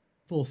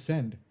full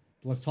send.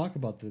 Let's talk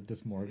about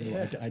this more.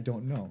 I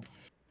don't know.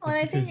 Well, It's and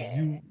I think, because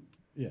you,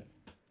 yeah.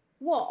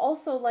 well,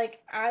 also,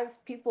 like, as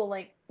people,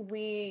 like,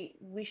 we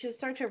should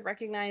start to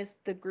recognize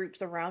the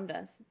groups around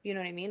us. You know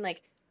what I mean?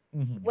 Like,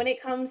 Mm-hmm. when it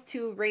comes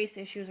to race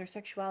issues or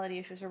sexuality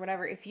issues or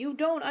whatever, if you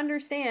don't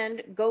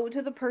understand, go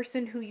to the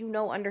person who you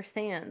know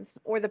understands,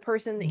 or the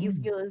person that you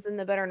Mm-hmm. feel is in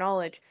the better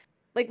knowledge.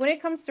 Like, when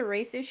it comes to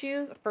race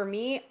issues, for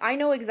me, I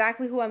know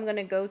exactly who I'm going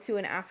to go to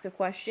and ask a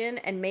question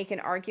and make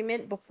an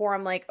argument before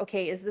I'm like,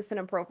 okay, is this an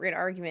appropriate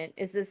argument?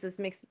 Does this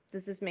make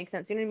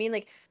sense? You know what I mean?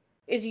 Like,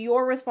 it's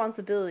your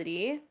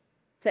responsibility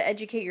to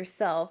educate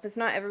yourself. It's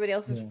not everybody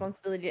else's Yeah.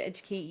 responsibility to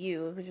educate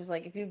you, which is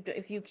like,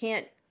 if you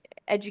can't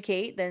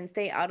educate, then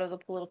stay out of the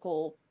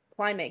political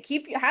climate.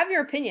 Have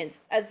your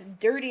opinions, as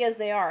dirty as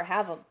they are,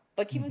 have them,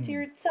 but keep them to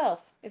Mm-hmm.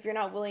 yourself if you're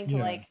not willing to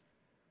Yeah. like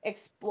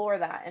explore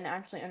that and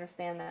actually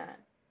understand that.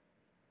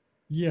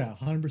 Yeah,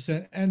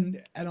 100%.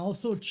 And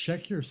also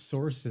check your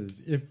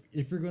sources.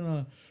 If you're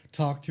gonna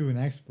talk to an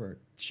expert,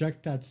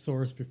 check that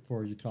source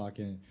before you talk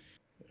at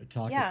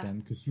Yeah.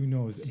 them, because who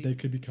knows, See, they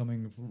could be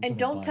coming And from a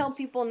don't tell bias.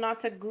 people not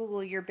to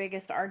Google your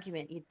biggest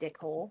argument, you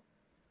dickhole.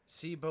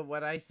 but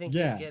what I think is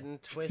Yeah. getting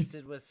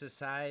twisted with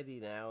society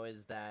now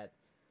is that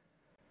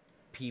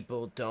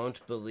people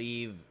don't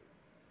believe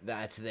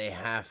that they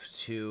have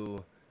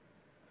to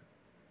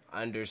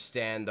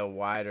understand the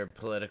wider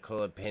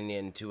political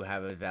opinion to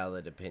have a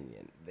valid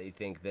opinion. They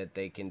think that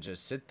they can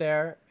just sit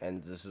there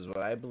and this is what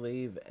I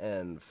believe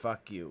and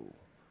fuck you.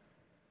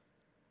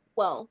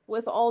 Well,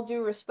 with all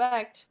due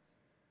respect,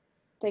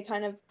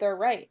 they're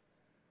right.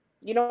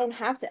 You don't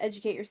have to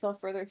educate yourself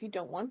further if you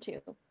don't want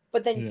to.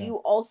 But then Yeah. you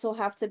also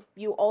have to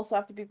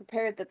be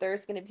prepared that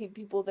there's going to be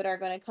people that are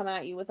going to come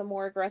at you with a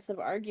more aggressive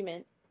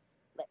argument.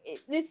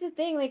 This is the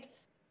thing,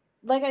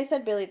 like I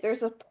said, Bailey,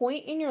 there's a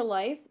point in your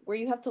life where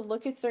you have to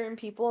look at certain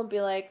people and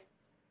be like,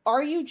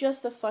 are you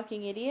just a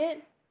fucking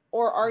idiot?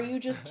 Or are you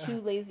just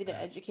too lazy to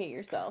educate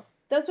yourself?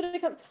 That's what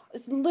it comes.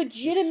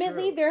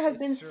 Legitimately, true. there have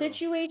It's been true.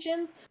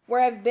 situations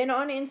where I've been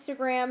on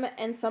Instagram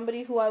and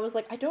somebody who I was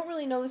like, I don't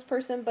really know this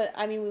person, but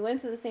I mean, we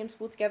went to the same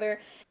school together,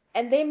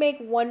 and they make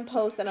one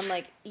post, and I'm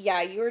like,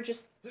 yeah, you are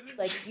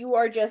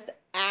just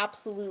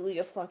absolutely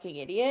a fucking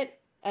idiot,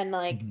 and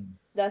like, Mm-hmm.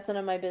 that's none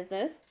of my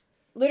business.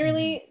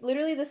 Mm-hmm.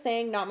 Literally the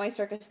saying, not my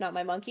circus, not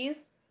my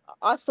monkeys.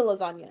 Hasta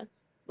lasagna.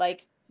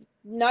 Like,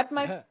 not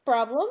my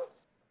problem.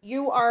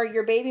 You are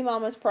your baby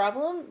mama's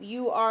problem.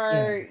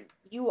 Yeah.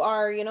 You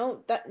are,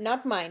 that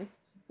not mine.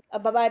 Bye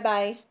bye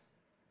bye.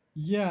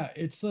 Yeah,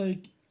 it's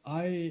like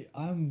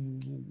I'm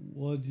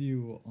with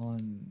you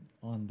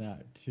on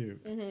that too,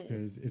 Mhm.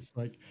 because it's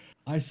like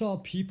I saw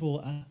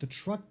people at the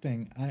truck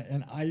thing,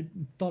 and I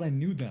thought I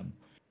knew them.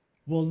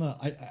 Well, no,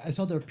 I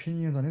saw their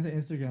opinions on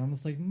Instagram. I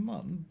was like,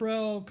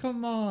 bro,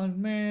 come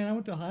on, man! I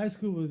went to high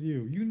school with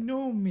you. You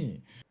know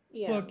me.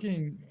 Yeah.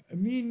 Fucking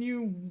me and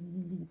you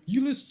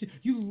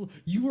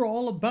were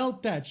all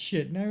about that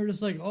shit. Now you're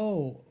just like,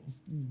 oh,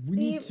 we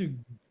need See, to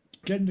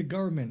get into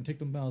government and take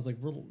them down. I was like,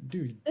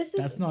 dude, this is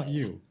that's not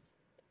you.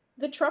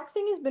 the truck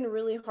thing has been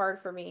really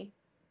hard for me.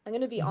 I'm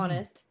gonna be Hmm.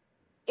 honest.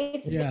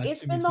 It's Yeah,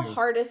 it's to me been the too.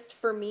 hardest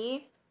for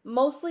me,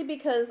 mostly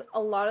because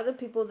a lot of the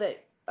people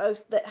that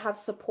have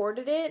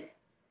supported it,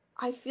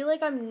 I feel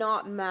like I'm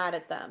not mad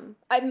at them.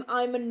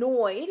 I'm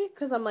annoyed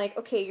because I'm like,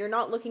 okay, you're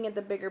not looking at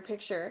the bigger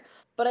picture.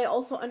 But I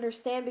also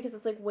understand, because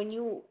it's like, when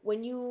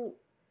you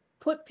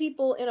put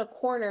people in a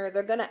corner,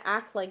 they're gonna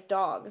act like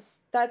dogs.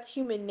 That's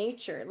human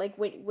nature. Like,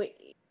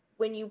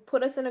 when you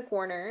put us in a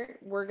corner,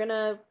 we're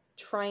gonna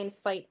try and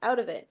fight out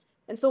of it.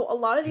 And so a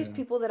lot of these Yeah,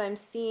 people that I'm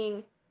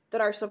seeing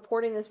that are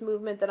supporting this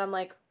movement, that I'm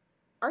like,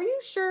 are you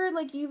sure,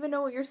 like, you even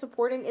know what you're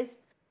supporting? Is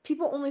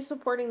people only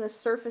supporting the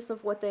surface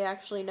of what they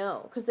actually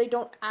know, because they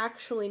don't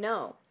actually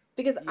know.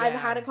 Because Yeah. I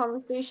had a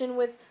conversation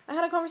with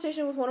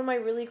one of my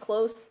really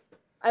close,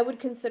 I would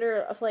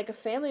consider like a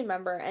family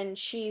member, and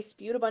she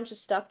spewed a bunch of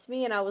stuff to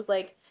me, and I was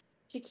like,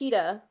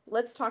 Chiquita,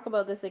 let's talk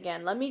about this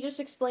again. Let me just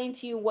explain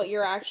to you what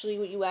you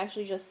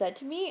actually just said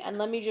to me, and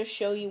let me just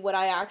show you what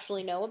I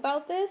actually know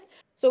about this.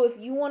 So if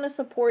you want to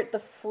support the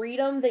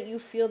freedom that you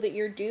feel that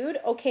you're dude,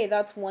 okay,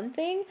 that's one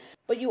thing,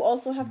 but you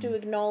also have to mm,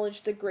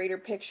 acknowledge the greater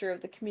picture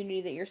of the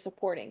community that you're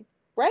supporting,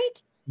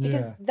 right?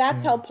 Because yeah,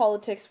 that's yeah, how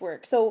politics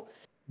work. So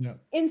yeah.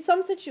 in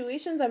some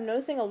situations, I'm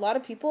noticing a lot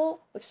of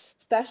people,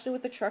 especially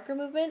with the trucker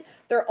movement,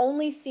 they're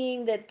only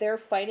seeing that they're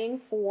fighting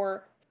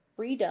for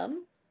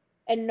freedom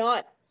and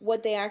not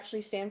what they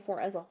actually stand for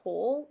as a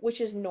whole,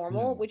 which is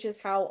normal, Yeah. which is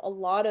how a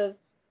lot of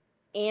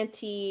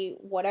anti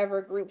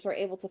whatever groups are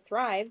able to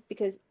thrive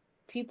because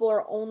people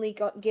are only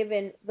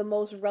given the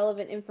most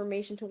relevant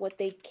information to what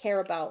they care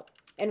about.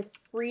 And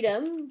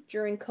freedom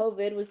during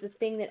COVID was the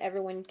thing that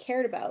everyone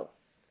cared about.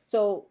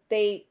 So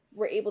they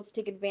were able to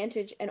take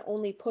advantage and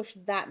only push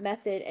that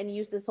method and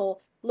use this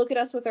whole look at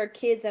us with our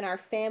kids and our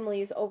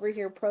families over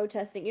here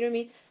protesting. You know what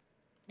I mean?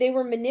 They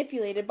were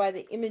manipulated by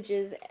the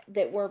images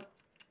that were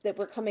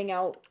coming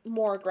out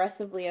more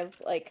aggressively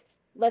of like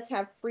let's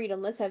have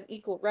freedom, let's have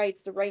equal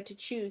rights, the right to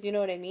choose, you know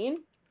what I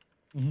mean?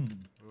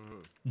 Mm-hmm.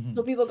 Mhm. So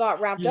Mm-hmm. people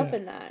got wrapped up Yeah.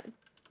 in that.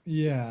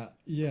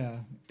 Yeah.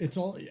 It's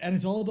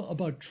all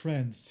about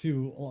trends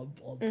too. A lot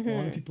of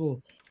Mhm.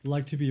 people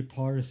like to be a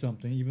part of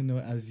something, even though,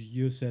 as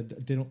you said,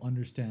 they don't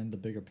understand the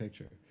bigger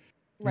picture.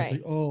 They're just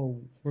like, Right.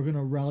 oh, we're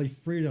gonna rally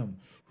freedom.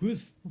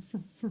 Who's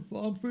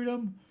for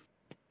freedom?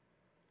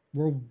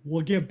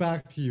 We'll get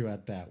back to you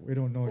at that. We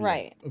don't know yet.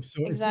 Right.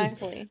 So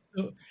Exactly.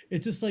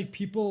 it's just like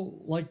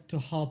people like to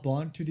hop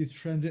on to these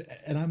trends,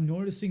 and I'm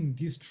noticing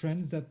these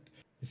trends that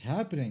is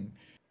happening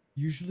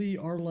usually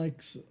are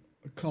like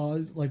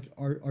cause like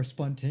are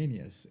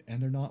spontaneous,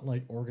 and they're not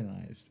like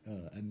organized.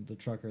 And the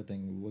trucker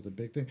thing was a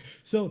big thing.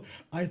 So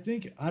I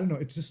don't know.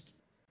 It's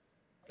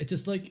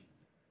just like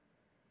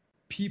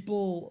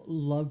people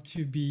love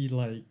to be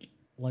like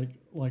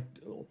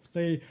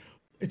they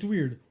it's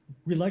weird.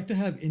 We like to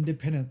have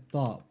independent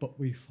thought, but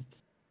we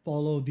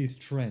follow these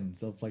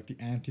trends of like the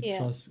Yeah.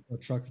 antitrust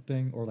trucker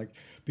thing, or like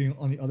being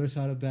on the other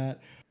side of that.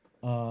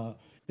 uh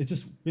it's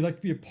just we like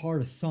to be a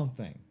part of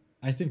something.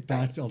 I think Right.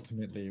 that's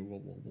ultimately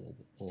what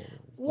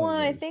it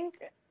One, I is. think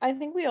I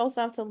think we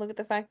also have to look at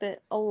the fact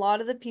that a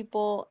lot of the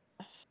people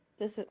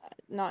this is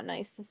not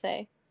nice to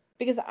say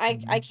because I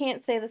Mhm.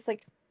 can't say this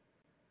like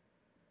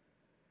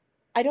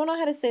I don't know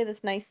how to say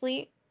this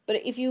nicely, but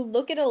if you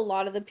look at a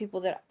lot of the people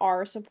that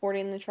are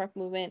supporting the truck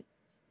movement,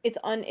 it's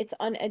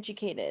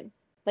uneducated.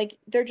 Like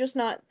they're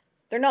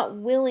not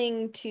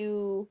willing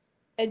to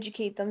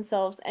educate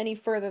themselves any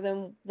further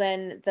than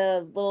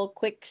the little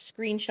quick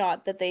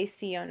screenshot that they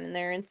see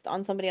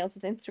on somebody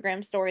else's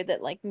Instagram story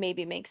that like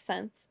maybe makes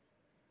sense.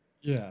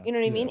 Yeah, You know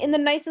what I mean? yeah. In the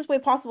nicest way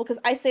possible, because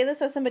I say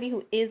this as somebody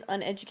who is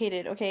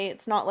uneducated, okay?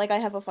 It's not like I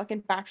have a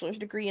fucking bachelor's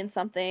degree in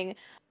something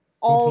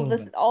Don't tell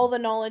them that. all the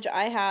knowledge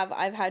I have,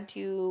 I've had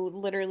to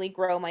literally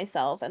grow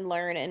myself and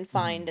learn and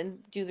find Mhm.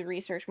 and do the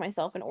research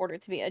myself in order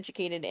to be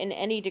educated in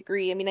any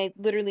degree. I mean, I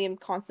literally am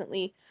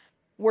constantly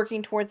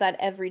working towards that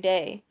every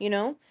day, you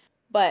know?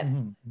 But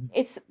Mhm. Mhm.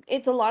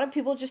 it's a lot of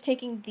people just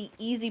taking the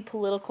easy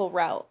political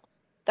route.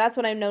 That's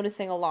what I'm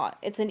noticing a lot.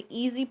 It's an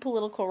easy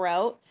political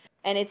route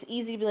and it's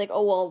easy to be like,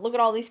 "Oh, well, look at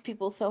all these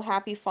people so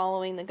happy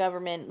following the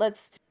government.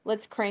 Let's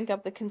crank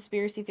up the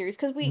conspiracy theories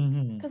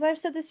Mhm. cuz I've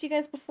said this to you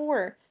guys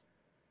before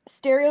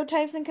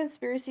stereotypes and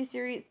conspiracy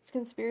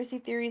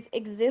theories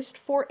exist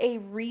for a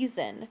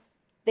reason.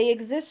 They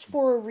exist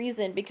for a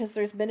reason because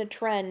there's been a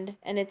trend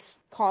and it's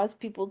caused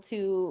people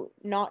to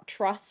not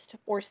trust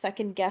or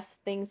second guess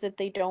things that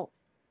they don't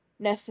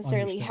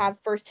necessarily Understand. have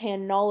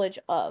firsthand knowledge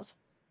of,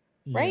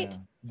 right?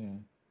 Yeah, yeah.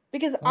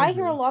 Because I I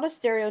hear a agree. lot of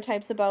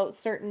stereotypes about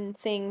certain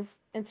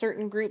things in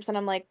certain groups, and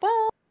I'm like,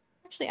 well,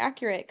 actually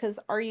accurate. Because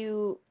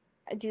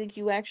do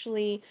you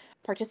actually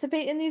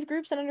participate in these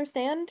groups and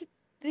understand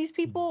these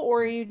people,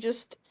 or are Mhm. you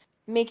just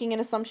making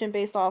an assumption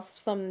based off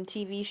some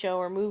TV show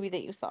or movie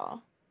that you saw?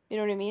 You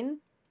know what I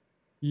mean?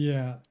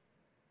 Yeah,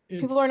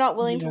 People are not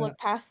willing to yeah. look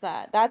past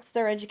that. That's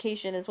their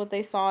education, is what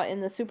they saw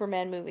in the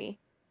Superman movie.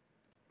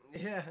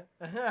 Yeah.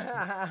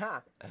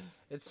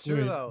 It's true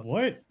Wait, though.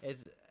 what?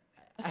 It's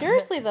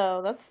Seriously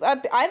though,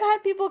 I've had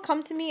people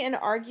come to me and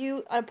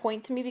argue a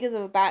point to me because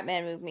of a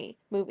Batman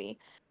movie.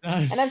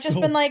 That is And I've just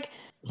been so. like,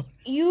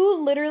 you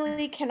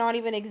literally cannot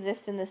even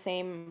exist in the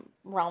same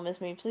realm as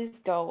me. Please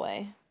go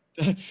away.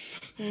 That's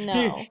here.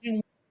 No.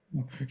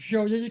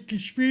 So there's a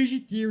conspiracy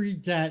theory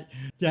that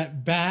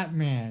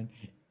Batman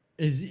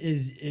is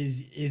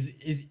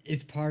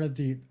part of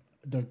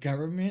the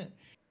government,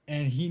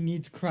 and he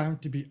needs crime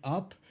to be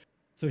up,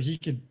 so he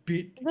can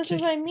This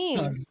is what I kick mean.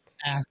 thugs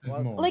asses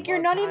well, more. Like you're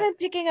well, not Ty. even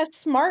picking a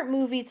smart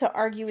movie to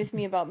argue with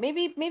me about.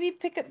 Maybe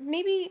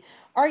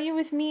argue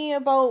with me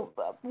about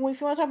if you want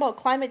to talk about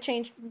climate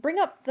change, bring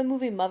up the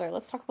movie Mother.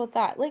 Let's talk about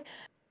that. Like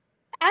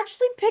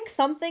actually pick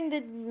something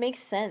that makes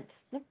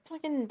sense. Not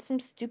fucking some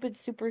stupid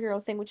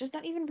superhero thing, which is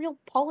not even real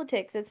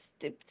politics. It's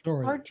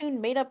Sorry, cartoon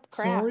made up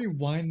crap. sorry,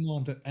 Wine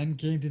Mom, that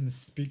Endgame didn't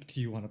speak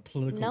to you on a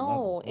political level. No,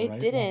 All it right,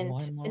 didn't.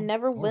 Wine It Mom.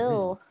 never Sorry.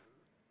 will.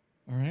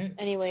 All right.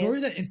 Sorry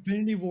Anyways, that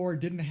Infinity War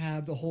didn't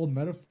have the whole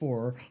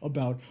metaphor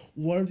about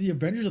what if the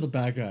Avengers are the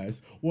bad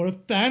guys? What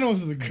if Thanos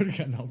is the good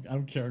guy? No, I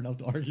don't care enough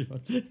to argue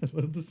about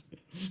this.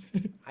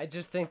 I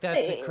just think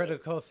that's a eh,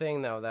 critical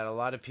thing, though, that a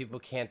lot of people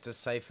can't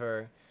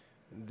decipher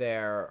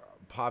their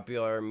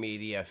popular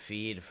media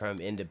feed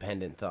from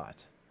independent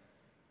thought.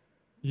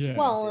 So you're Yeah.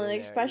 well, sitting there, you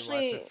watch a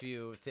especially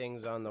few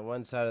things on the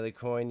one side of the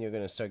coin, you're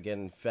going to start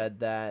getting fed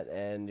that,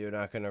 and you're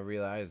not going to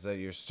realize that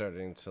you're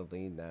starting to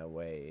lean that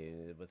way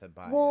with a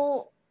bias.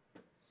 well,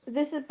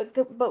 this is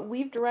but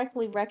we've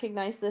directly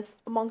recognized this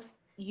amongst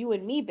you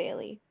and me,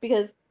 Bailey,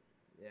 because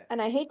Yeah.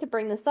 and I hate to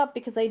bring this up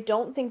because I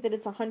don't think that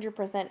it's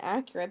 100%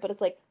 accurate, but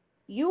it's like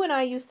you and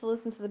I used to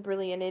listen to the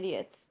Brilliant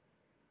Idiots.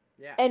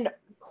 Yeah. And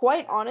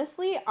quite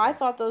honestly, I Yeah.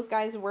 thought those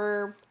guys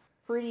were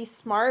pretty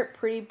smart,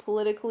 pretty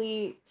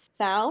politically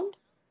sound.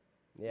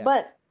 Yeah.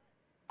 But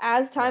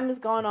as time Yeah. has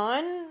gone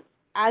on,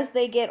 as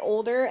they get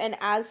older and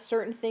as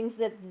certain things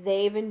that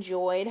they've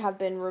enjoyed have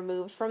been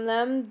removed from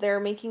them, they're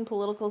making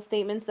political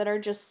statements that are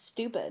just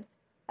stupid.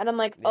 And I'm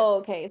like, Yeah. oh,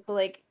 okay, so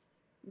like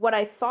what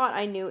I thought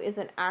I knew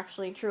isn't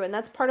actually true. And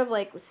that's part of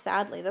like,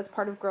 sadly, that's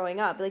part of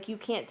growing up. Like, you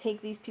can't take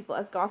these people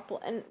as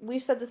gospel. And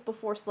we've said this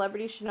before,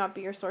 celebrities should not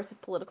be your source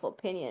of political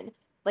opinion.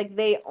 Like,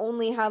 they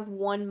only have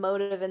one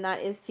motive, and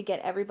that is to get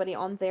everybody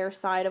on their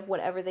side of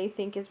whatever they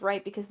think is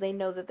right because they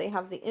know that they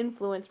have the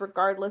influence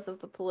regardless of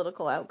the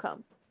political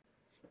outcome.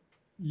 So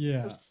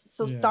Yeah,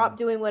 so yeah, stop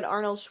doing what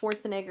Arnold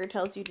Schwarzenegger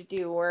tells you to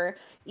do or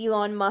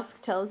Elon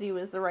Musk tells you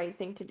is the right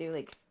thing to do.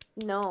 Like,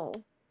 no.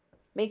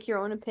 Make your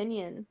own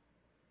opinion.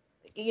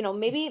 You know,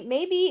 maybe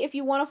if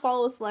you want to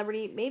follow a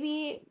celebrity,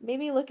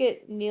 maybe look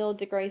at Neil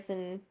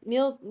deGrasse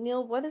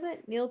Neil what is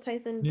it? Neil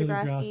Tyson Neil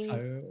deGrasse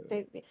deGrasse.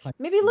 Tyson.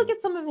 Maybe look at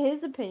some of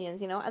his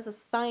opinions, you know, as a Yeah,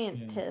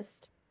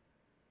 scientist.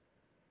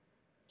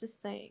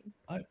 Just saying.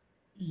 I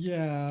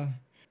yeah.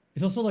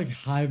 It's also like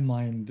hive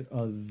mind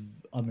of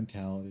a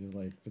mentality,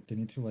 like that they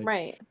need to like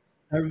Right.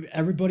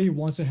 everybody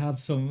wants to have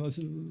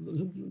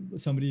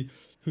somebody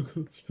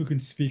who can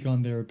speak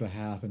on their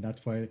behalf, and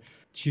that's why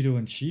Cheeto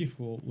and Chief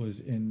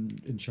was in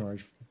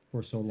charge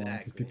for so long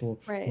because Exactly. people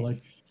were Right.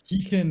 like,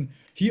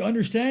 he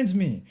understands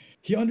me,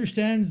 he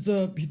understands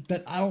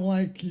that I don't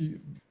like you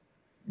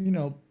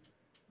know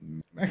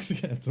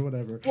Mexicans or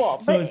whatever. Well,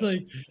 So but it's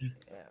like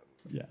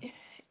Yeah. yeah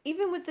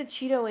even with the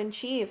Cheeto in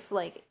chief,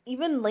 like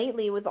even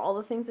lately with all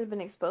the things that have been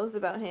exposed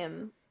about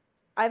him,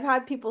 I've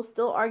had people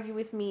still argue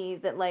with me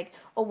that like,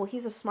 oh well,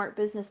 he's a smart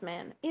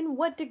businessman. In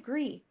what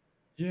degree?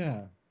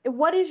 yeah.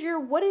 What is your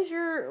How does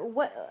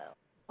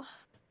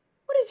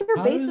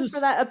basis for this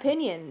that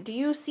opinion? Do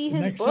you see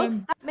his next books?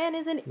 time? That man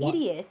is an What?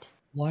 idiot.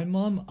 Why,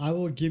 Mom? I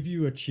will give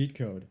you a cheat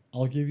code.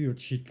 I'll give you a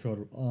cheat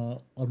code.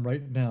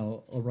 Right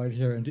now, right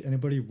here, and to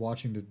anybody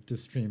watching the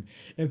stream,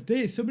 if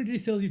somebody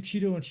tells you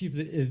Cheeto and Chief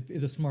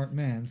is a smart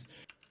man's,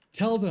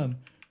 tell them,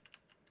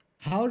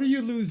 how do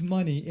you lose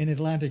money in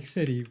Atlantic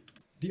City,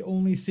 the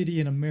only city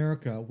in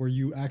America where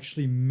you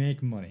actually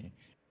make money?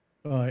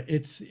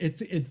 It's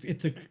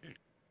a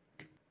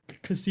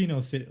casino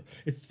city.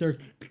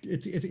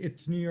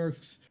 It's New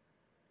York's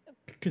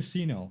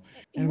casino.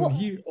 And when Well,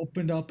 he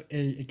opened up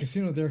a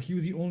casino there, he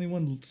was the only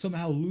one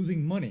somehow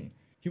losing money.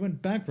 He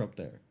went bankrupt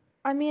there.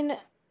 I mean,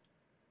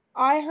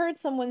 I heard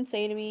someone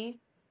say to me,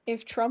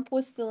 if Trump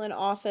was still in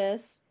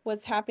office,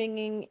 what's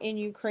happening in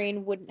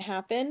Ukraine wouldn't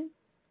happen.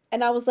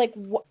 And I was like,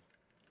 what?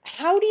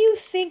 How do you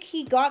think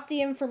he got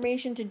the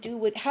information to do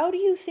what? How do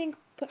you think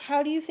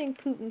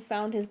Putin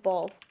found his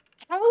balls?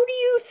 How do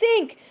you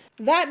think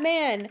that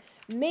man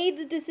made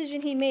the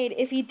decision he made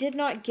if he did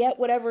not get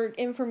whatever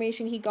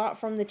information he got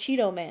from the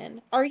Cheeto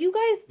man? Are you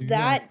guys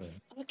that Exactly.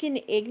 fucking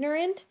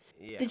ignorant?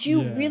 Yeah. Did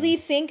you Yeah. really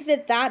think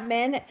that that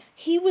man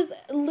he was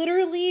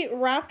literally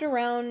wrapped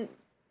around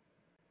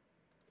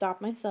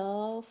stop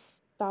myself.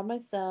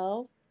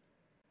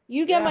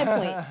 You get my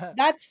point. Yeah.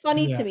 That's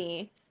funny to Yeah.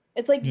 me.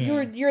 It's like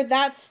Yeah. you're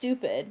that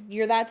stupid.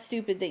 You're that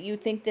stupid that you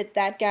think that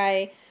that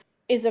guy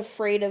is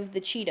afraid of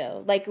the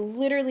Cheeto. Like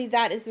literally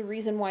that is the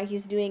reason why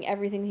he's doing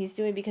everything he's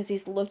doing because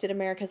he's looked at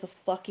America as a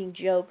fucking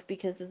joke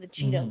because of the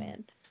Cheeto hmm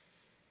man.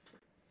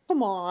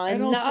 Come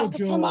And on.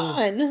 also Come Joe,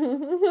 on.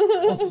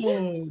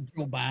 also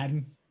Joe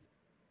Biden,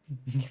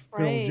 good old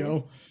Christ.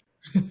 Joe.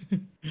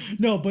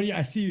 No, but yeah,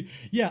 I see.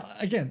 Yeah,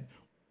 again,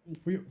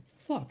 we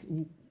fuck.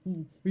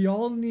 We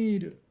all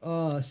need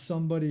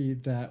somebody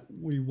that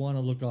we want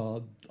to look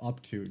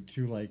up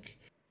to like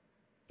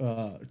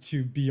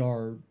to be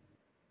our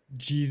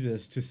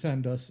Jesus, to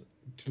send us,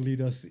 to lead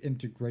us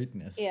into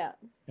greatness. Yeah.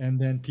 And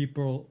then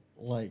people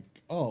like,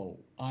 oh,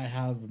 I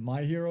have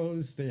my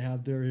heroes, they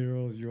have their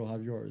heroes, you'll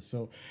have yours.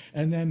 So,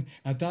 and then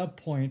at that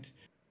point,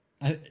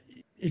 I,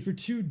 if you're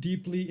too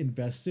deeply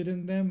invested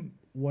in them,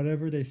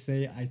 whatever they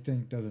say, I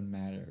think doesn't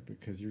matter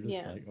because you're just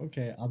Yeah. like,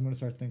 okay, I'm gonna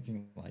start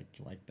thinking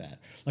like that.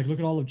 Like, look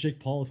at all of Jake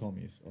Paul's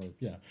homies, or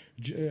yeah,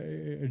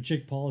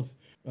 Jake Paul's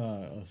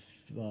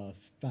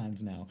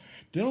fans now.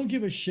 They don't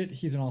give a shit.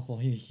 He's an awful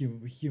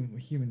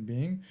human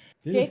being.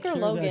 They just Jake or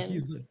care that Logan?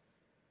 he's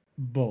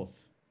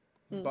both.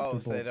 Mm. They're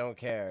Both. They both. don't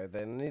care.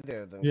 Then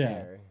neither of them Yeah.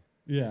 care.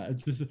 Yeah,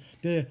 it's just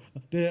they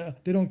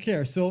don't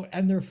care. So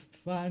and their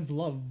fans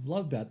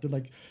love that. They're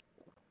like,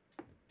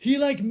 he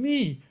like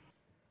me.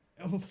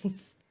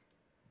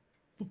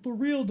 For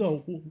real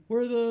though,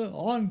 we're the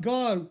on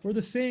God, we're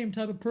the same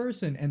type of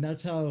person, and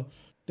that's how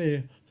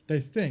they they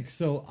think.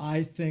 So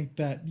I think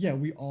that yeah,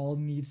 we all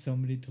need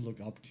somebody to look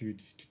up to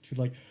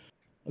like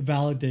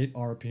validate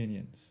our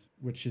opinions,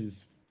 which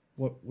is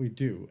what we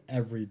do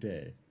every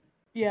day.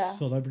 Yeah.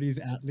 Celebrities,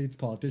 athletes,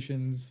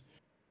 politicians,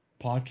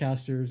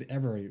 podcasters,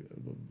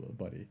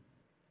 everybody.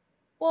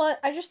 Well,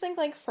 I just think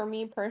like for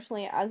me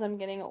personally, as I'm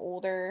getting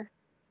older,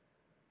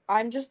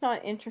 I'm just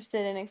not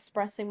interested in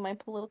expressing my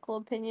political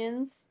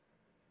opinions.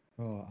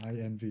 Oh, I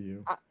envy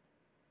you.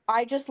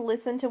 I just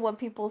listen to what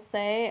people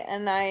say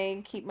and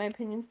I keep my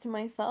opinions to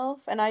myself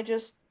and I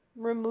just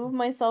remove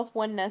myself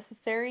when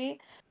necessary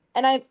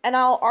and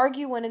I'll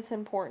argue when it's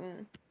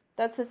important.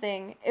 That's the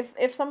thing.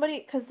 If somebody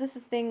cuz this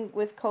is the thing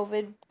with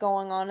COVID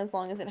going on as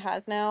long as it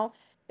has now,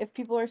 if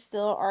people are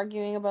still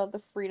arguing about the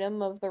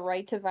freedom of the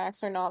right to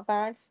vax or not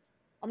vax,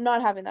 I'm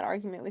not having that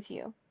argument with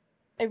you.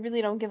 I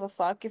really don't give a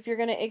fuck. If you're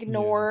going to Yeah.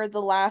 ignore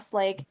the last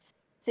like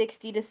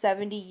 60 to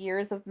 70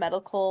 years of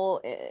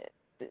medical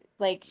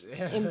like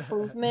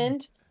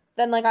improvement,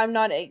 then like I'm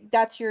not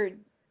that's your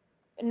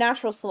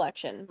natural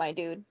selection, my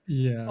dude.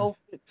 Yeah. Oh,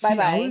 bye See,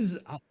 bye.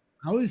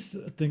 I was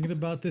thinking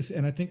about this,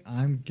 and I think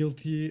I'm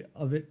guilty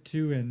of it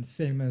too, and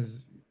same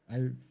as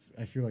I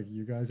I feel like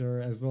you guys are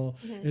as well.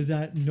 Hmm. Is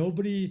that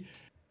nobody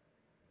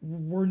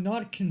we're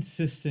not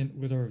consistent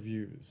with our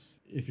views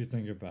if you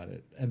think about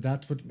it, and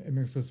that's what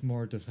makes us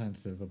more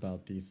defensive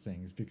about these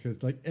things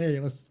because like, hey,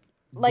 let's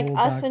Like go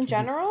us back in to the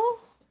general?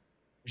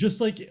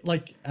 just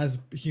like as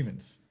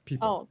humans,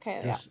 people, Oh, okay,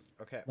 yeah. just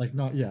Okay. like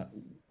not yeah,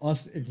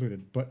 us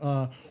included, but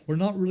we're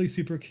not really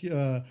super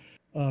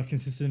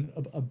consistent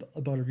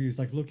about our views.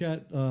 Like look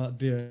at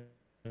the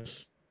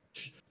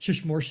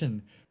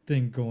Chishmortian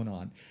thing going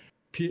on.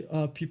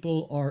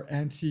 People are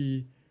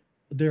anti,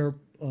 they're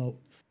uh,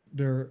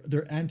 they're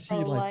anti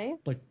Pro life.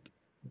 like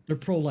they're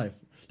pro-life.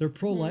 They're Hmm.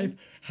 pro-life.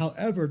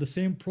 However, the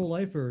same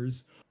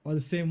pro-lifers are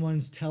the same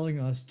ones telling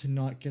us to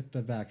not get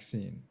the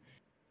vaccine.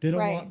 They don't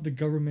Right. want the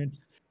government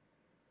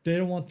they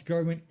don't want the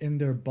government in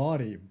their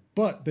body,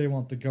 but they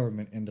want the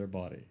government in their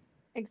body,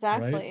 right?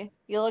 Exactly.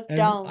 You look And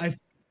dumb.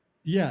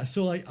 yeah,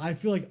 so like I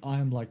feel like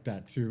I'm like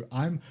that too.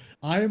 I'm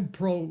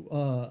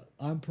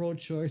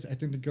pro-choice. I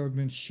think the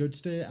government should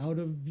stay out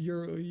of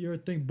your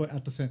thing, but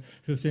at the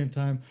same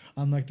time,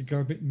 I'm like the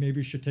government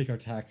maybe should take our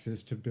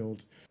taxes to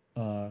build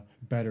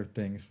better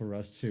things for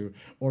us too,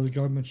 or the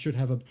government should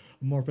have a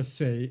more of a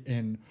say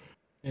in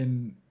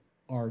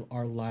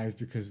our lives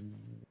because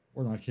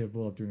we're not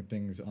capable of doing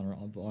things on our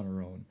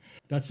own.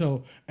 That's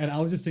so. And I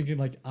was just thinking,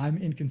 like, I'm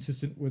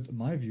inconsistent with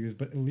my views,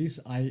 but at least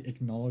I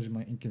acknowledge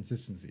my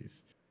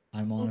inconsistencies.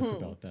 I'm honest Hmm.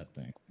 about that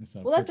thing and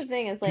stuff, Well, that's the which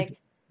thing is people, like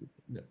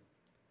yeah,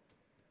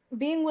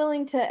 being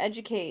willing to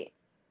educate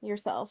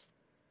yourself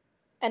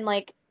and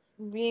like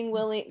being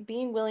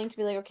willing to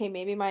be like, okay,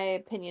 maybe my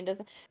opinion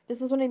doesn't,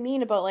 this is what I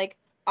mean about like,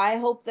 I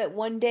hope that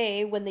one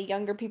day when the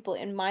younger people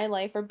in my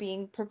life are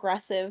being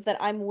progressive that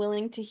I'm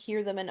willing to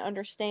hear them and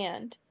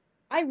understand.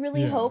 yeah.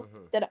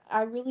 Mm-hmm.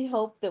 I really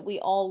hope that we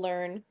all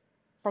learn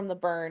from the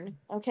burn,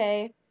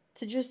 okay,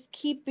 to just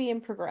keep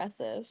being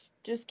progressive,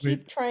 just keep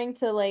Wait, trying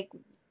to like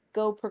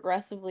go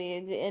progressively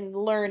and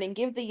learn and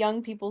give the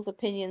young people's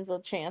opinions a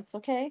chance,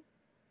 okay.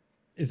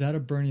 is that a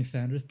Bernie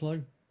Sanders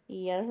plug?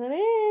 Yes it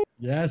is.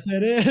 Yes,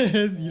 it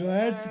is.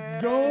 Let's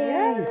go.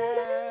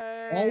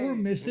 All we're Yes. Hey!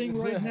 missing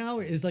right now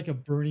is like a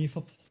Bernie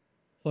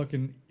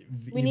fucking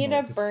We need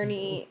a emote, just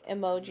Bernie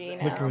emoji Air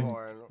now. flickering.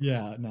 horn.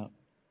 Yeah, no,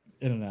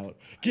 in and out.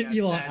 I Get got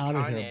Elon sad out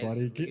of here, Kanye's.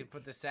 buddy. We Get could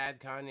put the sad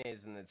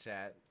Kanye's in the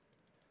chat.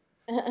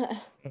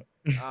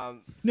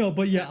 Um, no,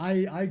 but yeah,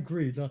 and I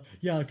agree.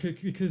 Yeah,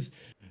 because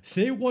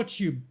say what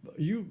you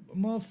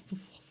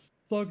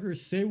motherfuckers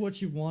say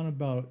what you want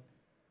about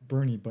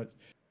Bernie, but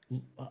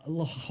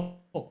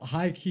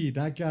high key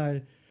that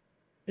guy,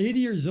 80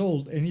 years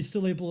old, and he's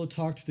still able to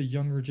talk to the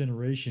younger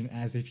generation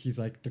as if he's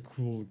like the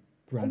cool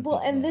grandpa.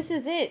 Well, and this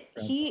is it.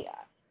 Grandpa. He,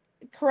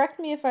 correct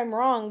me if I'm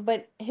wrong,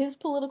 but his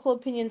political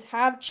opinions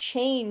have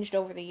changed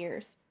over the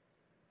years.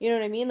 You know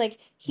what I mean? Like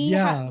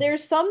Yeah,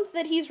 there's some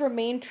that he's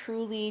remained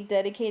truly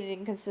dedicated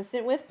and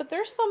consistent with, but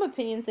there's some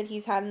opinions that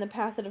he's had in the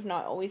past that have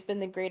not always been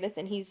the greatest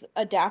and he's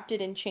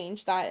adapted and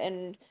changed that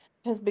and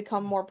has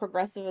become more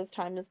progressive as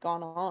time has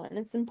gone on. And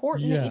it's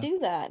important that you yeah, do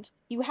that.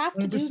 You have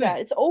to do 100%. that.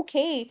 It's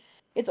okay.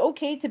 It's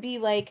okay to be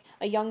like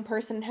a young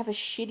person and have a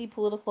shitty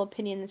political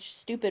opinion that's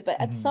stupid,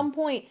 but at Mhm. some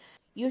point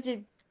you have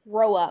to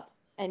grow up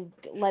and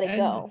let it And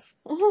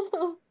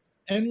go.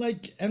 and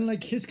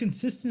like his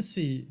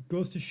consistency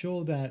goes to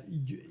show that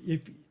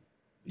if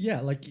yeah,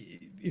 like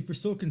if you're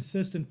so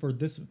consistent for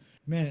this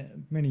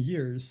many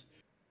years,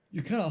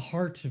 you're kind of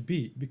hard to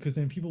beat because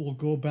then people will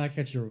go back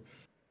at your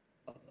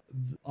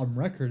on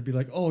record be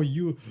like, oh,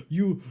 you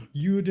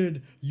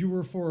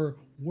were for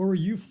where were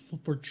you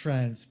for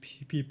trans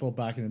people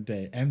back in the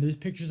day, and there's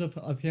pictures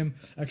of him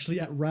actually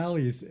at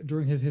rallies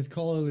during his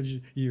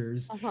college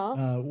years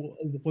Uh-huh.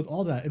 with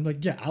all that, and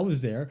like, yeah, I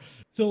was there.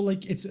 So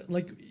like it's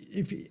like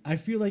if I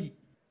feel like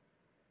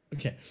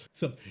okay,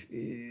 so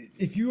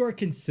if you are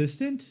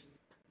consistent,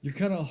 you're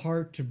kind of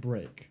hard to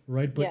break,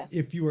 right? But Yes.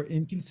 if you are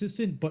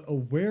inconsistent but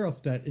aware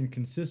of that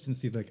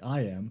inconsistency like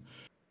I am,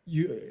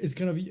 you it's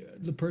kind of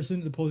the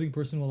opposing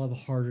person will have a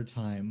harder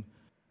time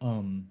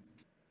um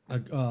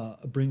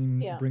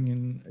Yeah.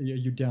 bringing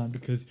you down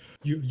because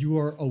you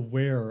are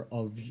aware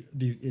of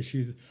these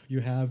issues you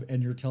have,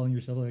 and you're telling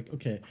yourself like,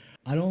 okay,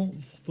 I don't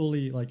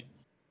fully like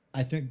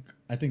I think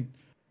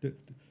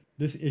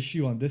this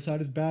issue on this side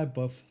is bad,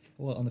 but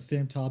well, on the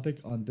same topic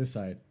on this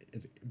side,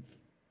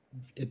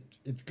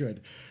 it's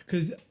good.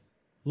 Because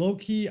low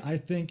key, I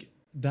think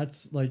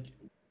that's like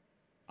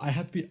I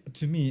have to be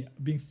to me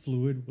being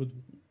fluid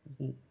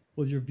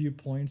with your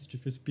viewpoints,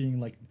 just being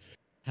like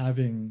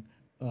having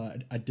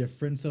a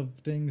difference of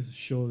things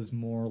shows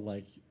more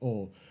like,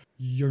 oh,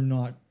 you're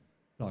not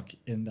stuck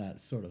in that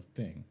sort of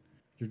thing.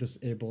 You're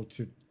just able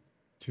to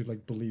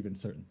like believe in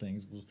certain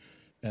things,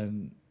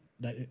 and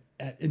that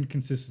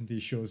inconsistency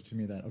shows to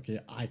me that okay,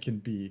 I can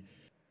believe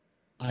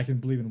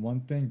in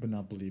one thing but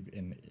not believe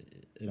in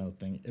another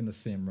thing in the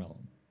same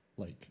realm,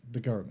 like the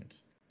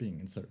government being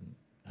in certain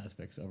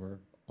aspects of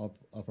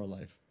our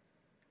life.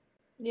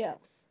 Yeah.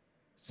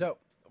 So,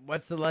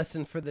 what's the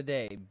lesson for the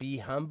day? Be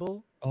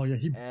humble Oh yeah,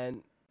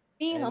 and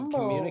Be and humble.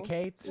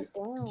 communicate. Sit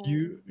down.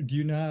 do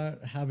you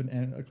not have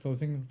a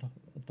closing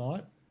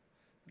thought?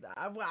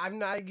 I'm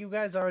not. You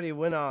guys already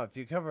went off.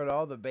 You covered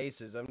all the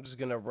bases. I'm just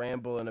gonna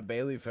ramble in a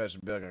Bailey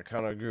fashion. Be like, I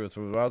kind of agree with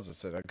what Rosa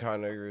said. I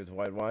kind of agree with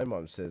what Wine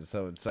Mom said.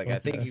 So it's like I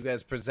think Okay. you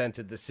guys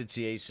presented the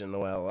situation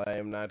well. I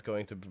am not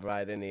going to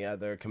provide any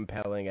other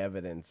compelling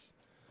evidence.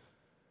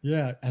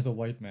 Yeah, as a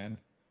white man.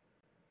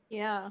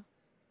 Yeah.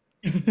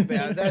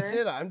 Yeah, that's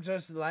Sure.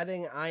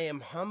 it. I am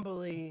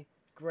humbly,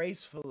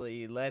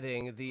 gracefully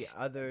letting the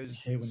others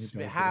hate when he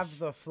does have this.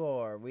 the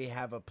floor. We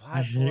have a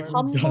I hate when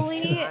platform. he does Humbly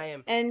this. I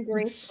am and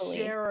gracefully.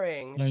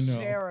 sharing I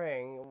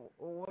know.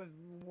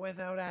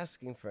 without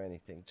asking for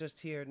anything. Just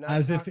here, not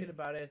As if talking it-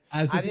 about it.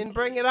 as I if- didn't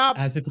bring it up.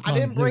 As if it's I on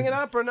didn't bring his- it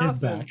up or his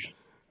nothing. back.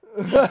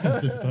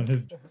 As if it's on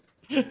his.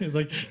 It's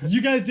like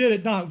you guys did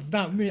it,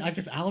 not me. I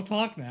guess I'll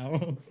talk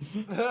now.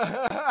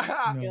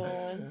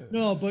 God.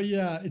 No, but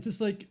yeah, it's just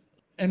like,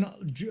 and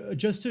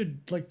just to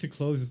like to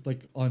close, it's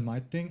like on my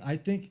thing. I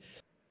think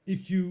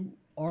if you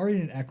are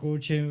in an echo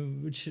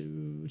chamber,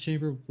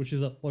 which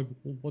is like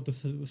what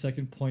the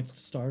second point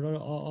started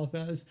off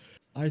as,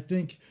 I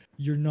think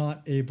you're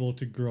not able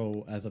to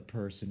grow as a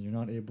person. You're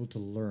not able to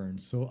learn.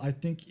 So I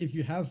think if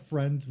you have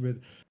friends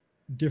with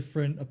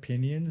different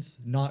opinions,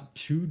 not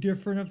too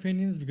different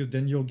opinions, because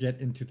then you'll get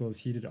into those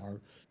heated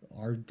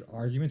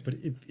arguments. But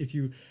if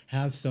you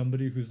have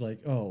somebody who's like,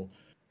 oh,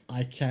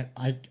 I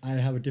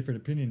have a different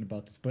opinion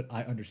about this, but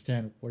I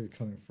understand where you're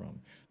coming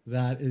from,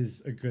 that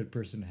is a good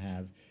person to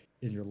have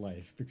in your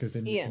life, because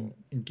then you Yeah. can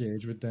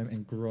engage with them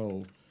and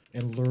grow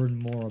and learn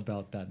more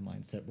about that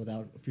mindset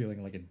without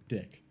feeling like a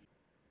dick.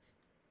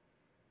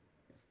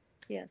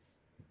 Yes.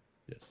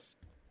 Yes.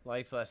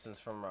 Life lessons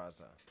from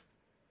Raza.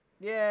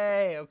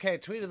 Yay! Okay,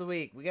 tweet of the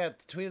week. We got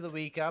the tweet of the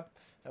week up,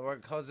 and we're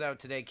gonna close it out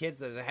today, kids.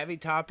 There's a heavy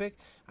topic.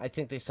 I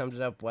think they summed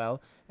it up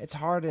well. It's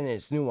hard and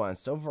it's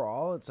nuanced.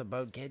 Overall, it's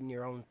about getting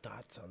your own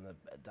thoughts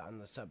on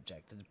the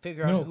subject and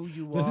figure out who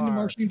you listen are. to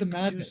Marching into Do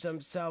Madness.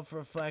 some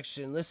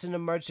self-reflection. Listen to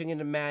Marching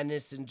into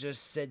Madness and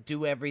just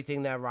do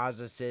everything that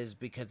Raza says,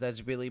 because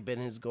that's really been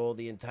his goal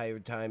the entire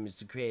time, is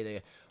to create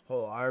a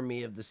whole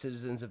army of the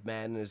citizens of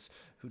madness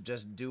who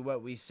just do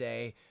what we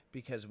say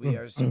because we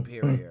are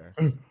superior.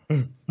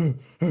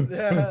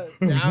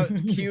 Now,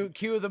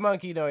 cue the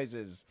monkey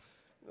noises.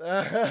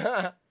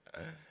 The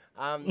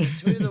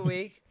tweet of the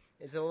week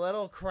is a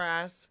little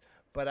crass,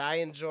 but I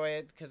enjoy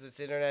it because it's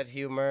internet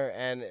humor,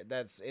 and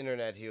that's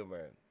internet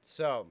humor.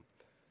 So,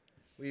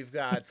 we've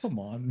got Come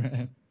on,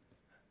 man.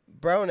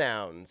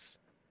 pronouns.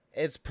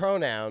 It's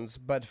pronouns,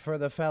 but for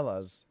the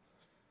fellas.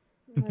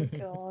 Oh my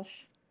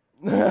gosh.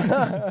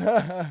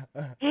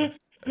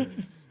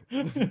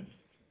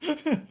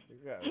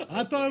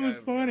 I thought it was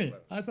funny.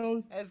 I thought it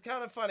was. It's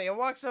kind of funny. It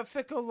walks a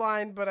fickle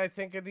line, but I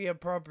think of the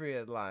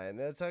appropriate line.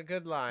 It's a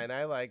good line.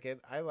 I like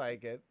it.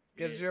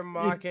 Because you're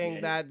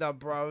mocking that the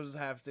bros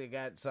have to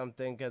get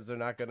something because they're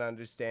not going to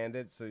understand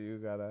it, so you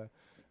got to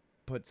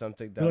put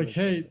something down. Like,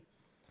 hey,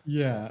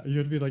 yeah,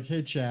 you'd be like,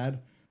 hey,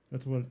 Chad.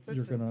 That's what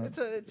you're gonna.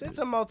 It's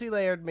a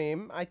multi-layered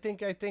meme. I think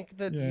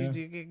that Yeah.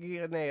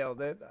 you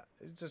nailed it.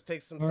 It just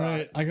takes some All thought.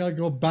 right, I gotta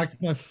go back to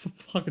my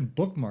fucking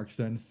bookmarks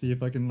then, see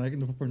if I can like it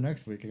for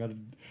next week. I gotta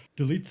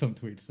delete some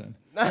tweets then.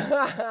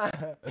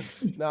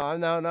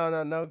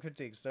 No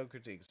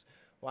critiques.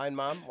 Wine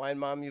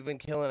Mom, you've been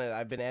killing it.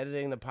 I've been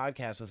editing the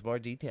podcast with more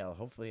detail.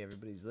 Hopefully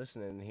everybody's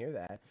listening and hear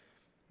that.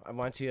 I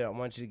want you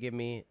to give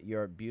me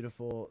your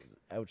beautiful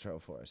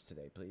outro for us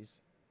today,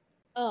 please.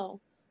 Oh.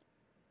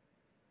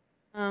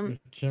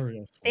 Carry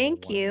us.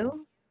 Thank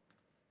you.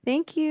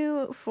 Thank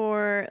you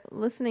for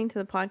listening to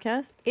the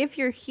podcast. If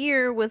you're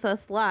here with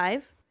us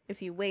live,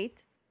 if you wait,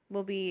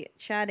 we'll be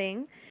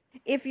chatting.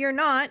 If you're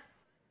not,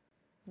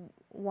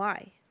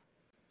 why?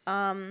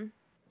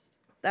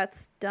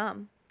 That's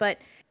dumb. But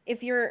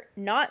if you're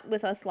not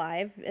with us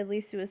live, at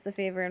least do us the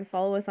favor and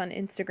follow us on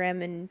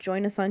Instagram and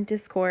join us on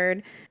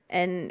Discord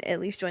and at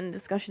least join the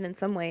discussion in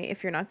some way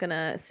if you're not going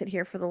to sit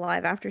here for the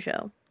live after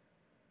show.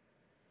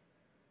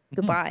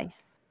 Goodbye.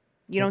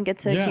 You don't get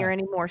to hear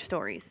any more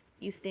stories.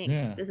 You stink.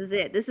 Yeah. This is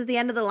it. This is the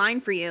end of the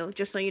line for you,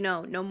 just so you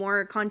know. No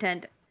more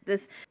content.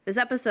 This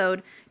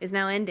episode is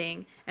now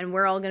ending, and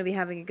we're all going to be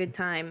having a good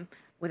time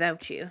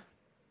without you.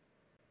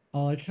 I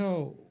like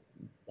how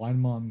Wine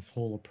Mom's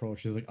whole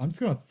approach is like, I'm just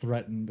gonna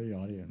threaten the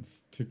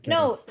audience to get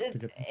No, us to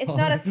get. it's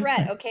not a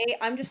threat, okay?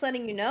 I'm just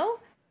letting you know.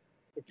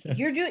 Okay.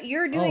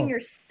 You're doing Oh.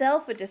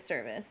 yourself a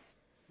disservice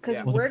because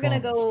Yeah. Was a we're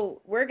gonna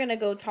promise.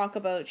 go talk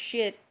about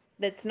shit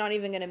that's not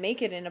even gonna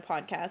make it in a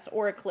podcast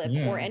or a clip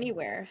or Yeah.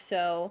 anywhere.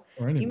 So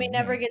Or you may anywhere,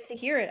 never yeah. get to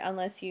hear it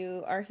unless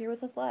you are here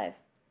with us live.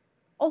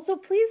 Also,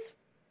 please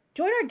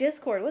join our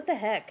Discord. What the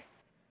heck?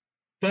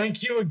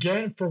 Thank you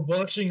again for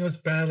watching us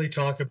badly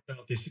talk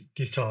about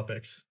these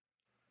topics.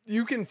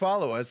 You can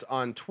follow us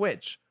on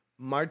Twitch,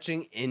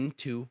 Marching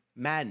Into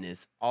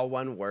Madness, all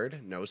one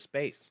word, no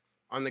space.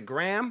 On the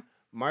gram,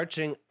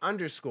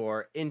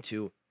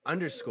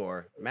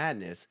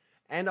 marching_into_madness,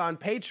 and on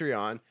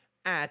Patreon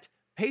at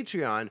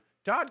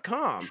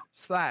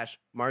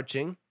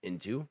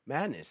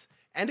patreon.com/marchingintomadness.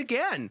 And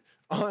again,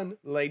 on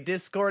Le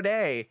Discord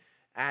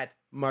at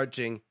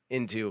Marching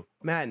Into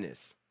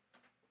Madness.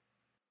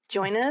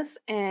 Join us,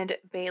 and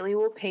Bailey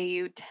will pay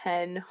you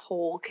 10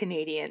 whole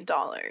Canadian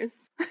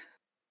dollars.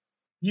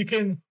 You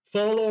can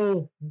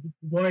follow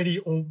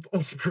Whitey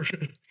over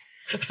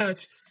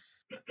at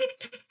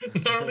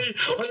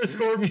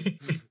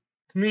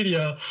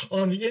gnarly_media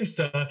on the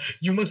Insta.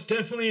 You must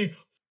definitely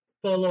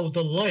follow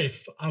the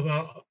life of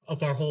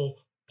our whole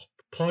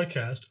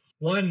podcast,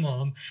 Wine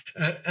Mom,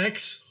 at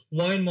X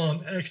Wine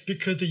Mom X,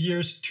 because the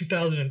year's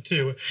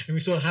 2002, and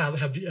we still have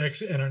the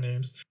X in our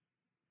names.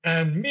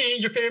 And me,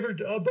 your favorite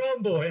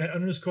brown boy, at _r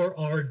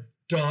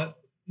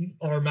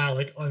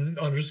Malik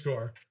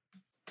 _.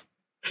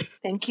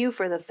 Thank you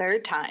for the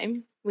third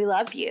time. We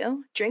love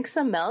you. Drink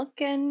some milk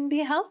and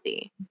be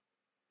healthy.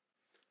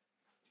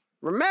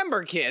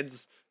 Remember,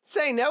 kids,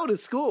 say no to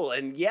school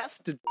and yes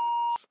to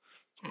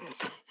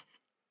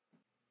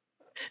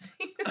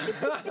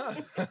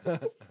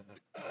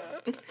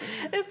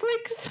It's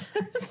like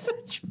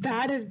such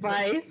bad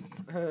advice.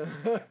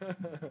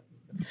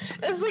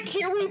 It's like,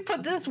 here we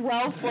put this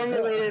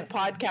well-formulated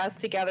podcast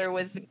together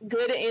with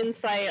good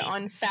insight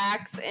on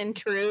facts and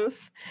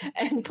truth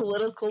and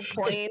political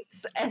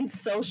points and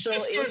social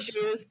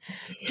issues.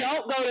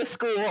 Don't go to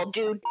school,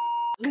 dude.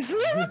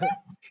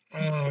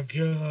 Oh,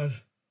 God.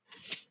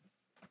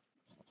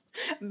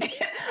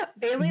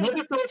 Bailey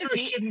listens to Motherfucker me.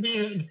 shouldn't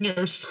be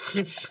near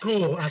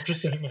school after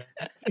saying that.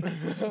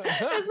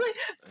 It's like,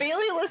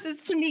 Bailey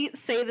listens to me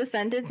say the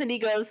sentence and he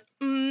goes,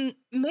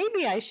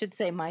 maybe I should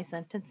say my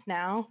sentence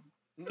now.